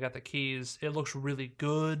 They got the keys. It looks really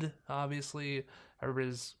good. Obviously,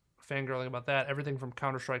 everybody's fangirling about that. Everything from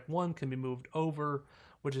Counter-Strike 1 can be moved over,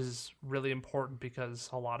 which is really important because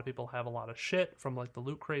a lot of people have a lot of shit from like the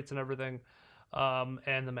loot crates and everything.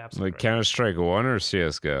 And the maps. Like Counter-Strike 1 or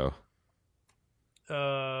CSGO?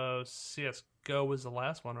 CSGO was the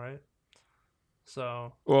last one, right?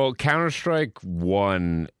 So. Well, Counter-Strike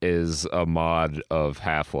 1 is a mod of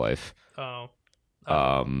Half-Life. I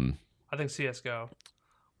think CSGO.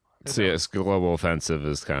 CS Global Offensive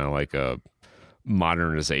is kind of like a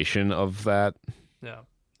modernization of that. Yeah.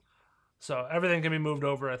 So everything can be moved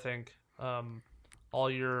over, I think. All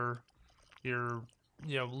your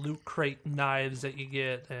loot crate knives that you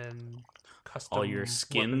get and custom all your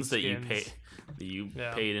skins that you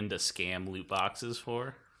Yeah. paid into scam loot boxes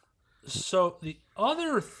for. So the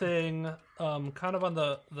other thing, kind of on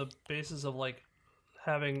the basis of like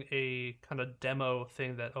having a kind of demo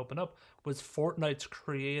thing that opened up, was Fortnite's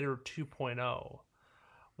Creator 2.0,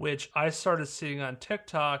 which I started seeing on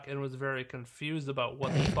TikTok and was very confused about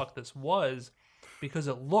what the fuck this was, because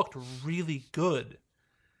it looked really good.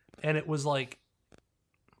 And it was like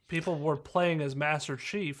people were playing as Master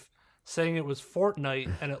Chief, saying it was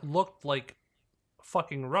Fortnite, and it looked like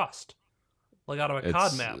fucking Rust, like out of a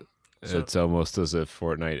COD map. So, it's almost as if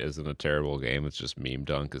Fortnite isn't a terrible game. It's just meme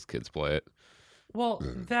done because kids play it. Well,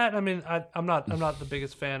 that, I mean, I'm not the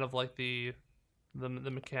biggest fan of like the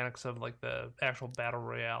mechanics of like the actual battle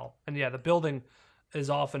royale. And yeah, the building is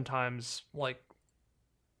oftentimes like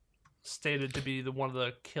stated to be one of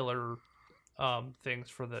the killer things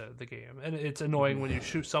for the game, and it's annoying when you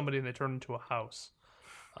shoot somebody and they turn into a house.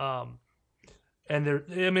 And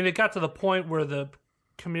it got to the point where the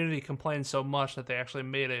community complained so much that they actually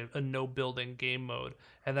made a no building game mode,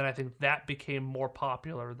 and then I think that became more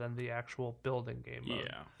popular than the actual building game mode.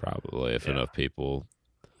 Yeah, probably if enough people.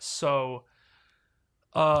 So,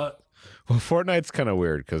 well, Fortnite's kind of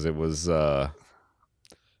weird because it was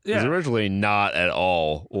originally not at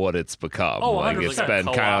all what it's become. Oh, like it's been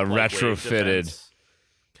kind of retrofitted.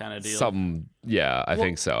 Kind of deal. Something, yeah, I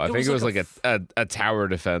think so. I think it was like a tower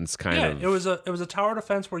defense kind of. It was a tower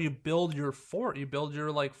defense where you build your fort,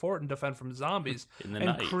 like fort and defend from zombies. In the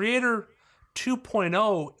and night. Creator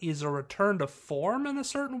 2.0 is a return to form in a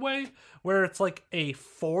certain way, where it's like a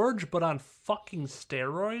Forge but on fucking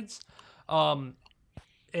steroids. And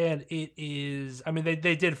it is, I mean,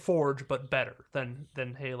 they did Forge but better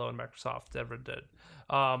than Halo and Microsoft ever did.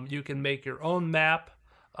 You can make your own map.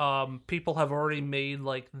 People have already made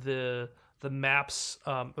like the maps,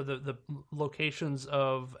 the locations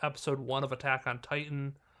of episode 1 of Attack on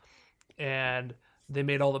Titan, and they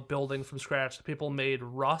made all the building from scratch. People made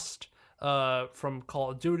Rust from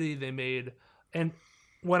Call of Duty. And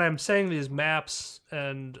when I'm saying these maps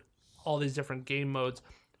and all these different game modes,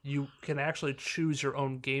 you can actually choose your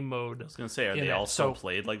own game mode. I was gonna say, are they also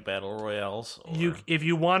played like battle royales? Or... If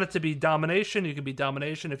you want it to be domination, you can be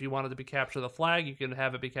domination. If you want it to be capture the flag, you can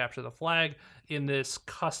have it be capture the flag in this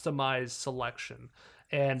customized selection.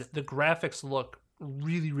 And the graphics look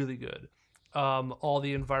really, really good. All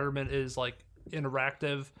the environment is like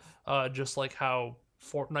interactive, just like how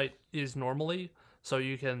Fortnite is normally. So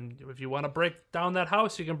you can, if you want to break down that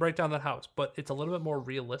house, you can break down that house, but it's a little bit more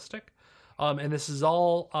realistic. And this is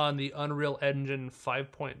all on the Unreal Engine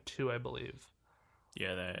 5.2, I believe.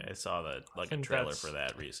 Yeah, I saw that, like a trailer for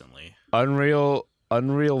that recently. Unreal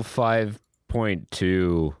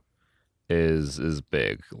 5.2 is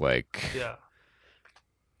big. Like, yeah.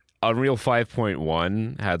 Unreal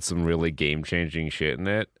 5.1 had some really game-changing shit in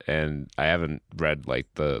it, and I haven't read like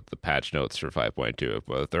the patch notes for 5.2,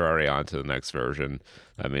 but if they're already on to the next version,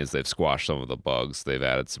 that means they've squashed some of the bugs, they've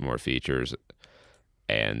added some more features,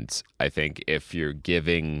 and I think if you're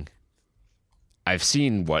giving... I've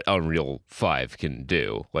seen what Unreal 5 can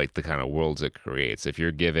do, like the kind of worlds it creates. If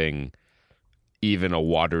you're giving even a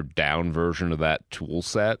watered-down version of that tool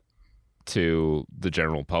set to the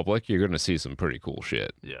general public, you're going to see some pretty cool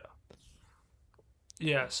shit.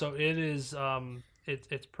 Yeah, so it is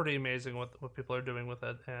it's pretty amazing what people are doing with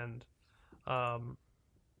it, and I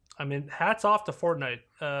mean, hats off to Fortnite.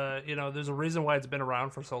 There's a reason why it's been around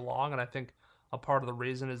for so long, and I think a part of the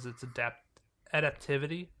reason is its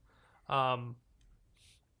adaptivity, and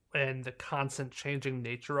the constant changing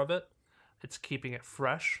nature of it. It's keeping it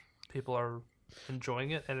fresh. People are enjoying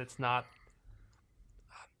it, and it's not...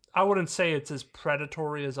 I wouldn't say it's as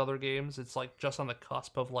predatory as other games. It's like just on the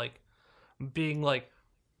cusp of like being like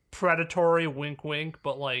predatory, wink wink,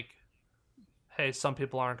 but like, hey, some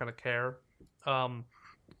people aren't going to care.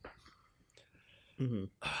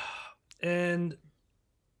 And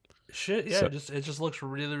shit, yeah, it just looks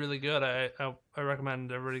really, really good. I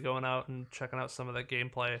recommend everybody going out and checking out some of that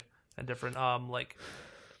gameplay and different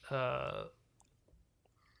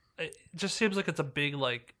it just seems like it's a big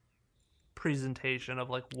like presentation of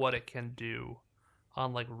like what it can do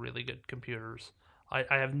on like really good computers. I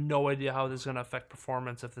have no idea how this is going to affect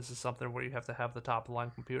performance if this is something where you have to have the top line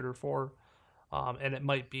computer for, and it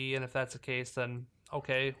might be, and if that's the case, then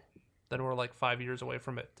okay, then we're like 5 years away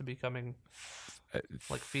from it to becoming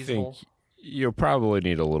like feasible. You'll probably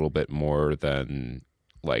need a little bit more than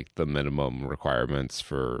like the minimum requirements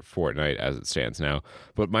for Fortnite as it stands now,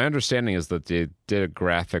 but my understanding is that they did a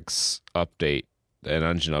graphics update, an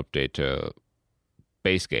engine update to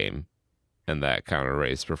base game, and that kind of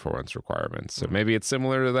raised performance requirements. So maybe it's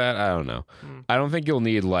similar to that. I don't know. I don't think you'll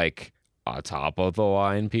need like a top of the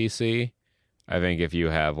line PC. I think if you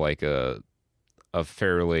have like a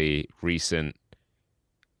fairly recent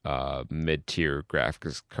mid-tier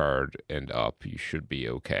graphics card and up, you should be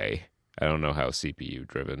okay. I don't know how CPU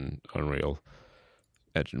driven Unreal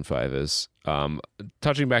Engine 5 is.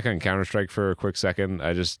 Touching back on Counter-Strike for a quick second,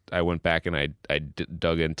 I went back and I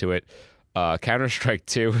dug into it. Counter-Strike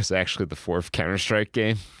 2 is actually the fourth Counter-Strike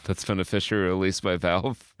game that's been officially released by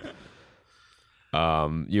Valve.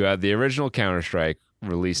 You had the original Counter-Strike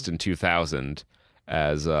released in 2000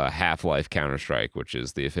 as Half-Life Counter-Strike, which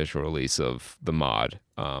is the official release of the mod,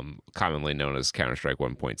 commonly known as Counter-Strike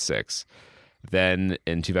 1.6. Then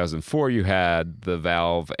in 2004, you had the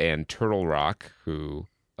Valve and Turtle Rock, who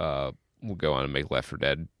will go on to make Left 4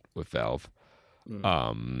 Dead with Valve,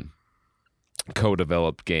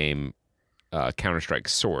 co-developed game Counter-Strike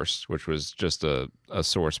Source, which was just a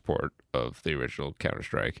source port of the original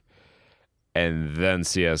Counter-Strike. And then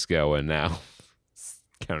CSGO, and now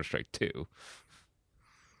Counter-Strike 2.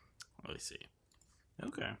 I see.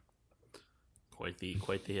 Okay. Quite the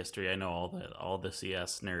history. I know all the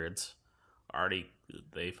CS nerds already,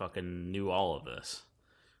 they fucking knew all of this,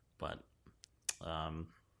 but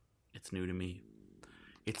it's new to me.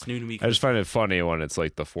 It's new to me. I just find it funny when it's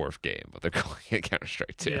like the fourth game, but they're calling it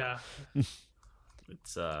Counter-Strike 2. Yeah.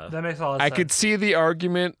 It's that makes all sense. I could see the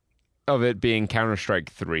argument of it being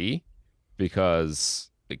Counter-Strike 3, because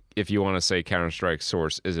if you want to say Counter-Strike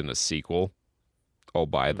Source isn't a sequel, I'll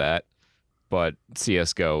buy that. But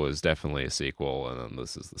CSGO is definitely a sequel, and then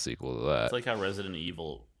this is the sequel to that. It's like how Resident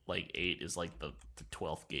Evil 8 is like the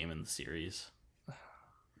 12th game in the series.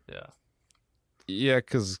 Yeah. Yeah,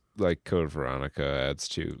 because like Code Veronica adds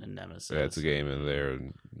And Nemesis. adds a game in there.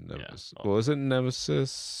 And Nemesis. Yeah. Well, isn't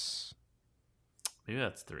Nemesis? Maybe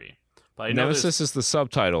that's 3. But I know Nemesis is the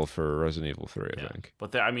subtitle for Resident Evil 3, I think.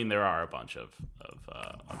 But there are a bunch of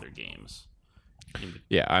other games.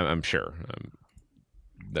 Yeah, I'm sure.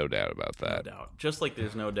 No doubt about that. No doubt. Just like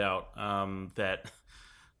there's no doubt that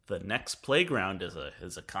the next Playground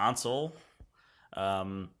is a console.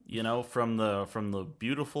 From the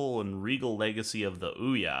beautiful and regal legacy of the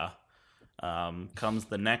Ouya, comes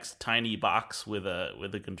the next tiny box with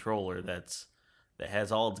a controller that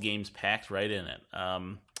has all its games packed right in it.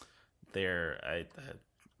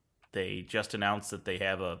 They just announced that they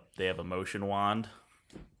have a motion wand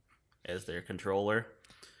as their controller.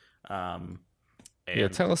 Tell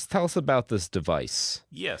us about this device.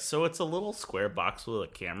 Yeah, so it's a little square box with a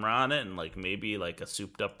camera on it and maybe a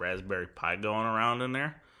souped up Raspberry Pi going around in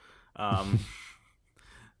there.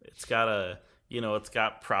 It's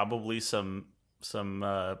got probably some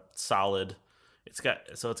solid. It's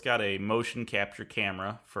got a motion capture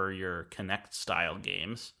camera for your Kinect style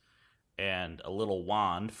games, and a little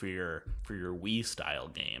wand for your Wii style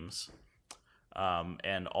games.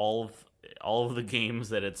 And all of the games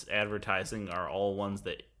that it's advertising are all ones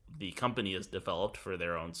that the company has developed for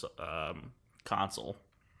their own console.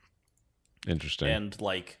 Interesting. And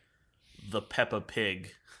the Peppa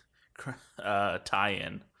Pig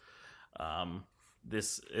tie-in.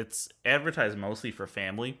 It's advertised mostly for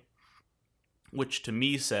family, which to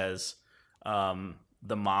me says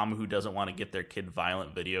the mom who doesn't want to get their kid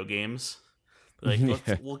violent video games.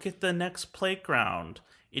 We'll get the next Playground.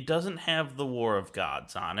 It doesn't have the War of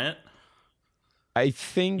Gods on it. I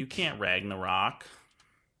think you can't Ragnarok.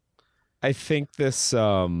 I think this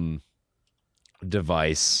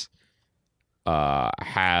device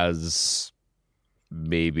has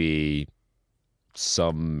maybe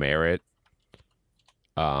some merit.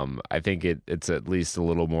 I think it's at least a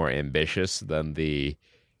little more ambitious than the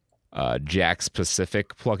Jack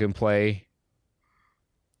specific plug and play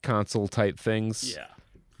console type things. Yeah.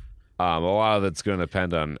 A lot of it's going to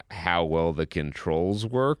depend on how well the controls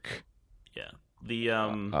work. Yeah.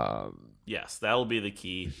 Yes, that'll be the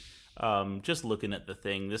key. Just looking at the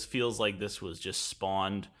thing, this feels like this was just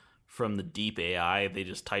spawned from the deep AI. They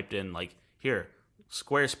just typed in here,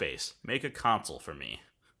 Squarespace, make a console for me,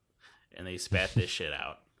 and they spat this shit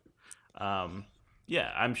out.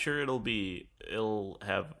 Yeah, I'm sure it'll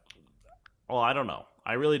have. Well, I don't know.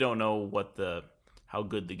 I really don't know how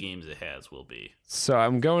good the games it has will be. So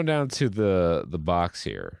I'm going down to the box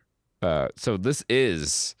here. So this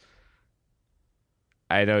is.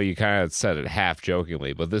 I know you kind of said it half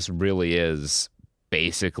jokingly, but this really is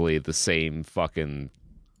basically the same fucking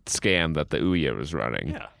scam that the Ouya was running.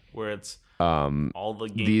 Yeah, where it's all the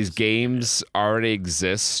games. These games already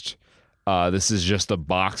exist. This is just a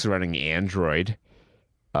box running Android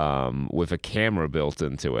with a camera built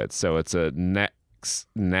into it. So it's a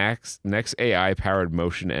Next AI powered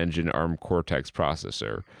motion engine ARM Cortex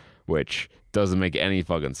processor, which doesn't make any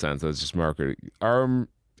fucking sense. That's just marketing. ARM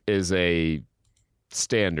is a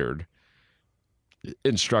standard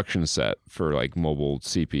instruction set for mobile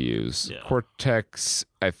CPUs. Yeah. Cortex,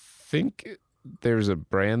 I think there's a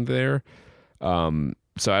brand there.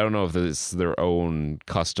 So I don't know if it's their own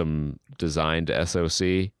custom designed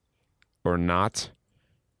SoC or not,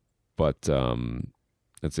 but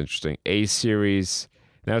that's interesting. A series.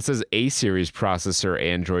 Now it says A series processor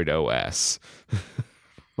Android OS.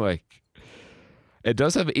 It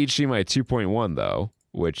does have HDMI 2.1 though,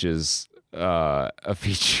 which is a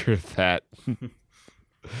feature that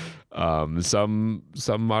some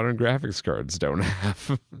modern graphics cards don't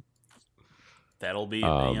have. That'll be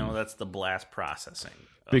that's the blast processing.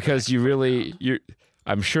 Because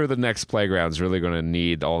I'm sure the next Playground's really going to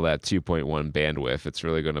need all that 2.1 bandwidth. It's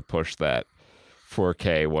really going to push that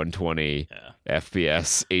 4K 120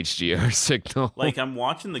 FPS HDR signal. I'm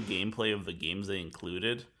watching the gameplay of the games they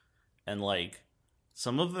included, and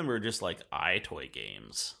some of them are just iToy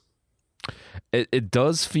games. It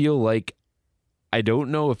does feel like, I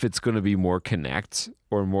don't know if it's going to be more Kinect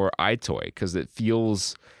or more iToy, because it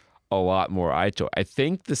feels a lot more iToy. I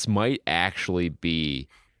think this might actually be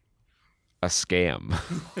a scam.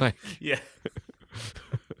 Yeah.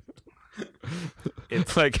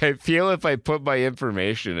 It's I feel if I put my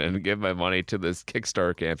information and give my money to this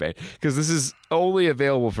Kickstarter campaign, because this is only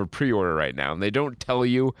available for pre-order right now, and they don't tell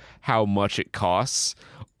you how much it costs.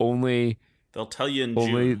 They'll tell you in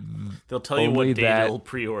June. They'll tell you what day they'll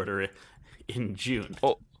pre-order it in June.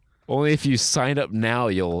 Only if you sign up now,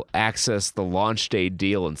 you'll access the launch day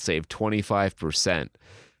deal and save 25%.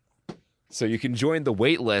 So you can join the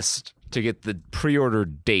wait list to get the pre-order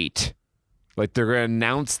date. They're going to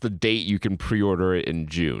announce the date you can pre-order it in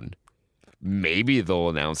June. Maybe they'll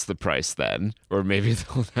announce the price then, or maybe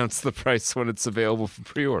they'll announce the price when it's available for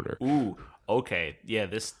pre-order. Ooh, okay. Yeah,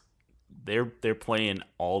 they're playing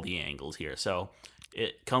all the angles here. So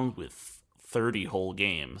it comes with 30 whole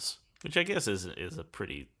games, which I guess is a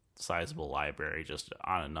pretty sizable library just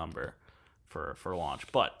on a number. for launch.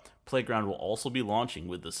 But Playground will also be launching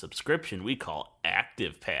with the subscription we call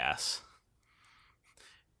Active Pass.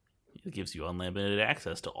 It gives you unlimited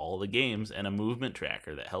access to all the games and a movement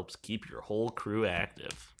tracker that helps keep your whole crew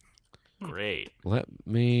active. Great.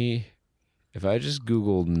 If I just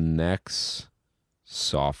Google Next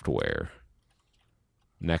Software,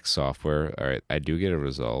 all right, I do get a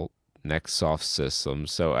result. Next Soft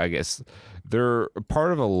Systems. So I guess they're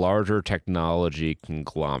part of a larger technology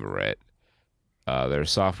conglomerate. They're a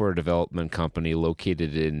software development company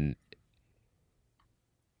located in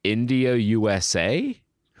India, USA.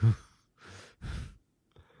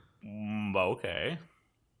 Okay.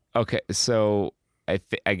 Okay, so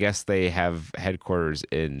I guess they have headquarters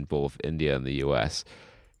in both India and the U.S.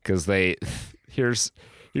 because here's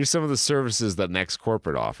some of the services that Next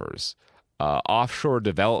Corporate offers. Offshore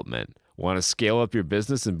development. Want to scale up your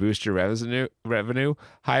business and boost your revenue?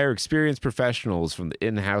 Hire experienced professionals from the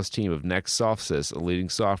in-house team of Next SoftSys, a leading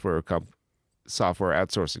software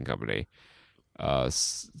outsourcing company.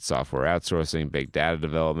 Software outsourcing, big data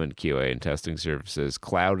development, QA and testing services,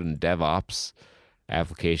 cloud and DevOps,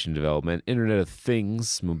 application development, Internet of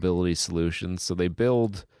Things, mobility solutions. So they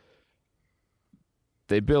build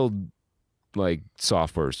like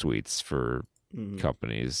software suites for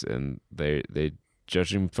companies, and they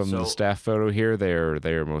judging from the staff photo here, they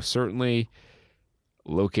are most certainly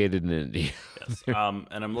located in India. Yes. And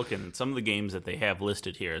I'm looking at some of the games that they have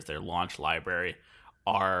listed here as their launch library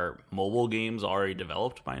are mobile games already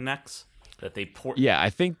developed by Nex that they port. Yeah, I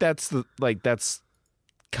think that's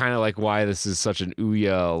kind of like why this is such an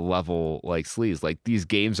Ouya level like sleaze. Like these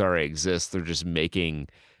games already exist. They're just making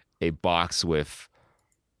a box with,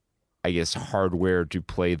 I guess, hardware to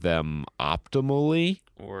play them optimally.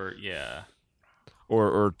 Or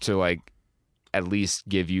to like at least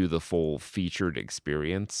give you the full featured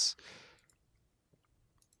experience.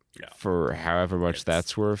 Yeah. For however much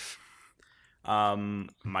that's worth.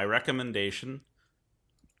 My recommendation,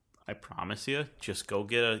 I promise you, just go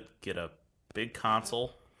get a big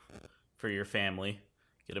console for your family.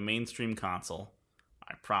 Get a mainstream console.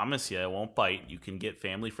 I promise you, it won't bite. You can get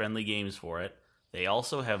family-friendly games for it. They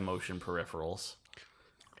also have motion peripherals,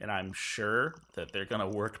 and I'm sure that they're gonna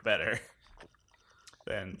work better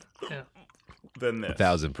than this.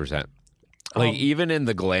 1,000%. Like even in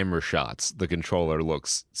the glamour shots, the controller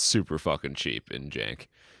looks super fucking cheap and jank.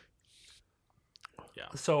 Yeah.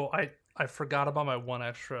 So I forgot about my one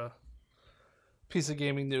extra piece of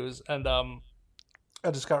gaming news, and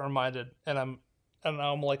I just got reminded, and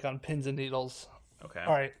I'm like on pins and needles. Okay.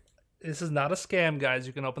 All right. This is not a scam, guys.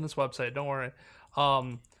 You can open this website. Don't worry.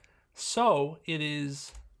 So it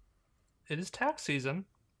is tax season.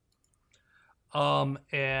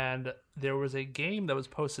 And there was a game that was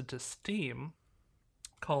posted to Steam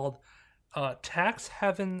called Tax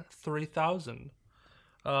Heaven 3000.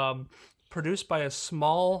 Produced by a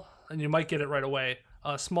small, and you might get it right away,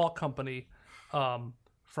 a small company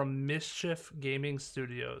from Mischief Gaming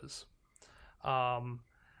Studios. And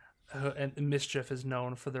Mischief is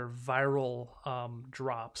known for their viral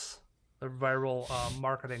drops, their viral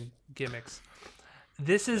marketing gimmicks.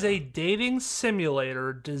 This is a dating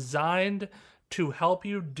simulator designed to help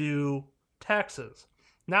you do taxes.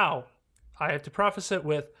 Now, I have to preface it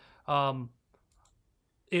with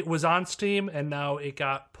it was on Steam, and now it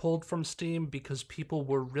got pulled from Steam because people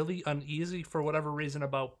were really uneasy for whatever reason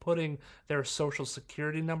about putting their social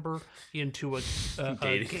security number into a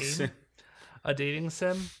game, a dating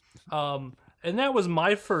sim. And that was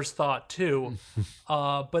my first thought too.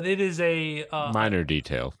 But it is a minor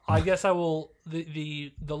detail. I guess I will.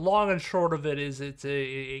 The long and short of it is it's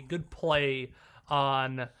a good play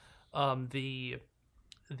on the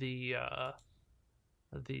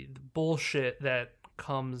bullshit that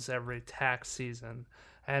comes every tax season,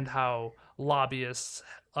 and how lobbyists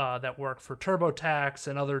that work for TurboTax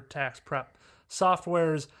and other tax prep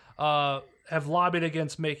softwares have lobbied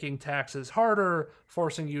against making taxes harder,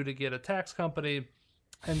 forcing you to get a tax company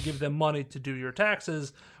and give them money to do your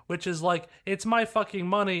taxes, which is like, it's my fucking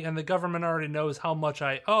money and the government already knows how much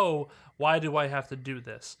I owe. Why do I have to do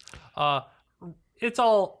this? It's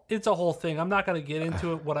a whole thing. I'm not going to get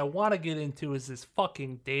into it. What I want to get into is this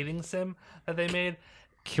fucking dating sim that they made.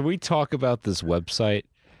 Can we talk about this website?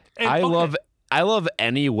 And, I love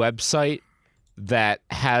any website that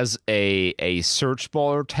has a search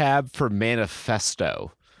bar tab for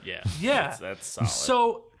manifesto. Yeah. That's solid.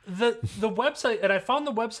 So the website, and I found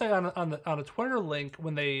the website on a Twitter link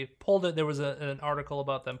when they pulled it. There was an article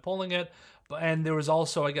about them pulling it, and there was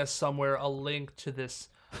also, I guess, somewhere a link to this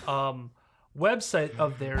website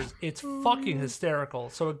of theirs. It's fucking hysterical.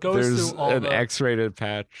 So it goes through all There's an X-rated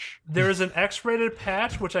patch. There is an X-rated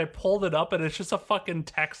patch, which I pulled it up, and it's just a fucking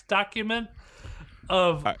text document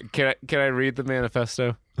of. Can I read the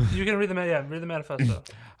manifesto? You can read the manifesto.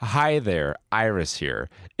 Hi there, Iris here.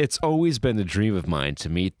 It's always been a dream of mine to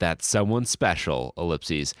meet that someone special,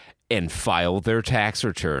 ellipses, and file their tax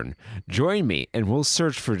return. Join me and we'll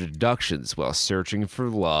search for deductions while searching for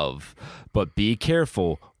love. But be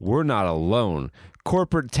careful, we're not alone.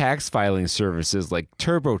 Corporate tax filing services like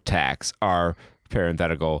TurboTax are,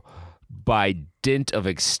 parenthetical, by dint of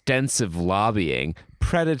extensive lobbying,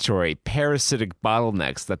 predatory, parasitic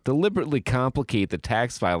bottlenecks that deliberately complicate the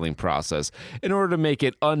tax filing process in order to make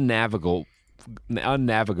it unnavigable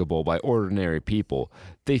by ordinary people.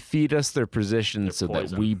 They feed us their position so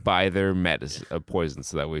that we buy their medicine, poison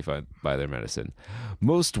so that we buy their medicine.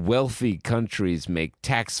 Most wealthy countries make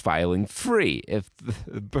tax filing free if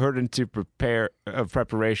the burden to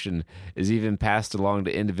preparation is even passed along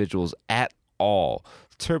to individuals at all.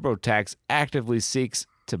 TurboTax actively seeks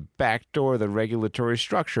to backdoor the regulatory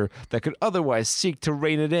structure that could otherwise seek to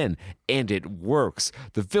rein it in. And it works.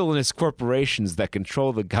 The villainous corporations that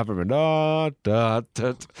control the government.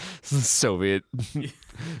 Soviet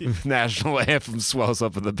national anthem swells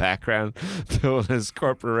up in the background. Villainous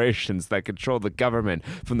corporations that control the government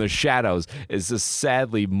from the shadows is a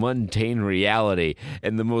sadly mundane reality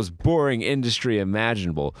and the most boring industry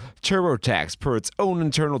imaginable. TurboTax, per its own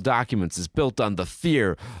internal documents, is built on the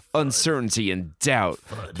fear, uncertainty, and doubt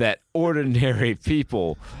that ordinary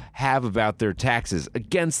people have about their taxes.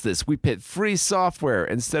 Against this, we pit free software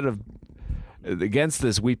instead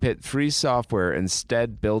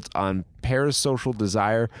built on parasocial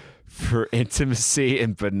desire for intimacy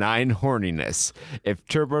and benign horniness. If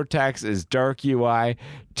TurboTax is dark UI,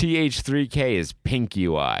 TH3K is pink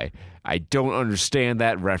UI. I don't understand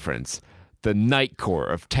that reference. The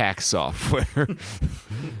Nightcore of tax software.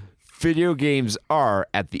 Video games are,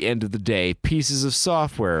 at the end of the day, pieces of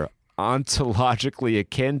software ontologically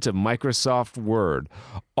akin to Microsoft Word.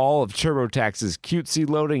 All of TurboTax's cutesy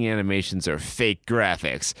loading animations are fake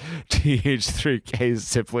graphics. TH3K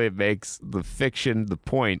simply makes the fiction the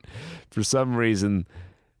point. For some reason,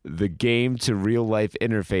 the game-to-real-life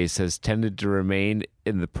interface has tended to remain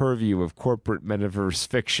in the purview of corporate metaverse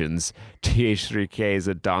fictions. TH3K is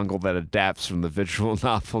a dongle that adapts from the visual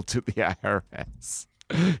novel to the IRS.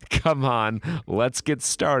 Come on, let's get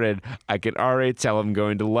started. I can already tell I'm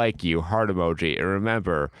going to like you. Heart emoji. And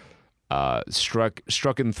remember,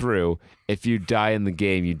 strucken through. If you die in the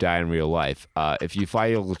game, you die in real life. If you file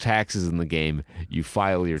your taxes in the game, you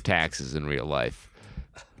file your taxes in real life.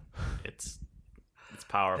 It's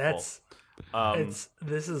powerful.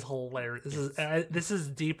 This is hilarious. This is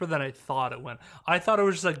deeper than I thought it went. I thought it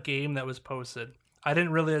was just a game that was posted. I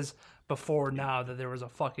didn't realize before now that there was a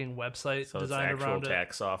fucking website designed around it. Actual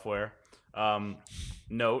tax software.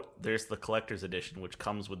 Note, there's the collector's edition, which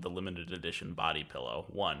comes with the limited edition body pillow.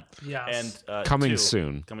 1. Yes. And coming 2,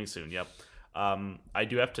 soon. Coming soon. Yep. I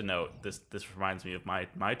do have to note this. This reminds me of my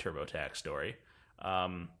TurboTax story.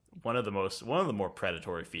 One of the more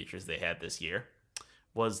predatory features they had this year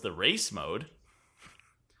was the race mode.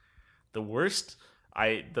 The worst.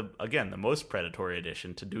 The most predatory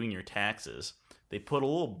addition to doing your taxes. They put a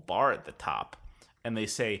little bar at the top, and they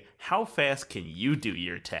say, "How fast can you do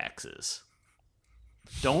your taxes?"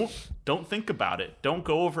 Don't think about it. Don't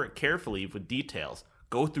go over it carefully with details.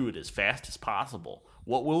 Go through it as fast as possible.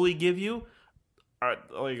 What will he give you? Like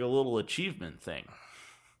a little achievement thing.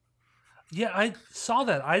 Yeah, I saw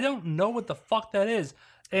that. I don't know what the fuck that is.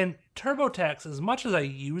 And TurboTax, as much as I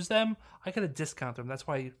use them, I get a discount them. That's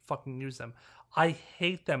why I fucking use them. I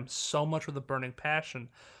hate them so much with a burning passion.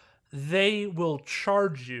 They will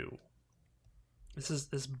charge you.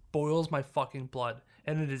 This boils my fucking blood,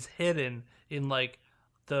 and it is hidden in like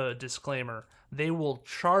the disclaimer. They will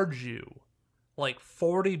charge you like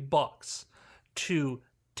 $40 to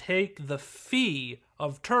take the fee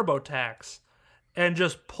of TurboTax and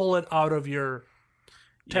just pull it out of your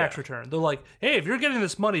tax return. They're like, "Hey, if you're getting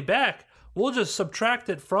this money back, we'll just subtract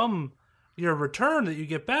it from your return that you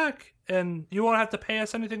get back, and you won't have to pay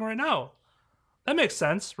us anything right now." That makes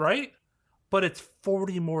sense, right? But it's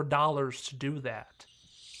 $40 more to do that.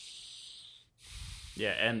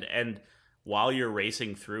 Yeah, and while you're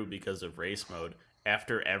racing through because of race mode,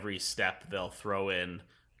 after every step they'll throw in,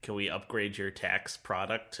 "Can we upgrade your tax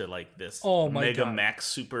product to like this Mega God. Max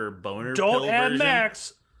Super Boner Don't pill add version?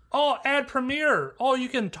 Max. Oh, add Premier. Oh, you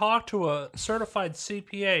can talk to a certified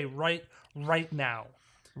CPA right now.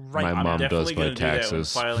 My mom does my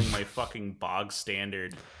taxes. I'm filing my fucking bog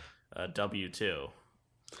standard W-2.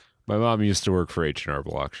 My mom used to work for H&R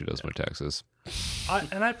Block. She does my taxes.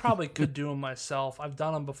 I probably could do them myself. I've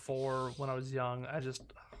done them before when I was young.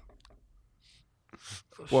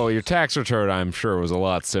 Well, your tax return, I'm sure, was a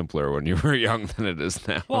lot simpler when you were young than it is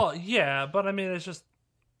now. Well, yeah, but I mean, it's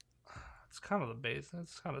kind of the base.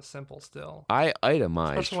 It's kind of simple still. I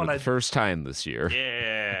itemized for the first time this year.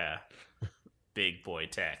 Yeah. Big boy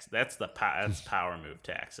tax. That's power move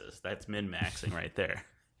taxes. That's min-maxing right there.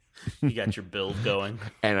 You got your build going.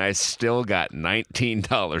 And I still got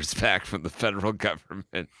 $19 back from the federal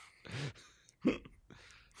government.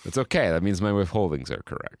 It's okay. That means my withholdings are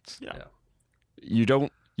correct. Yeah.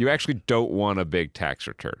 You actually don't want a big tax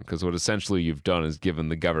return, because what essentially you've done is given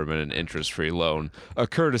the government an interest-free loan, a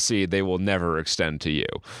courtesy they will never extend to you.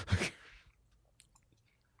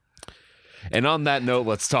 And on that note,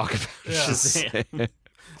 let's talk about Shazam.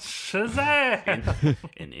 Shazam!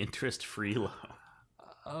 An interest-free loan.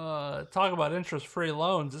 Talk about interest-free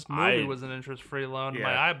loans. This movie was an interest-free loan to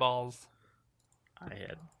my eyeballs.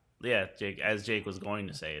 Jake, as Jake was going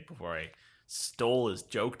to say it before I stole his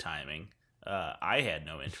joke timing, I had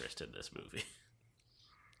no interest in this movie.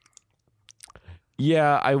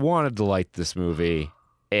 Yeah, I wanted to like this movie,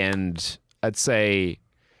 and I'd say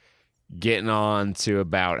getting on to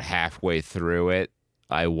about halfway through it,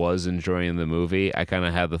 I was enjoying the movie. I kind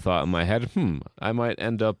of had the thought in my head, I might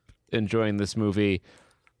end up enjoying this movie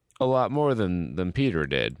a lot more than Peter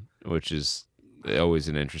did, which is always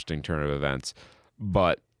an interesting turn of events.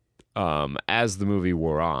 But as the movie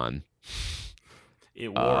wore on, it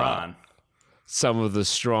wore on. Some of the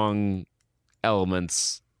strong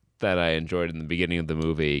elements that I enjoyed in the beginning of the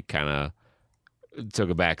movie kind of took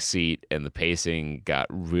a back seat, and the pacing got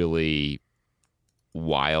really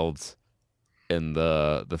wild in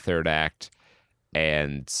the third act,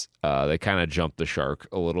 and they kind of jumped the shark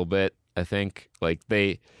a little bit, I think. Like,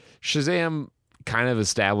 Shazam kind of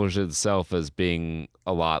established itself as being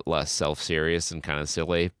a lot less self-serious and kind of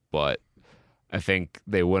silly, but I think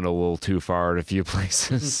they went a little too far in a few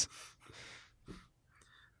places.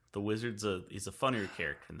 The Wizard's he's a funnier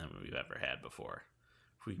character than we've ever had before.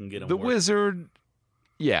 If we can get him Wizard,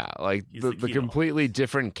 yeah, like the completely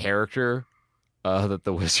different character that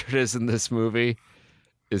the Wizard is in this movie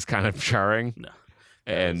is kind of jarring. No.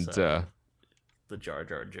 And the Jar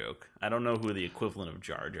Jar joke. I don't know who the equivalent of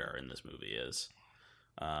Jar Jar in this movie is.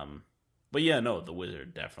 But yeah, no, the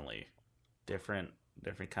Wizard definitely different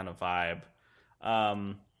kind of vibe.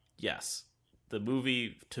 Yes. The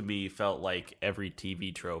movie, to me, felt like every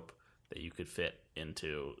TV trope that you could fit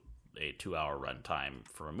into a 2-hour runtime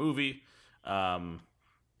for a movie. And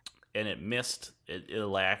it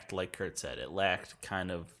lacked, like Kurt said, it lacked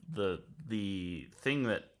kind of the thing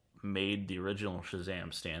that made the original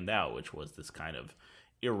Shazam stand out, which was this kind of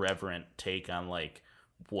irreverent take on, like,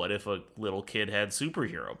 what if a little kid had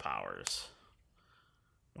superhero powers?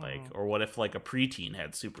 Like, or what if, like, a preteen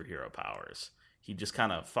had superhero powers? He'd just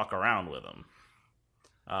kind of fuck around with them.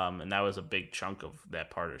 And that was a big chunk of that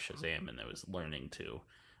part of Shazam, and it was learning to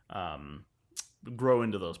grow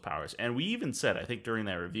into those powers. And we even said, I think during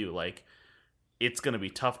that review, like, it's going to be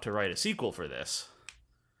tough to write a sequel for this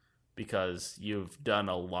because you've done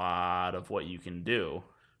a lot of what you can do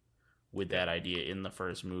with that idea in the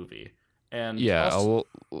first movie. And yeah,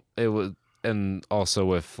 it was, and also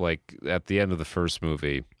with, like, at the end of the first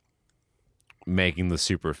movie, making the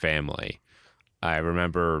super family. I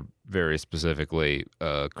remember very specifically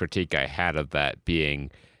a critique I had of that being,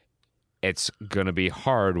 it's going to be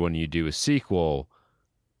hard when you do a sequel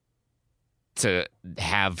to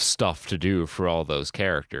have stuff to do for all those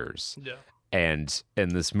characters. Yeah. And in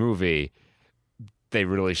this movie, they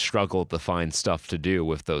really struggled to find stuff to do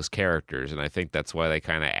with those characters. And I think that's why they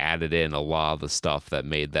kind of added in a lot of the stuff that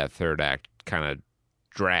made that third act kind of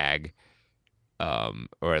drag,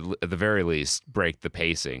 or at the very least, break the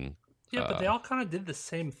pacing. Yeah, but they all kind of did the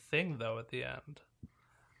same thing, though, at the end.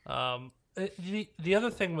 The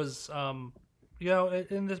other thing was, and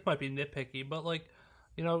this might be nitpicky, but, like,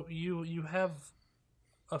 you have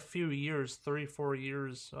a few years, 3-4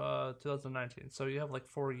 years, 2019. So you have, like,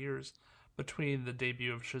 4 years between the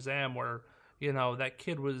debut of Shazam where, that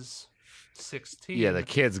kid was 16. Yeah, the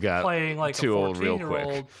kid's got playing, like, too a old real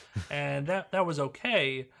 14-year-old, and that was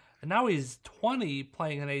okay. And now he's 20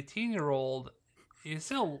 playing an 18-year-old. He's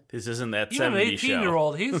still, this isn't that 70s show. Even an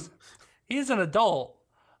 18-year-old, he's an adult.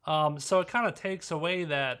 So it kind of takes away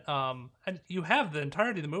that, and you have the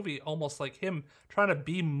entirety of the movie almost like him trying to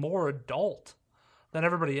be more adult than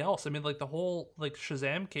everybody else. I mean, like, the whole, like,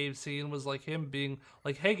 Shazam cave scene was like him being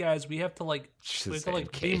like, "Hey guys, we have to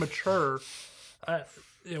be mature."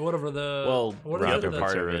 Whatever the Rock of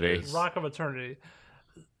Eternity. Rock of Eternity.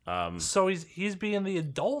 So he's being the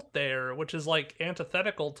adult there, which is like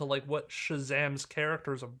antithetical to like what Shazam's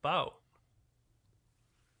character's about.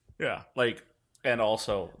 Yeah, like, and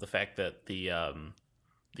also the fact that the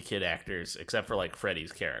kid actors, except for like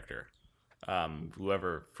Freddy's character,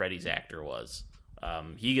 whoever Freddy's actor was,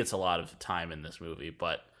 he gets a lot of time in this movie,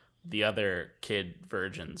 but the other kid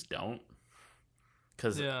virgins don't.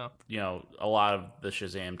 Because, you know, a lot of the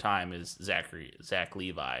Shazam time is Zach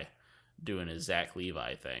Levi doing his Zach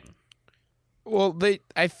Levi thing. Well,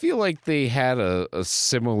 I feel like they had a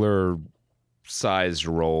similar sized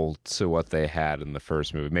role to what they had in the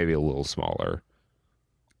first movie, maybe a little smaller.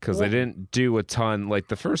 Because they didn't do a ton. Like,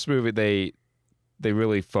 the first movie, they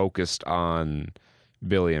really focused on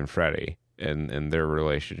Billy and Freddy and their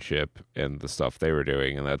relationship and the stuff they were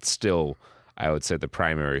doing. And that's still, I would say, the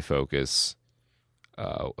primary focus,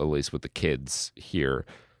 at least with the kids here.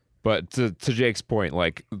 But to Jake's point,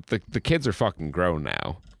 like, the kids are fucking grown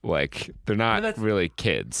now. Like, they're not really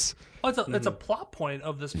kids. Well, it's a plot point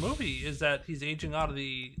of this movie is that he's aging out of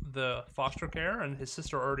the foster care, and his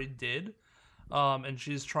sister already did. And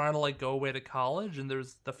she's trying to like go away to college, and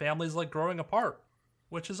the family's like growing apart,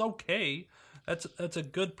 which is okay. That's a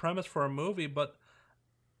good premise for a movie, but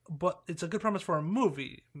it's a good premise for a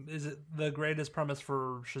movie. Is it the greatest premise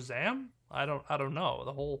for Shazam? I don't know.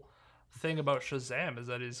 The whole thing about Shazam is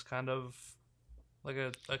that he's kind of like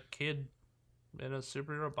a kid in a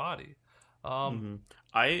superhero body. So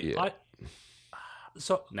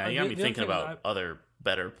now you got me thinking about other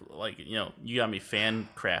better, like, you know, you got me fan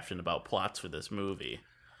crafting about plots for this movie.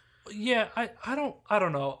 Yeah, I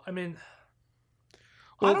don't know. I mean,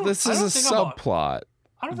 well, this is a subplot.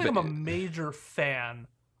 I don't think I'm a major fan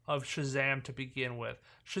of Shazam to begin with.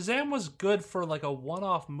 Shazam was good for like a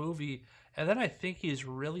one-off movie, and then I think he's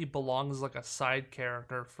really belongs like a side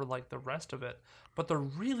character for like the rest of it. But they're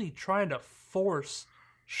really trying to force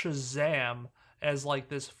Shazam as like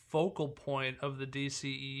this focal point of the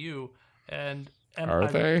DCEU, and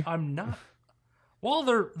I'm not. Well,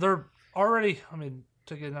 they're already. I mean,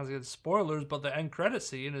 not to get spoilers, but the end credit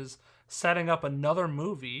scene is setting up another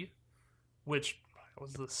movie, which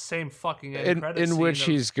was the same fucking end credit scene. In which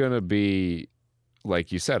he's gonna be,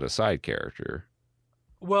 like you said, a side character.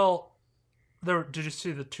 Well, did you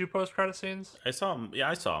see the two post credit scenes? I saw them. Yeah,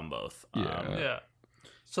 I saw them both. Yeah.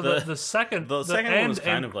 So the second one was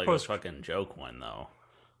kind of like a fucking joke one, though.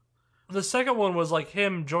 The second one was like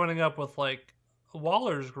him joining up with like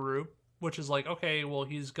Waller's group, which is like, okay, well,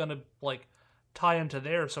 he's gonna like tie into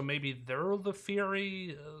there, so maybe they're the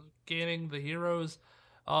Fury gaining the heroes,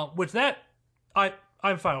 which that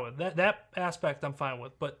I'm fine with. That aspect I'm fine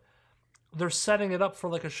with, but they're setting it up for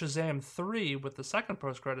like a Shazam 3 with the second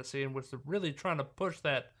post credit scene, which they're really trying to push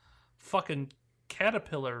that fucking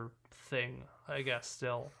caterpillar thing, I guess,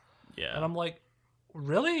 still. Yeah. And I'm like,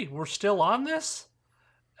 really? We're still on this?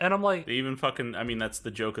 And I'm like... They even fucking... I mean, that's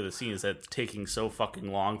the joke of the scene, is that it's taking so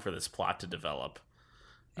fucking long for this plot to develop.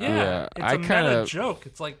 Yeah, it's a meta joke.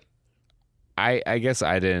 It's like... I guess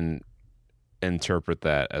I didn't interpret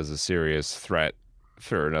that as a serious threat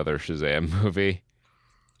for another Shazam movie.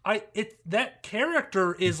 That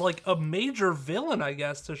character is like a major villain, I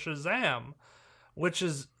guess, to Shazam. Which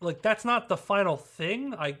is, like, that's not the final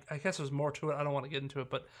thing. I guess there's more to it. I don't want to get into it.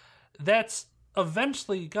 But that's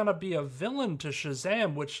eventually going to be a villain to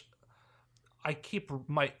Shazam, which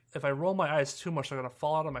if I roll my eyes too much, they're going to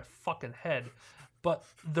fall out of my fucking head. But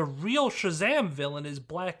the real Shazam villain is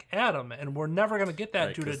Black Adam, and we're never going to get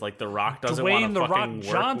that due to like The Rock doesn't want to fucking work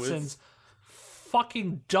Johnson's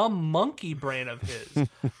fucking dumb monkey brain of his,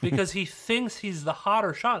 because he thinks he's the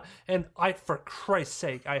hotter shot. And for Christ's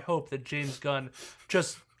sake, I hope that James Gunn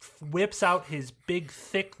just whips out his big,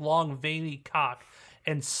 thick, long, veiny cock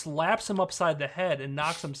and slaps him upside the head and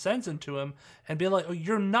knocks some sense into him and be like, oh,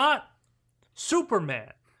 you're not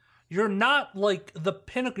Superman. You're not like the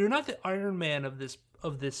pinnacle. You're not the Iron Man of this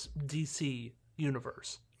DC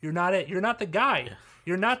universe. You're not it. You're not the guy.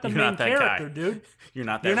 You're not the main character, dude. You're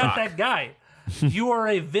not that guy. You are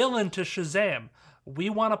a villain to Shazam. We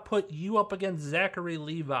want to put you up against Zachary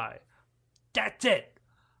Levi. That's it.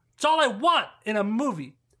 That's all I want in a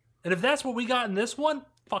movie. And if that's what we got in this one,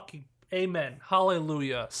 fucking amen.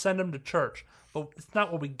 Hallelujah. Send him to church. But it's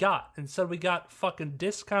not what we got. Instead, we got fucking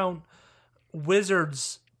discount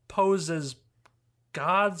wizards pose as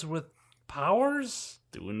gods with powers.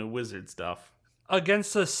 Doing the wizard stuff.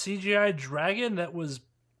 Against a CGI dragon that was,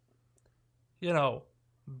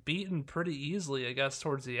 beaten pretty easily, I guess,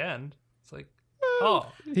 towards the end. It's like,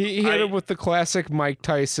 he hit him with the classic Mike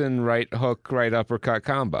Tyson right hook, right uppercut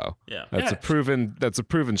combo. Yeah, that's a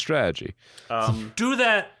proven strategy. Do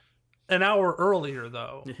that an hour earlier,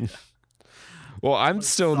 though. Well, I'm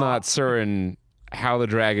still not certain how the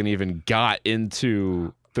dragon even got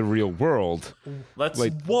into the real world. Let's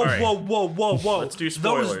Whoa. Let's do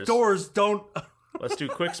spoilers. Those doors don't. Let's do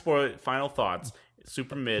quick final thoughts.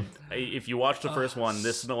 Super mid. If you watch the first one,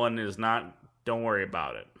 this one is not. Don't worry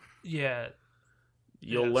about it. Yeah.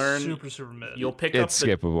 You'll learn. Super mid. You'll pick up. It's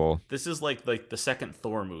skippable. This is like the second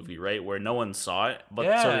Thor movie, right? Where no one saw it, but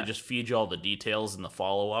so they just feed you all the details in the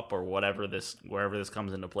follow up or wherever this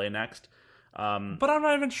comes into play next. But I'm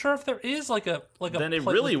not even sure if there is like a. Then it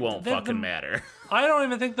really won't fucking matter. I don't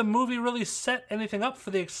even think the movie really set anything up for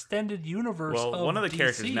the extended universe. Well, one of the DC.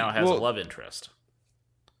 characters now has a love interest.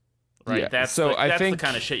 Right, Yeah, that's so I think the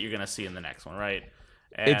kind of shit you're gonna see in the next one, right?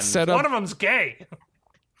 And it's set up. One of them's gay.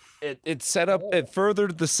 It set up. It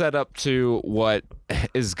furthered the setup to what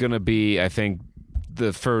is going to be, I think,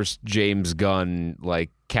 the first James Gunn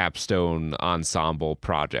like capstone ensemble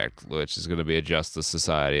project, which is going to be a Justice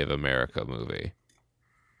Society of America movie.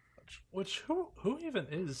 Which who even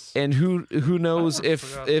is? And who knows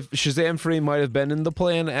if Shazam 3 might have been in the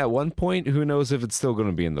plan at one point? Who knows if it's still going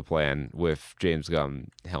to be in the plan with James Gunn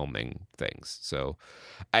helming things? So,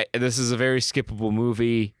 this is a very skippable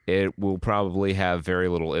movie. It will probably have very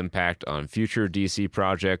little impact on future DC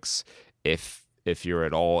projects if you're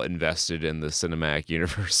at all invested in the cinematic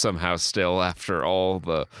universe somehow still after all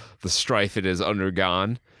the strife it has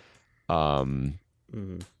undergone.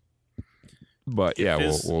 But yeah,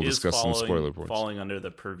 we'll discuss some spoiler points. Falling under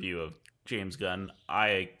the purview of James Gunn,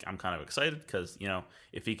 I'm kind of excited because, you know,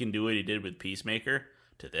 if he can do what he did with Peacemaker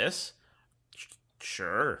to this,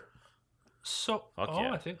 sure. So,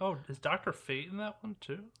 yeah. I think, is Dr. Fate in that one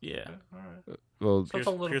too? Yeah. Okay, all right. Well, So it's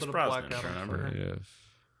a little Pierce bit of Brosnan, Black Adam. remember?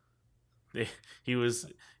 yeah.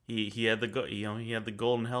 He had the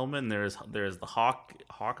golden helmet. And there's the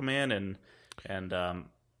Hawkman and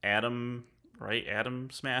Adam, right? Adam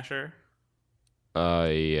Smasher.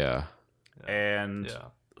 Yeah. And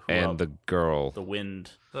And the girl. the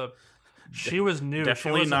Wind. She was new.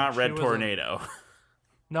 Definitely not Red Tornado.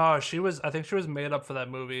 No, she was. I think she was made up for that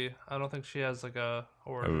movie. I don't think she has like a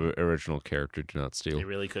Original character, do not steal. They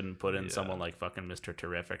really couldn't put in someone like fucking Mr.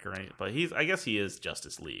 Terrific or anything. But I guess he is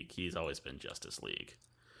Justice League. He's always been Justice League.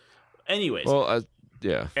 Anyways. Well,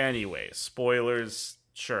 yeah. Anyways, spoilers.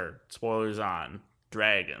 Sure, spoilers on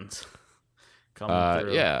dragons coming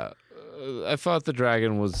through. Yeah. I thought the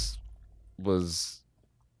dragon was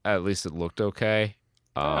at least it looked okay.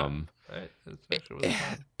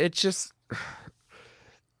 It just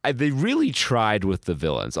they really tried with the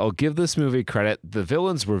villains. I'll give this movie credit. The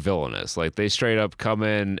villains were villainous. Like they straight up come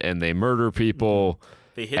in and they murder people.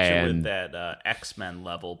 They hit you with that X-Men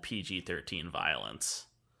level PG-13 violence,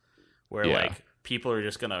 where like people are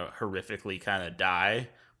just gonna horrifically kind of die,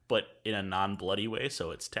 but in a non-bloody way.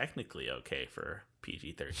 So it's technically okay for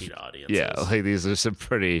PG-13 audiences. Yeah, like these are some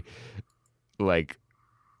pretty like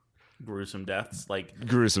gruesome deaths.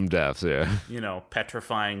 Yeah. You know,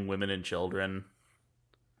 petrifying women and children.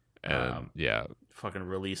 And fucking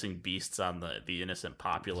releasing beasts on the innocent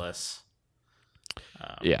populace.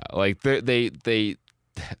 Like they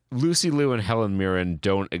Lucy Liu and Helen Mirren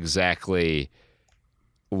don't exactly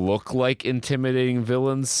look like intimidating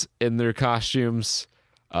villains in their costumes.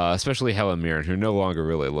 Especially Helen Mirren, who no longer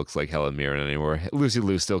really looks like Helen Mirren anymore. Lucy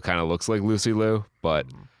Liu still kind of looks like Lucy Liu, but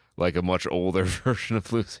like a much older version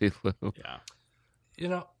of Lucy Liu. Yeah. You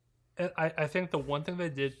know, I think the one thing they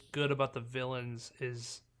did good about the villains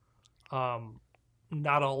is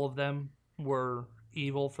not all of them were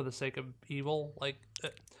evil for the sake of evil. Like,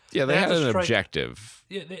 yeah, they had an objective.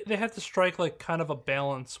 Yeah, they had to strike like kind of a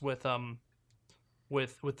balance with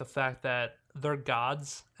the fact that they're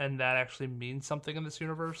gods and that actually means something in this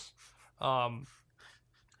universe.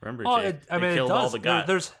 Remember, Jay, they killed all the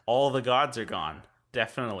gods. All the gods are gone.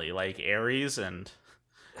 Definitely, like Ares and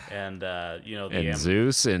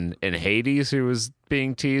Zeus and Hades, who was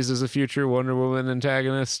being teased as a future Wonder Woman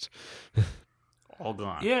antagonist. All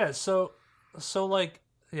gone. Yeah, so like,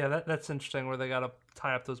 yeah, that's interesting where they got to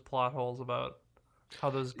tie up those plot holes about how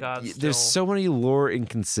those gods There's so many lore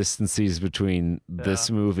inconsistencies between this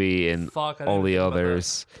movie and all the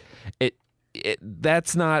others.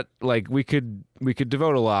 That's not like we could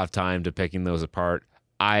devote a lot of time to picking those apart.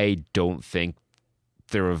 I don't think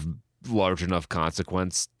they're of large enough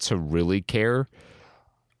consequence to really care.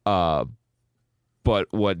 But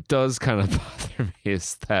what does kind of bother me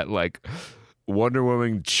is that like Wonder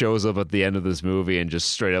Woman shows up at the end of this movie and just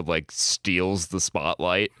straight up like steals the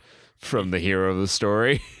spotlight from the hero of the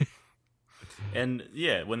story. And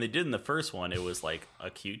yeah, when they did in the first one, it was like a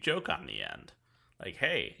cute joke on the end. Like,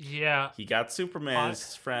 hey, he got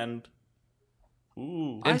Superman's friend.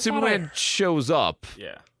 Ooh. And Superman shows up.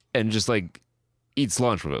 Yeah. And just like eats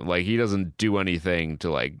lunch with him. Like, he doesn't do anything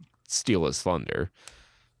to like steal his thunder.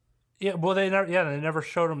 Yeah, well, they never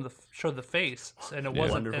showed him showed the face, and it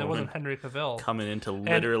wasn't Henry Cavill coming into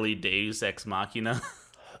literally Deus Ex Machina.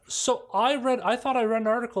 So I thought I read an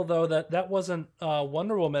article though that wasn't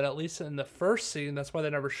Wonder Woman, at least in the first scene. That's why they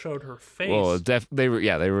never showed her face. Well, they were.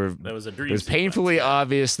 That was a dream. It was painfully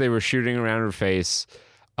obvious they were shooting around her face.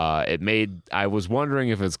 I was wondering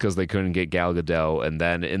if it's because they couldn't get Gal Gadot, and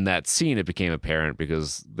then in that scene it became apparent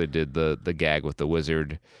because they did the gag with the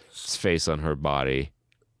wizard's face on her body.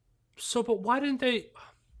 So, but why didn't they?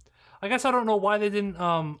 I guess I don't know why they didn't.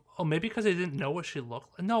 Maybe because they didn't know what she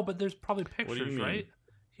looked like. No, but there's probably pictures, right?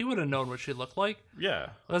 He would have known what she looked like. Yeah,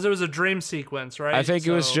 because it was a dream sequence, right? I think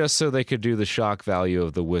it was just so they could do the shock value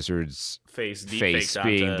of the wizard's face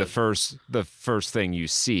being the first thing you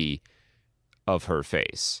see of her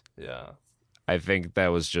face. Yeah, I think that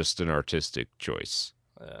was just an artistic choice.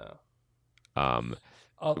 Yeah.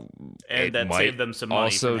 And that saved them some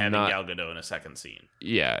money from having Gal Gadot in a second scene.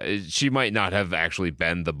 Yeah, she might not have actually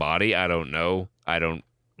been the body. I don't know.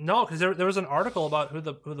 No, because there was an article about who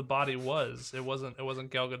the body was. It wasn't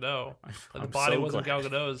Gal Gadot. The body wasn't Gal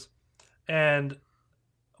Gadot's.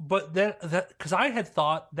 But then because I had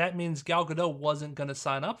thought that means Gal Gadot wasn't going to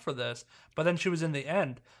sign up for this, but then she was in the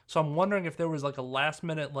end. So I'm wondering if there was like a last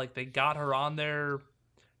minute, like they got her on there.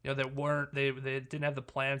 They didn't have the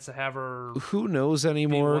plans to have her. Who knows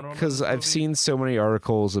anymore? Because I've seen so many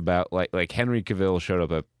articles about like Henry Cavill showed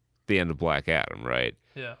up at the end of Black Adam, right?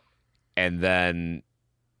 Yeah. And then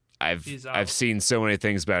I've seen so many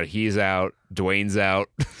things about he's out, Dwayne's out.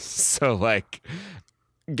 So like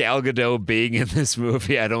Gal Gadot being in this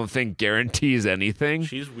movie, I don't think guarantees anything.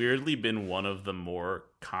 She's weirdly been one of the more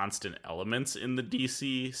constant elements in the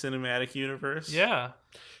DC cinematic universe. Yeah.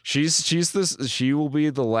 She will be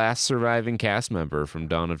the last surviving cast member from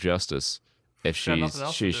Dawn of Justice if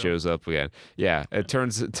she shows up again. Yeah, it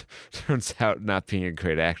turns out not being a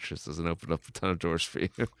great actress doesn't open up a ton of doors for you.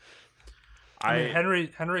 I mean,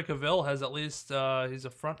 Henry Cavill has at least he's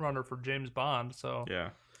a front runner for James Bond. So yeah.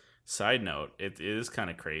 Side note, it is kind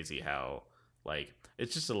of crazy how like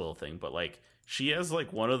it's just a little thing, but like she has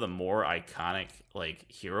like one of the more iconic like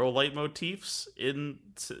hero leitmotifs in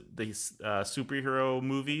the superhero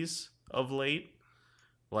movies of late.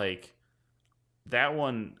 Like that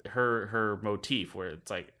one, her motif where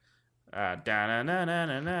it's like her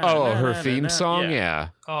theme song, yeah.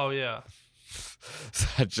 Oh yeah.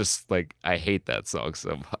 I just like I hate that song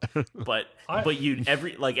so much. But you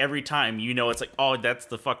every time it's like, oh, that's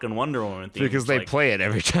the fucking Wonder Woman theme. Because they play it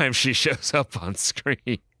every time she shows up on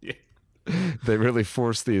screen. Yeah. They really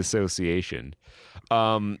force the association.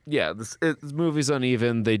 This movie's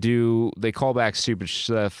uneven. They call back stupid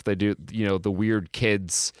stuff. They do the weird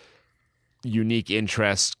kids unique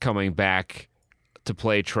interest coming back to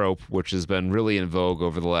play trope, which has been really in vogue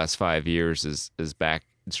over the last 5 years, is back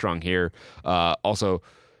strong here. Also,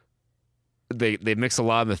 they mix a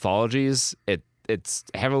lot of mythologies. It's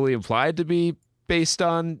heavily implied to be based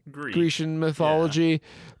on Grecian mythology,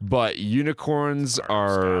 but unicorns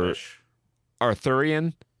are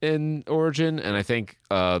Arthurian in origin, and I think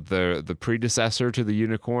the predecessor to the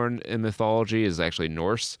unicorn in mythology is actually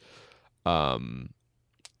Norse.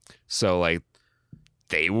 So like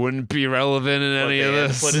they wouldn't be relevant in any of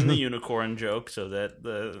this. Put in the unicorn joke so that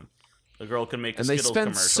the girl can make a Skittles commercial.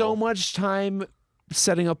 And they spent so much time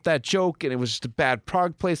setting up that joke, and it was just a bad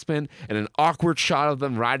product placement and an awkward shot of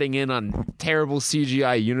them riding in on terrible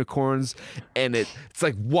CGI unicorns. And it's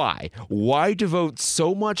like, why devote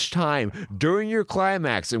so much time during your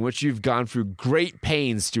climax in which you've gone through great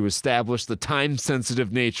pains to establish the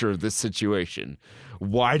time-sensitive nature of this situation?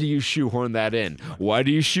 Why do you shoehorn that in? Why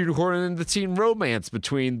do you shoehorn in the teen romance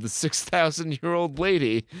between the 6,000-year-old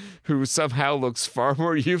lady who somehow looks far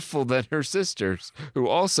more youthful than her sisters, who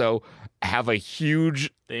also have a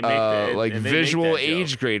huge visual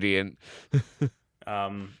age gradient?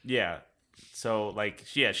 Yeah. So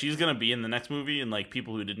like, yeah, she's gonna be in the next movie, and like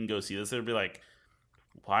people who didn't go see this, they'll be like,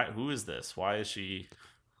 "Why? Who is this? Why is she?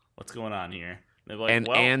 What's going on here?" And,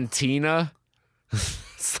 like, Antina.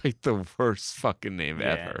 It's like the worst fucking name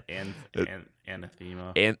ever.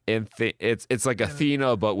 Anathema. It's like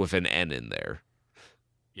Athena, but with an N in there.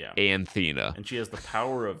 Yeah. Anthena. And she has the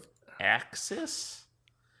power of Axis.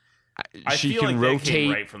 She feel can like rotate. That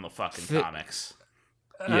came right from the fucking comics.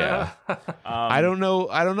 Yeah. I don't know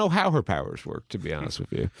how her powers work, to be honest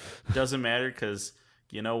with you. Doesn't matter, because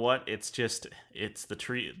you know what? It's the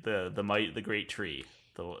tree, the great tree.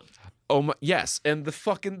 Oh my, yes, and the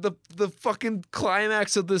fucking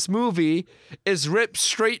climax of this movie is ripped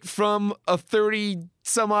straight from a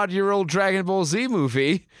 30-some-odd-year-old Dragon Ball Z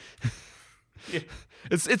movie.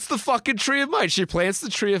 It's the fucking tree of might. She plants the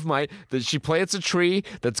tree of might. That she plants a tree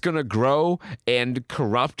that's gonna grow and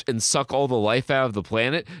corrupt and suck all the life out of the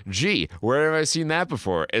planet. Gee, where have I seen that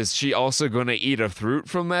before? Is she also gonna eat a fruit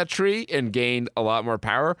from that tree and gain a lot more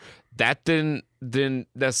power? That didn't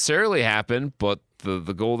necessarily happen, but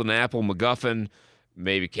the golden apple MacGuffin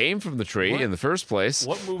maybe came from the tree in the first place.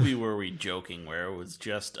 What movie were we joking where it was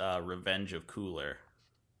just Revenge of Cooler?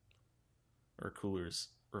 Or Cooler's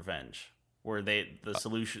Revenge? Where the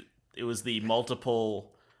solution, it was the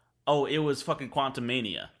multiple... Oh, it was fucking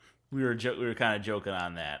Quantumania. We were kind of joking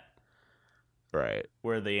on that. Right.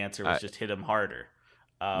 Where the answer was just hit him harder.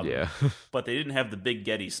 Yeah. But they didn't have the Big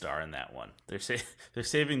Getty Star in that one. They're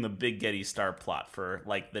saving the Big Getty Star plot for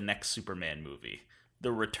like the next Superman movie.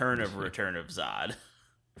 The Return of Zod.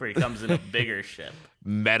 Where he comes in a bigger ship.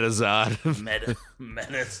 Metazod.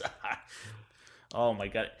 Metazod. Oh my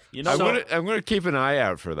god! You I'm know, I'm gonna keep an eye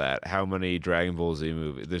out for that. How many Dragon Ball Z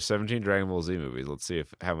movies? There's 17 Dragon Ball Z movies. Let's see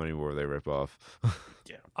how many more they rip off.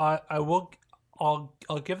 Yeah, I will. I'll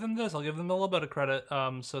give them this. I'll give them a little bit of credit.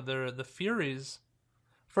 So they're the Furies.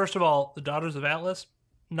 First of all, the Daughters of Atlas,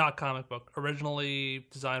 not comic book, originally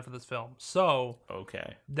designed for this film. So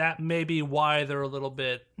okay, that may be why they're a little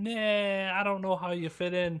bit. Nah, I don't know how you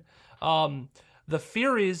fit in. The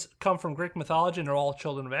Furies come from Greek mythology and are all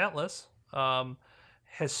children of Atlas.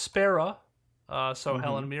 Hespera,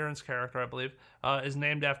 Helen Mirren's character, I believe, is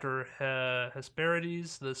named after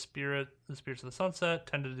Hesperides, the spirits of the sunset,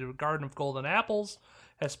 tended to a garden of golden apples.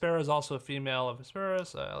 Hespera is also a female of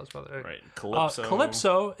Hesperus. Right. Calypso.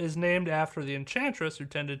 Calypso is named after the enchantress who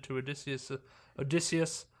tended to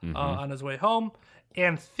Odysseus on his way home.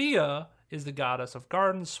 And Thea is the goddess of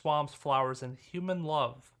gardens, swamps, flowers, and human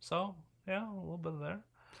love. So, yeah, a little bit of there.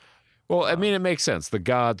 Well, I mean, it makes sense. The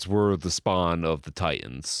gods were the spawn of the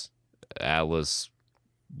Titans. Atlas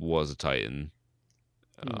was a Titan.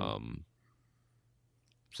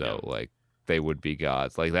 Like, they would be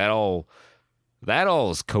gods. Like, that all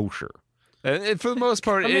is kosher. And for the most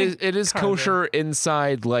part, it is kosher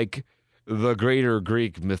inside, like, the greater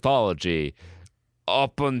Greek mythology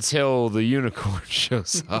up until the unicorn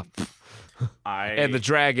shows up. And the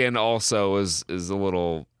dragon also is a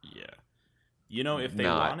little... You know, if they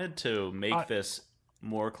wanted to make this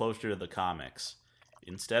more closer to the comics,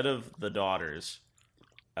 instead of the daughters,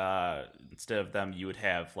 instead of them, you would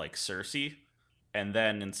have, like, Cersei, and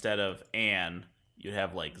then instead of Anne, you'd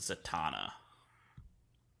have, like, Zatanna.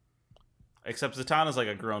 Except Zatanna's, like,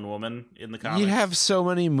 a grown woman in the comics. You'd have so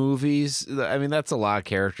many movies. I mean, that's a lot of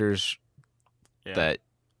characters that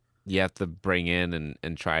you have to bring in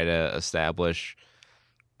and try to establish.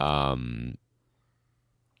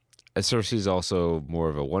 Cersei's also more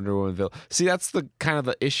of a Wonder Woman villain. See, that's the kind of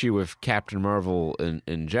the issue with Captain Marvel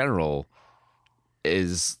in general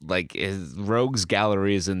is like his rogues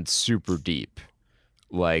gallery isn't super deep.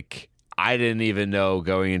 Like, I didn't even know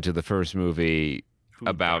going into the first movie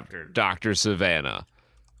about Dr. Savannah.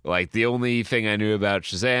 Like, the only thing I knew about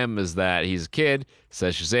Shazam is that he's a kid,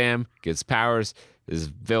 says Shazam, gets powers. His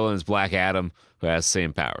villain is Black Adam, who has the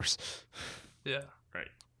same powers. Yeah. Right.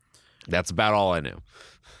 That's about all I knew.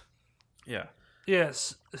 Yeah.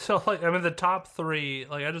 Yes. So, like, I mean, the top three,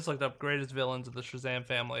 like, I just looked up greatest villains of the Shazam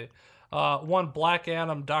family. One, Black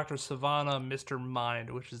Adam, Dr. Savannah, Mr. Mind,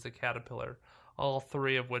 which is the Caterpillar. All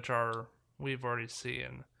three of which we've already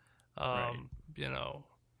seen. Right. You know,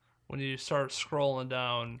 when you start scrolling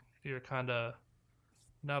down, you're kind of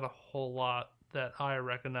not a whole lot that I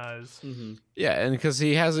recognize. Mm-hmm. Yeah, and because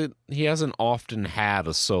he hasn't often had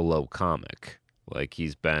a solo comic. Like,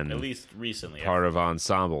 he's been at least recently part of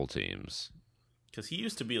ensemble teams. Because he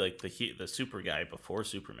used to be like the super guy before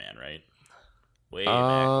Superman, right? Way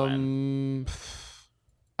back when.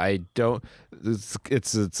 I don't.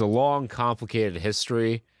 It's a long, complicated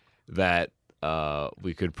history that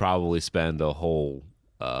we could probably spend a whole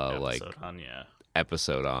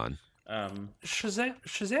episode on.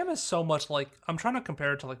 Shazam is so much like, I'm trying to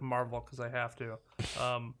compare it to like Marvel because I have to.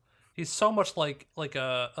 He's so much like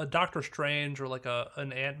a Doctor Strange or like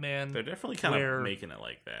an Ant-Man. They're definitely kind of making it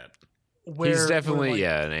like that. He's definitely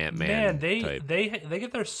an Ant-Man. Man, they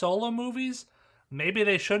get their solo movies. Maybe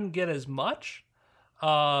they shouldn't get as much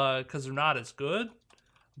because they're not as good.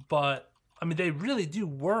 But I mean, they really do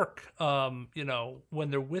work. You know,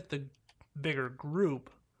 when they're with the bigger group.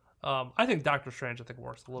 I think Doctor Strange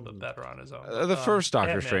works a little bit better on his own. The first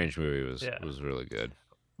Doctor Ant-Man. Strange movie was really good.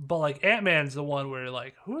 But like Ant-Man's the one where you're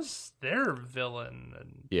like, who's their villain?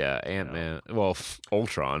 And yeah, Ant-Man. You know. Well,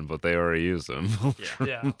 Ultron, but they already used him.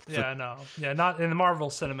 yeah, I know. Yeah, not in the Marvel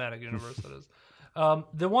Cinematic Universe. It is.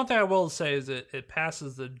 The one thing I will say is it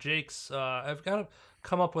passes the Jake's. I've got to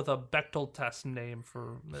come up with a Bechtel test name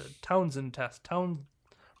for Townsend test.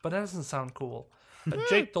 But that doesn't sound cool. A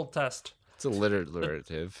Jaktel test. It's a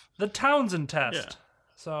alliterative. The Townsend test. Yeah.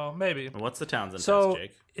 So maybe. And what's the Townsend So test,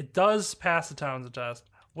 Jake? it does pass the Townsend test,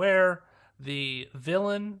 where the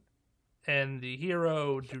villain and the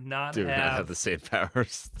hero do not have the same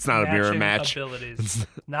powers. It's not a mirror match. Abilities.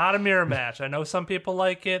 Not a mirror match. I know some people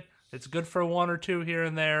like it. It's good for one or two here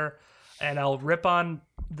and there. And I'll rip on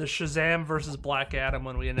the Shazam versus Black Adam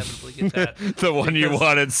when we inevitably get that. The one you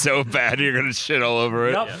wanted so bad, you're going to shit all over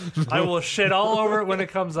it. Yep. Yeah. I will shit all over it when it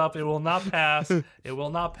comes up. It will not pass. It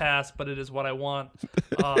will not pass, but it is what I want.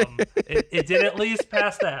 It did at least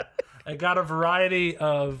pass that. I got a variety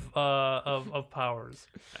of powers.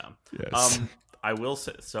 Yeah. Yes. I will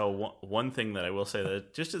say, so one thing that I will say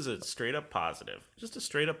that just as a straight up positive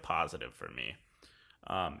for me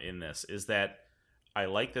in this is that I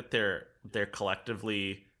like that they're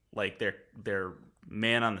collectively, like, their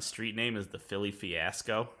man on the street name is the Philly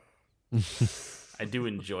Fiasco. I do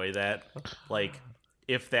enjoy that. Like,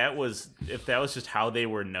 if that was just how they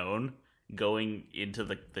were known going into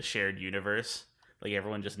the shared universe, like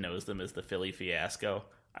everyone just knows them as the Philly Fiasco,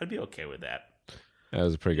 I'd be okay with that. That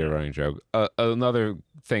was a pretty good running joke. Another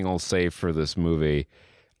thing I'll say for this movie,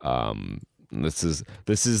 this is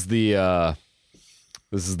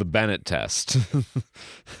the Bennett test.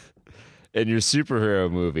 In your superhero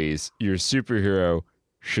movies, your superhero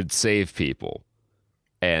should save people,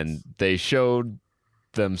 and they showed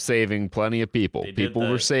them saving plenty of people. People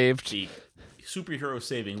were saved. The superhero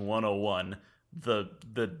saving 101, the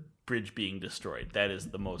bridge being destroyed. That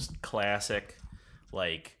is the most classic,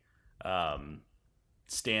 like,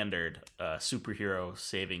 standard superhero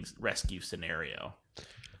saving rescue scenario.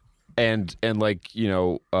 And like, you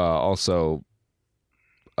know, also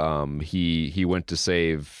he went to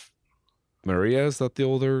save Maria. Is that the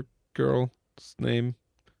older girl's name?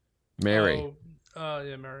 Mary.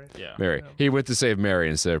 Yeah, Mary. Yeah, Mary. Yeah. He went to save Mary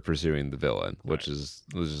instead of pursuing the villain, which is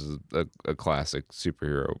a classic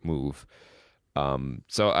superhero move.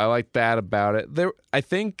 So I like that about it. I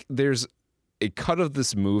think there's a cut of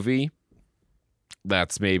this movie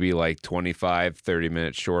that's maybe like 25, 30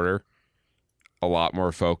 minutes shorter, a lot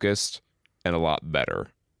more focused, and a lot better.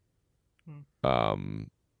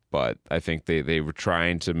 But I think they were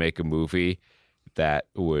trying to make a movie that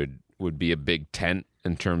would be a big tent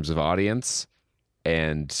in terms of audience.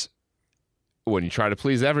 And when you try to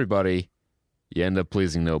please everybody, you end up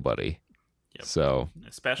pleasing nobody. Yep. So,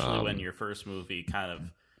 especially when your first movie kind of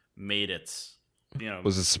made its,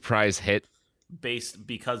 was a surprise hit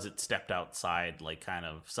because it stepped outside, like, kind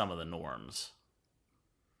of some of the norms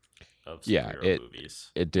of superhero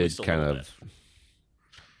movies. It did kind of.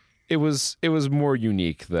 It was more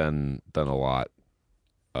unique than a lot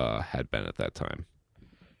had been at that time.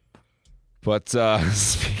 But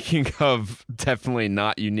speaking of definitely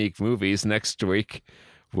not unique movies, next week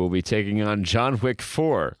we'll be taking on John Wick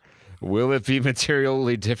 4. Will it be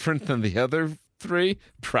materially different than the other three?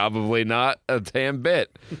 Probably not a damn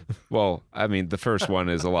bit. Well, I mean, the first one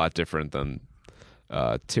is a lot different than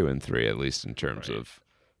 2 and 3, at least in terms of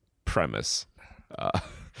premise.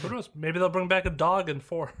 Who knows? Maybe they'll bring back a dog in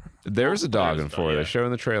 4. There's a dog in 4. They show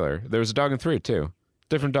in the trailer. There was a dog in 3 too.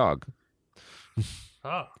 Different dog.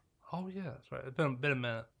 Oh yeah, that's right. It's been a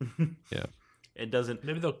minute. Yeah. It doesn't.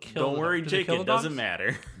 Maybe they'll kill. Don't worry, Jake. It doesn't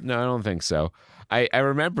matter. No, I don't think so. I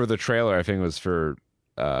remember the trailer. I think it was for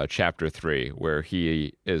chapter 3, where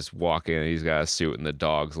he is walking and he's got a suit and the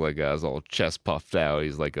dog's like has all chest puffed out.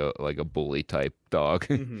 He's like a bully type dog.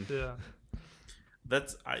 Yeah.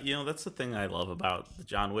 That's that's the thing I love about the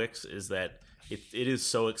John Wicks is that it is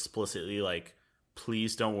so explicitly like,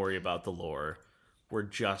 please don't worry about the lore.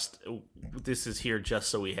 This is here just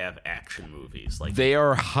so we have action movies. Like, they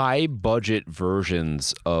are high budget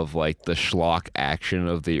versions of like the schlock action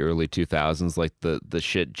of the early 2000s, like the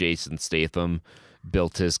shit Jason Statham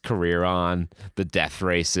built his career on, the Death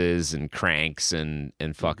Races and Cranks and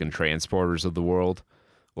fucking Transporters of the world.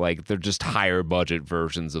 Like, they're just higher budget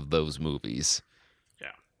versions of those movies.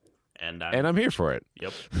 Yeah. And I'm here for it.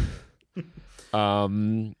 Yep.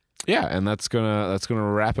 Yeah, and that's gonna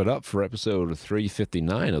wrap it up for episode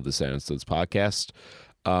 359 of the Saturn Studs podcast.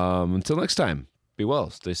 Until next time, be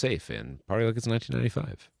well, stay safe, and party like it's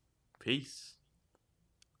 1995. Peace.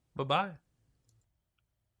 Bye-bye.